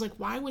 I don't know. I was like,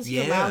 why was he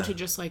allowed to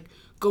just like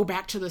go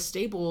back to the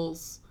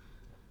stables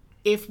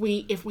if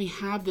we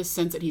have this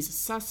sense that he's a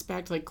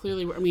suspect? Like,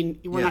 clearly, I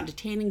mean, we're not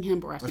detaining him,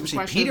 but we're asking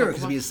questions. Peter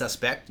could be a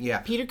suspect. Yeah.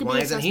 Peter could be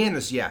a suspect. Why isn't he in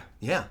this? Yeah.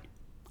 There's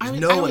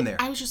no one there.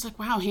 I was just like,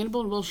 wow, Hannibal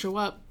and Will show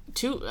up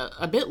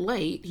a bit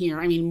late here.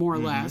 I mean, more or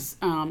less.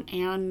 Or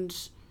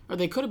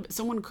they could have.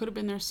 Someone could have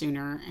been there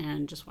sooner,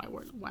 and just why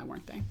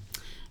weren't they?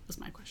 Was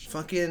my question.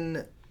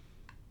 Fucking,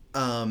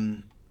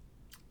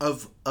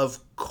 of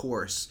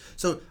course.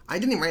 So I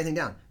didn't even write anything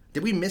down.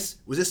 Did we miss?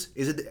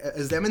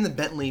 Is them in the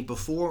Bentley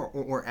before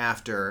or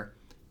after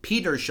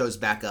Peter shows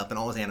back up and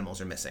all his animals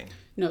are missing?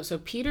 No, so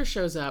Peter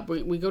shows up.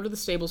 We go to the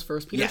stables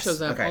first. Peter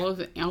shows up.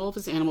 Okay. All of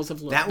his animals have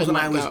That was when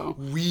I was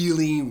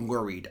really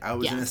worried. I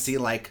was going to see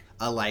like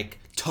a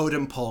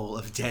totem pole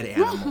of dead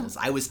animals.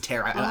 I was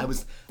terrified. That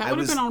would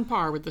have been on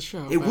par with the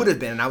show. It would have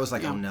been, and I was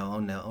like, oh no.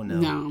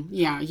 No,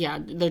 yeah.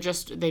 They've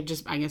just,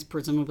 I guess,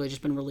 presumably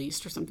just been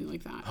released or something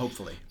like that.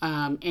 Hopefully.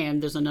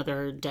 And there's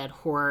another dead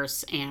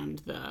horse,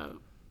 and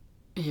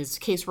his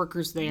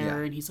caseworker's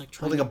there, and he's like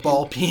holding a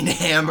ball peen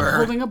hammer.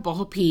 Holding a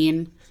ball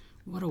peen.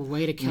 What a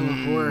way to kill a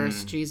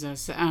horse,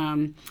 Jesus.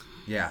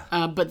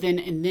 But then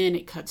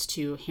it cuts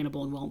to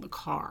Hannibal and Will in the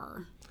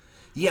car.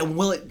 Yeah,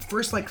 well, at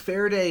first, like,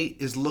 Faraday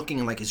is looking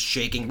and, like, is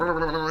shaking.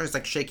 It's,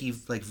 like, shaky,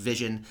 like,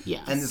 vision.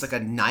 Yes. And there's, like,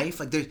 a knife.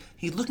 Like,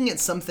 he's looking at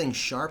something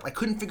sharp. I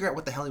couldn't figure out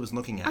what the hell he was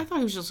looking at. I thought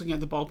he was just looking at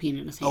the ball peen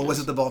in his hand. Oh, was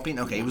it the ball peen?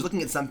 Okay, he was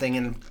looking at something,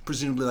 and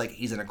presumably, like,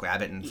 he's going to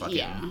grab it and fucking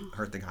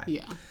hurt the guy.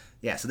 Yeah.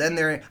 Yeah, so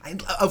then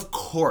of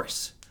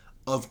course,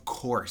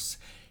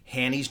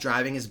 Hanny's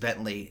driving his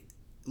Bentley,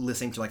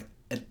 listening to, like,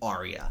 an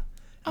aria.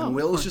 And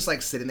Will's just,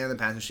 like, sitting there in the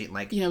passenger seat,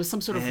 like...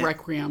 some sort of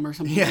requiem or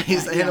something. Yeah,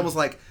 Hannibal's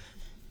like,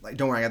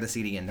 don't worry, I got the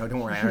CD in. No, don't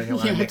worry. I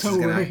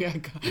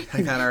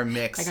got our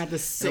mix. I got the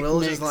sick and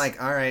Will's mix. Just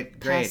like, all right,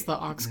 great. Pass the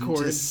aux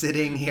cord. Just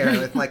sitting here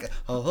with like,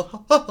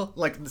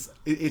 like this.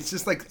 It's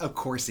just like, of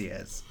course he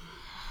is.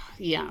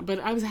 Yeah,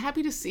 but I was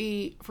happy to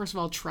see, first of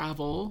all,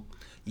 travel.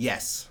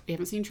 Yes. We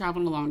haven't seen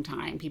travel in a long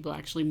time. People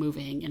actually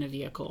moving in a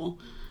vehicle.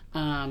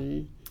 But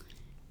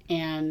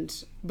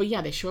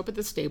yeah, they show up at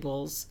the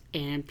stables,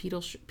 and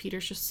Peter's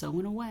just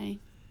sewing away.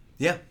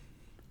 Yeah.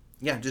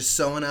 Yeah, just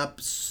sewing up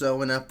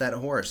that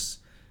horse.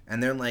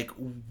 And they're like,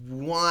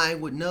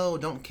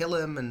 don't kill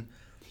him. And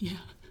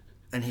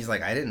he's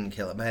like, I didn't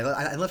kill him. But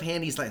I love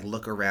Handy's like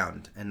look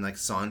around and like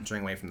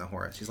sauntering away from the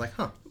horse. He's like,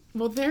 huh.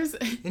 Well, there's...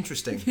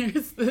 Interesting.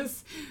 There's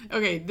this...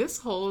 Okay, this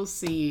whole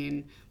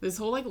scene, this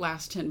whole like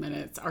last 10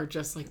 minutes are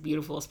just like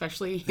beautiful,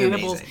 especially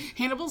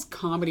Hannibal's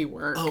comedy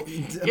work. Oh,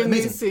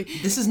 amazing.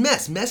 This is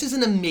Mess. Mess is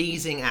an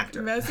amazing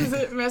actor.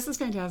 Mess is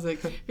fantastic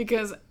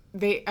because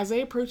as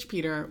they approach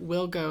Peter,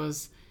 Will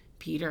goes,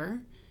 Peter,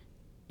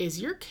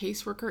 is your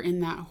caseworker in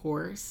that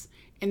horse?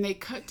 And they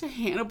cut to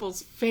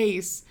Hannibal's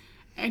face,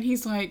 and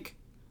he's like,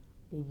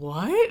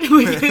 what?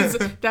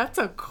 That's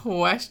a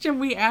question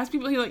we ask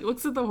people. He like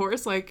looks at the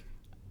horse like,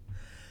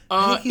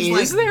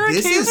 is there a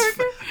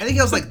caseworker? I think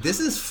I was like,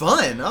 this is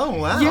fun. Oh,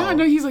 wow. Yeah,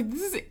 no, he's like,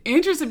 this is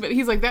interesting, but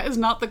he's like, that is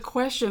not the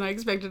question I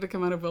expected to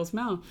come out of Will's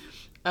mouth.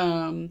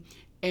 But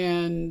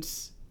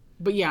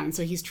yeah, and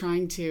so he's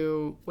trying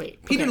to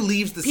wait. Peter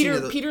leaves the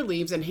scene. Peter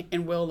leaves,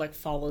 and Will like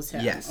follows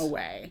him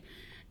away.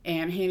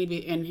 And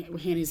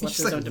Hanny's left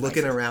his own devices.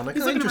 Looking around like,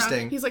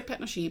 interesting. He's like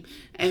petting a sheep.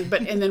 And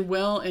then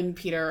Will and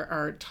Peter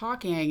are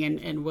talking,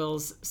 and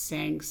Will's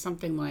saying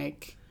something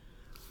like,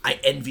 I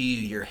envy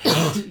you your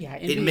hate.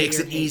 It makes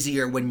it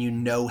easier when you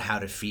know how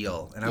to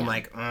feel. And I'm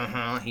like,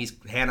 he's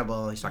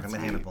Hannibal. He's talking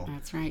about Hannibal.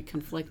 That's right.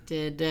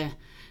 Conflicted.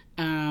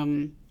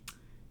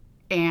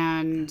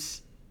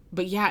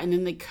 But yeah, and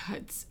then they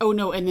cut. Oh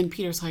no, and then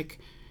Peter's like,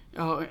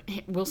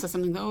 Will says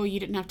something, oh, you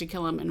didn't have to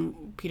kill him.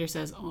 And Peter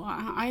says, oh,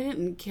 I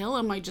didn't kill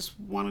him. I just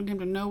wanted him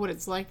to know what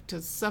it's like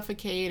to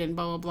suffocate and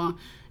blah, blah, blah.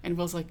 And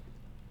Will's like,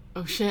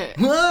 oh, shit.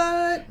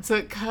 What? So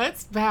it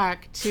cuts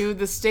back to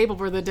the stable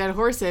where the dead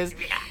horse is.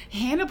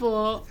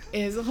 Hannibal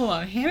is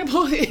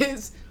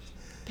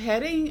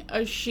petting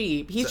a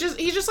sheep. He's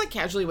just like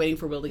casually waiting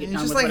for Will to get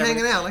done with just like whatever.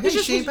 hanging out. Like, hey,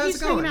 sheep, how's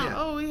it going? Out.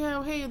 Oh,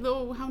 yeah, hey,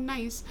 oh, how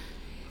nice.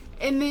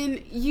 And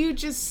then you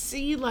just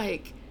see,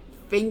 like,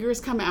 fingers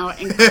come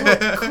out and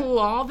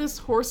claw this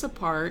horse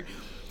apart,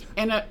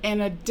 and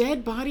a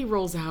dead body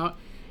rolls out,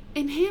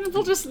 and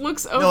Hannibal just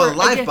looks over. No, a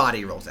live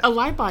body rolls out. A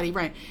live body,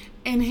 right.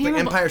 And Hannibal,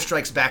 like Empire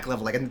Strikes Back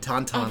level, like in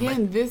Tauntaun.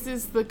 Again, this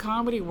is the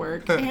comedy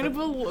work.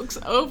 Hannibal looks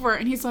over,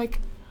 and he's like,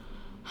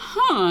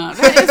 huh,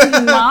 that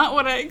is not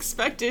what I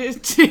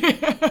expected to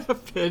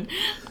happen.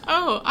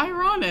 Oh,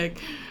 ironic.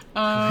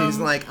 He's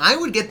like, I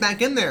would get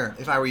back in there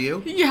if I were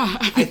you. Yeah.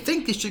 I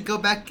think you should go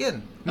back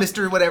in.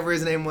 Mr. whatever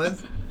his name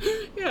was.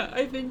 Yeah,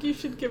 I think you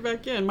should get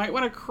back in. Might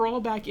want to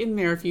crawl back in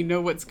there if you know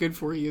what's good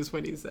for you, is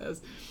what he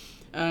says.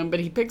 But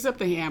he picks up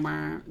the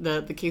hammer.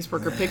 The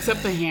caseworker picks up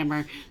the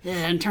hammer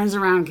and turns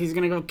around because he's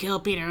going to go kill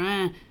Peter.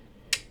 And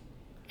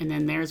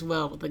then there's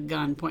Will with the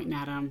gun pointing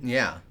at him.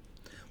 Yeah.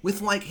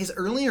 With, like, his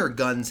earlier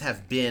guns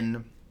have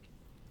been,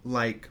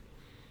 like,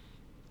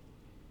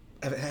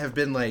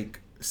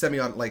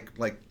 semi-on, like,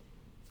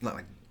 not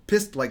like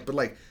pistol, like, but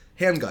like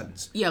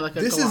handguns. Yeah, like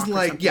a this Glock is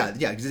like, or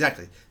yeah,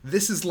 exactly.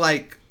 This is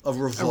like a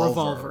revolver. A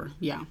revolver,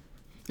 yeah.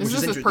 This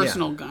is his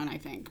personal gun, I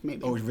think,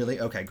 maybe. Oh, really?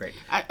 Okay, great.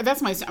 I'm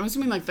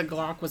assuming, like, the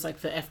Glock was,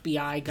 like, the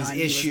FBI gun.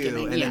 His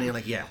issue, and then you're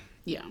like, yeah.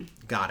 Yeah.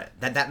 Got it.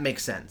 That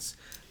makes sense.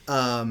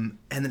 And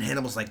then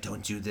Hannibal's like,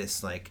 don't do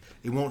this. Like,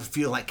 it won't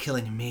feel like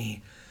killing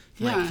me.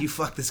 Like, Yeah. if you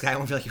fuck this guy, it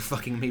won't feel like you're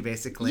fucking me,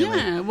 basically.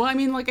 Yeah, Like, well, I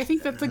mean, like, I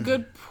think that's a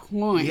good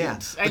point. yeah.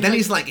 But then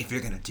he's like, if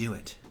you're going to do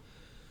it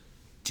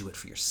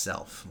for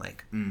yourself.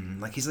 Like,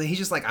 he's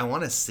just like, I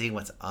want to see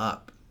what's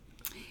up.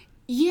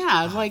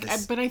 Yeah,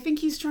 but I think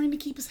he's trying to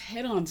keep his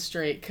head on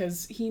straight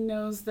because he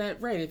knows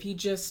that, right, if he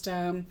just,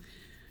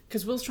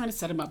 because Will's trying to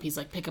set him up, he's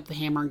like, pick up the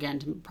hammer again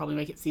to probably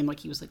make it seem like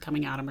he was, like,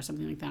 coming at him or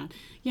something like that.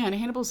 Yeah, and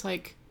Hannibal's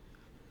like,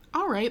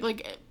 all right,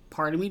 like,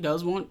 part of me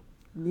does want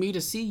me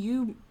to see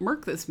you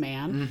murk this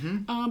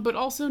man, but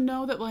also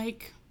know that,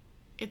 like,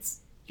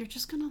 you're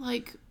just gonna,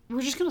 like,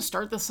 we're just gonna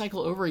start the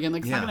cycle over again.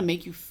 Like, it's not gonna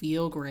make you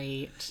feel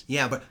great.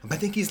 Yeah, but I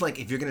think he's like,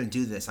 if you're gonna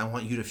do this, I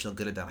want you to feel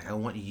good about it. Like, I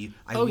want you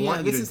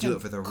to do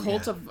it for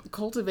the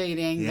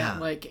cultivating that,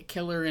 like,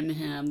 killer in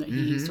him that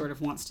he sort of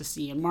wants to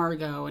see in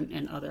Margot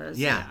and others.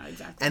 Yeah,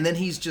 exactly. And then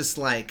he's just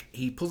like,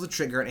 he pulls the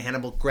trigger and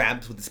Hannibal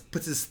grabs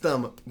puts his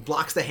thumb,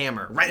 blocks the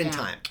hammer right in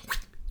time,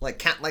 like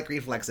cat-like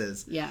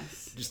reflexes.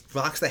 Yes. Just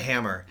blocks the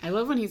hammer. I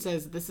love when he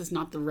says, "This is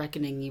not the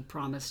reckoning you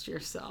promised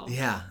yourself."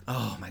 Yeah.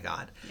 Oh my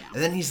God. Yeah.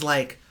 And then he's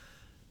like,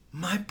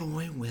 my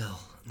boy Will.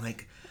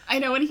 Like, I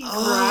know when he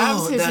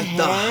grabs his head.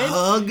 The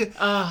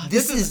hug.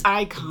 This is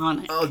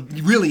iconic. Oh,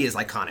 it really is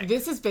iconic.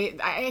 This is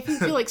I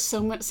feel like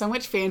so much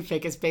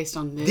fanfic is based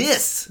on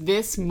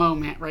this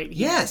moment right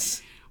here.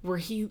 Yes. Where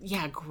he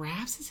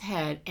grabs his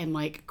head and,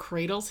 like,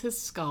 cradles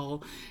his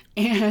skull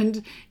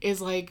and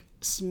is, like,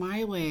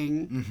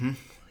 smiling. Mm-hmm.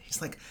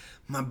 He's like,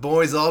 my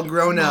boy's all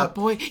grown up.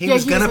 Boy. He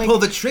was going to pull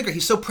the trigger.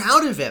 He's so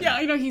proud of him. Yeah,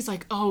 I know. He's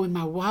like, oh, in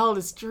my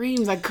wildest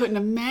dreams, I couldn't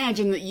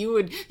imagine that you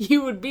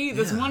would be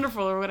this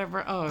wonderful or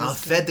whatever. Oh, I've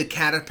fed the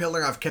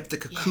caterpillar. I've kept the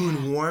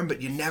cocoon warm,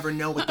 but you never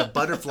know what the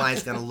butterfly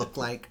is going to look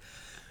like.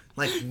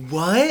 Like,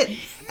 what?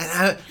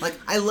 And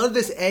I love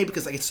this,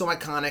 because, like, it's so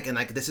iconic, and,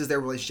 like, this is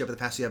their relationship for the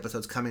past few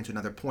episodes coming to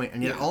another point.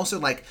 And yet it also,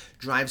 like,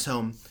 drives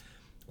home.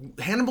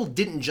 Hannibal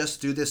didn't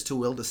just do this to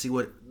Will to see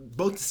what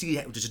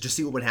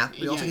would happen.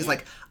 But also he's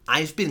like,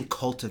 I've been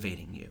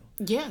cultivating you.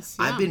 Yes.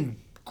 Yeah. I've been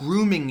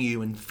grooming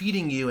you and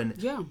feeding you and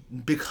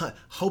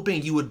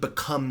hoping you would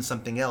become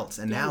something else.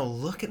 And now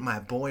look at my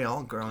boy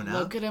all grown up.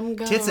 Look at him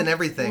go. Tits and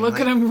everything. Look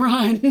at him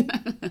run.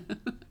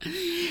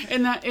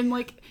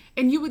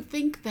 And you would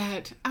think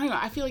that, I don't know,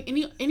 I feel like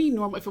any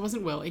normal, if it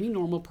wasn't Will, any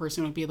normal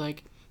person would be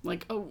like,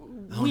 oh,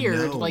 weird.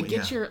 Oh, no. Like,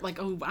 get your, like,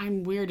 oh,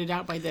 I'm weirded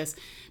out by this.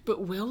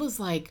 But Will is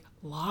like,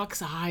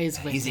 locks eyes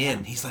with him. He's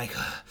in. He's like,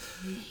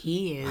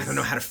 he is. I don't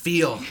know how to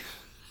feel.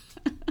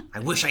 I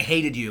wish I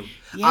hated you.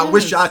 Yes. I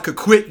wish I could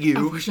quit you.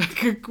 I wish I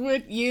could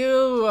quit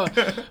you.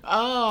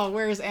 Oh,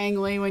 where's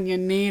Ang Lee when you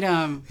need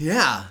him?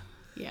 Yeah.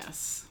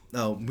 Yes.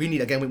 Oh, we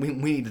need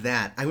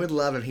that. I would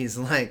love if he's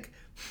like,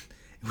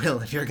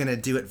 Will, if you're gonna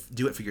do it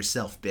for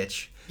yourself,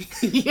 bitch.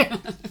 Yeah.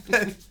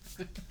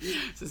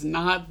 This is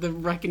not the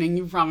reckoning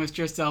you promised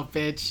yourself,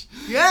 bitch.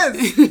 Yes.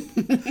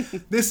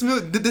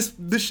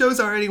 This show's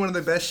already one of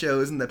the best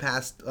shows in the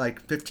past, like,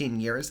 15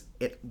 years.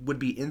 It would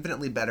be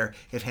infinitely better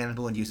if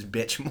Hannibal had used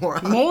bitch more.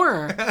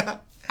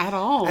 At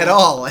all.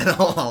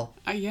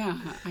 Yeah,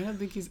 I don't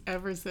think he's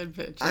ever said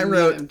bitch. I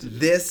wrote,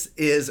 this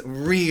is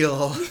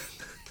real.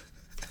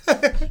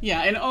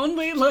 Yeah, and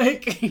only,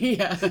 like,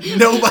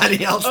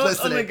 nobody else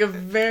listening. Like a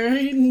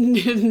very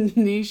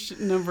niche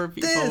number of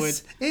people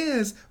this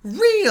is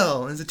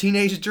real. It's a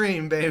teenage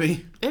dream,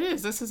 baby. It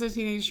is. This is a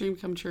teenage dream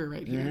come true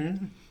right here.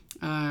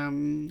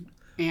 And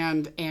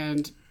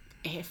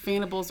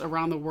Fantables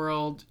around the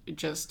world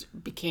just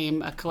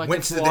became a Went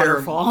collective to their-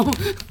 waterfall.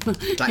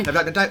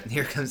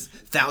 Here comes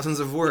thousands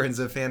of words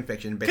of fan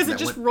fiction. Because it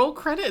just roll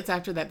credits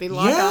after that. They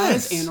lock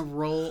eyes and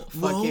roll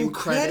fucking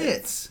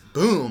credits.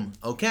 Boom.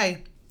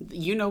 Okay.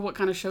 You know what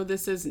kind of show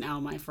this is now,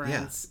 my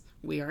friends. Yeah.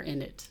 We are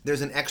in it.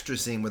 There's an extra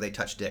scene where they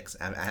touch dicks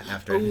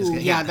after. Ooh,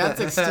 yeah, that's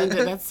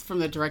extended. That's from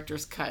the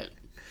director's cut.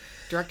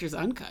 Director's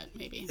uncut,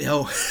 maybe.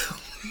 Oh.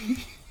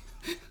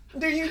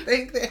 Do you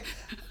think that?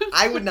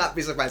 I would not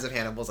be surprised if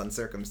Hannibal's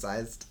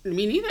uncircumcised.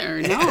 Me neither.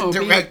 No.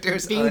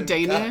 Director's being uncut.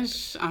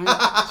 Danish.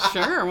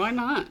 Sure, why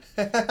not?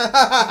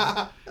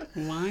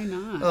 Why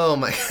not? Oh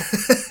my.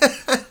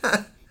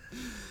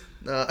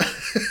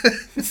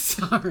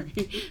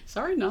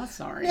 Sorry, not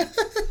sorry.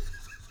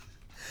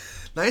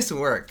 Nice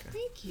work.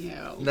 Thank you.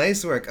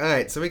 Nice work. All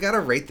right, so we got to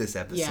rate this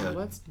episode. Yeah,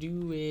 let's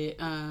do it.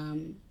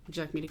 Would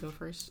you like me to go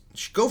first?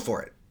 Go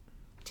for it.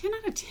 10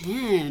 out of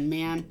 10,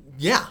 man.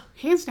 Yeah.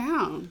 Hands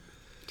down.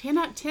 10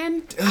 out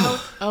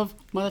of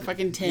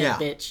motherfucking 10, yeah.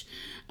 bitch.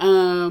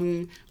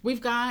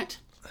 We've got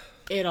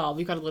it all.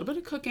 We've got a little bit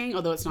of cooking,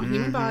 although it's not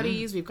human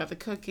bodies. We've got the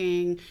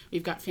cooking.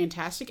 We've got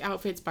fantastic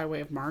outfits by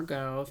way of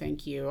Margot.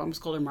 Thank you. I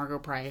almost called her Margot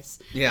Price.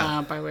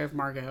 Yeah. By way of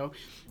Margot.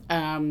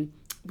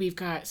 We've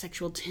got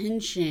sexual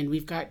tension.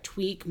 We've got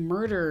tweak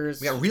murders.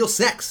 We got real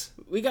sex.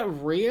 We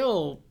got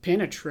real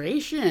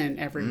penetration,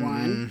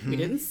 everyone. We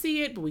didn't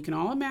see it, but we can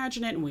all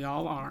imagine it, and we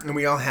all are. And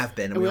we all have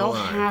been. And we all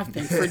have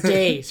been for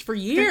days, for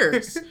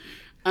years.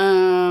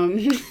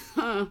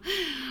 Yeah,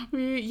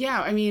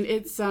 I mean,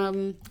 it's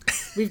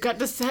we've got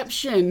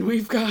deception.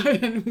 We've got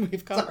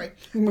Sorry.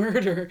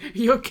 murder.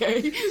 You okay?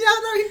 Yeah,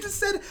 no, he just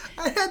said,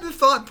 I had the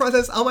thought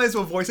process, I might as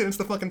well voice it into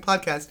the fucking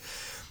podcast,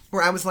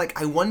 where I was like,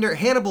 I wonder,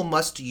 Hannibal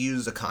must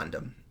use a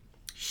condom.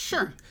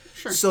 Sure.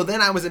 So then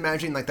I was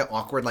imagining like the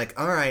awkward, like,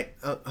 all right,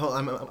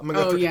 I'm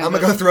gonna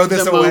go throw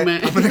this away.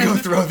 Moment. I'm gonna go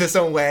throw this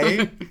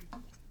away.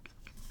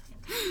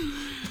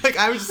 Like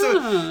I was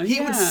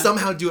he would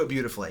somehow do it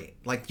beautifully.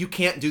 Like you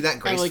can't do that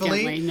gracefully.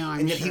 Elegantly. No,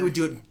 I'm and yet sure. he would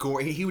do it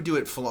he would do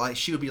it fly.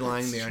 She would be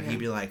lying there and he'd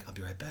be like, I'll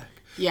be right back.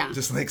 Yeah.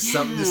 Just like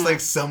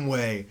some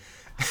way.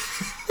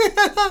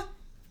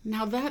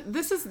 Now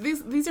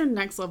these are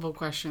next level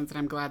questions that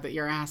I'm glad that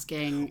you're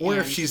asking. Or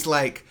if she's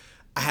like,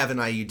 I have an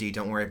IUD,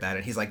 don't worry about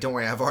it. He's like, don't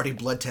worry, I've already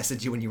blood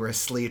tested you when you were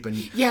asleep, and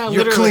yeah,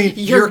 you're literally,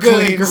 clean. You're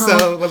good, clean, girl.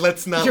 so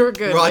let's not you're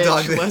good, raw bitch.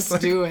 dog this. Let's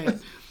do it.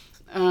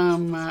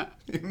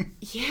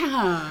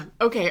 Yeah.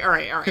 Okay. All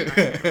right.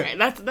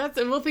 That's.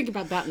 We'll think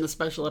about that in the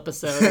special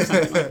episode or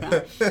something like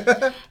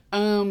that.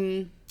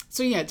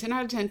 So yeah, 10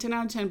 out of 10. 10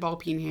 out of 10 ball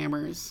peen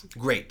hammers.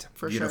 Great.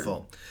 For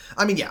Beautiful.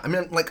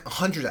 Sure. Like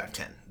 100 out of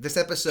 10. This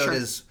episode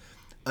is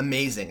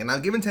amazing, and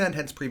I've given 10 out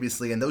of 10s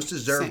previously, and those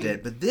deserved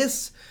it. But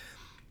this.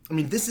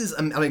 This is,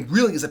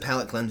 really is a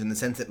palate cleanse in the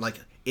sense that, like,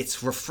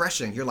 it's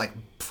refreshing. You're like,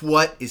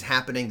 what is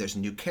happening? There's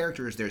new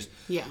characters. The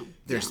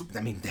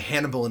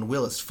Hannibal and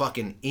Will is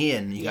fucking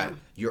in.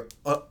 You're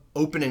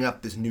opening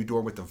up this new door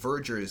with the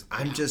Vergers.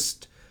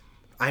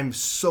 I'm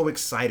so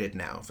excited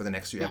now for the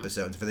next few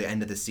episodes, for the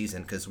end of the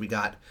season, because we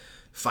got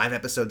 5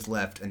 episodes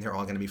left, and they're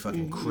all going to be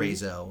fucking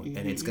crazo,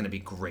 and it's going to be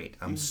great.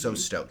 I'm so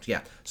stoked.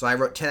 Yeah. So I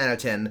wrote 10 out of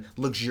 10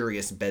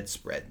 luxurious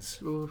bedspreads.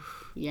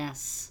 Oof,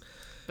 yes.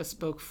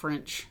 Bespoke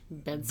French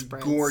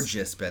bedspreads.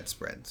 Gorgeous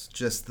bedspreads.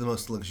 Just the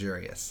most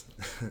luxurious.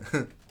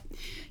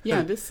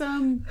 Yeah, this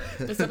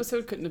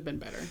episode couldn't have been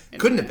better.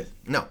 Couldn't have been.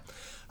 No.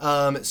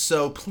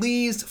 So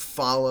please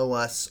follow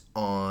us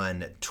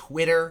on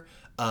Twitter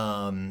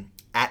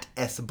at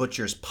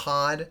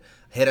SButchersPod.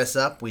 Hit us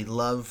up. We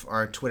love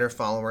our Twitter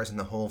followers and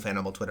the whole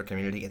Fanable Twitter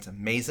community. It's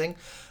amazing.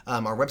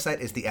 Our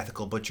website is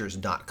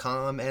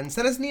theethicalbutchers.com, and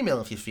send us an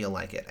email if you feel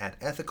like it at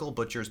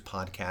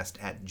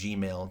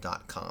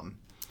ethicalbutcherspodcast@gmail.com.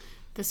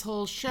 This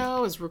whole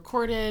show is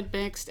recorded,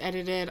 mixed,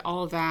 edited,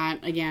 all of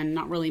that. Again,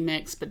 not really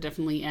mixed, but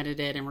definitely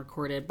edited and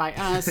recorded by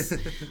us,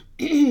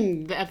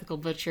 the Ethical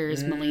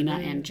Butchers, Melina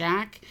and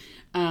Jack.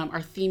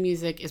 Our theme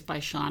music is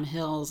by Sean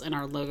Hills, and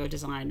our logo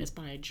design is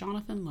by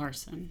Jonathan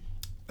Larson.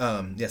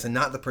 Yes, and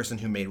not the person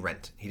who made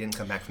Rent. He didn't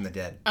come back from the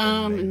dead.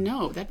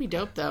 No, that'd be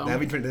dope, though.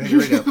 That'd be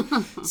very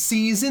dope.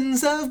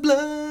 Seasons of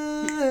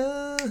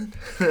Blood.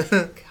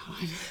 God.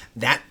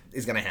 That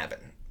is going to happen.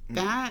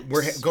 Don't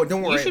worry. It's going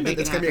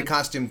to be a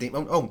costume theme.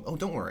 Oh,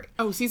 don't worry.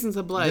 Oh, Seasons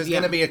of Blood. There's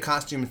going to be a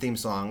costume theme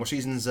song, or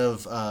seasons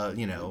of,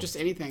 just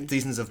anything.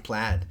 Seasons of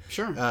plaid.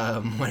 Sure.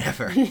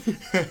 Whatever.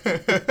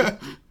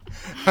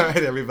 All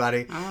right,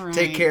 everybody. All right.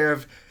 Take care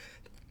of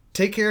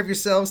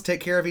yourselves. Take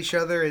care of each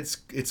other.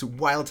 It's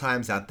wild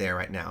times out there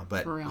right now.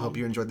 But I hope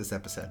you enjoyed this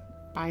episode.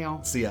 Bye,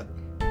 y'all. See ya.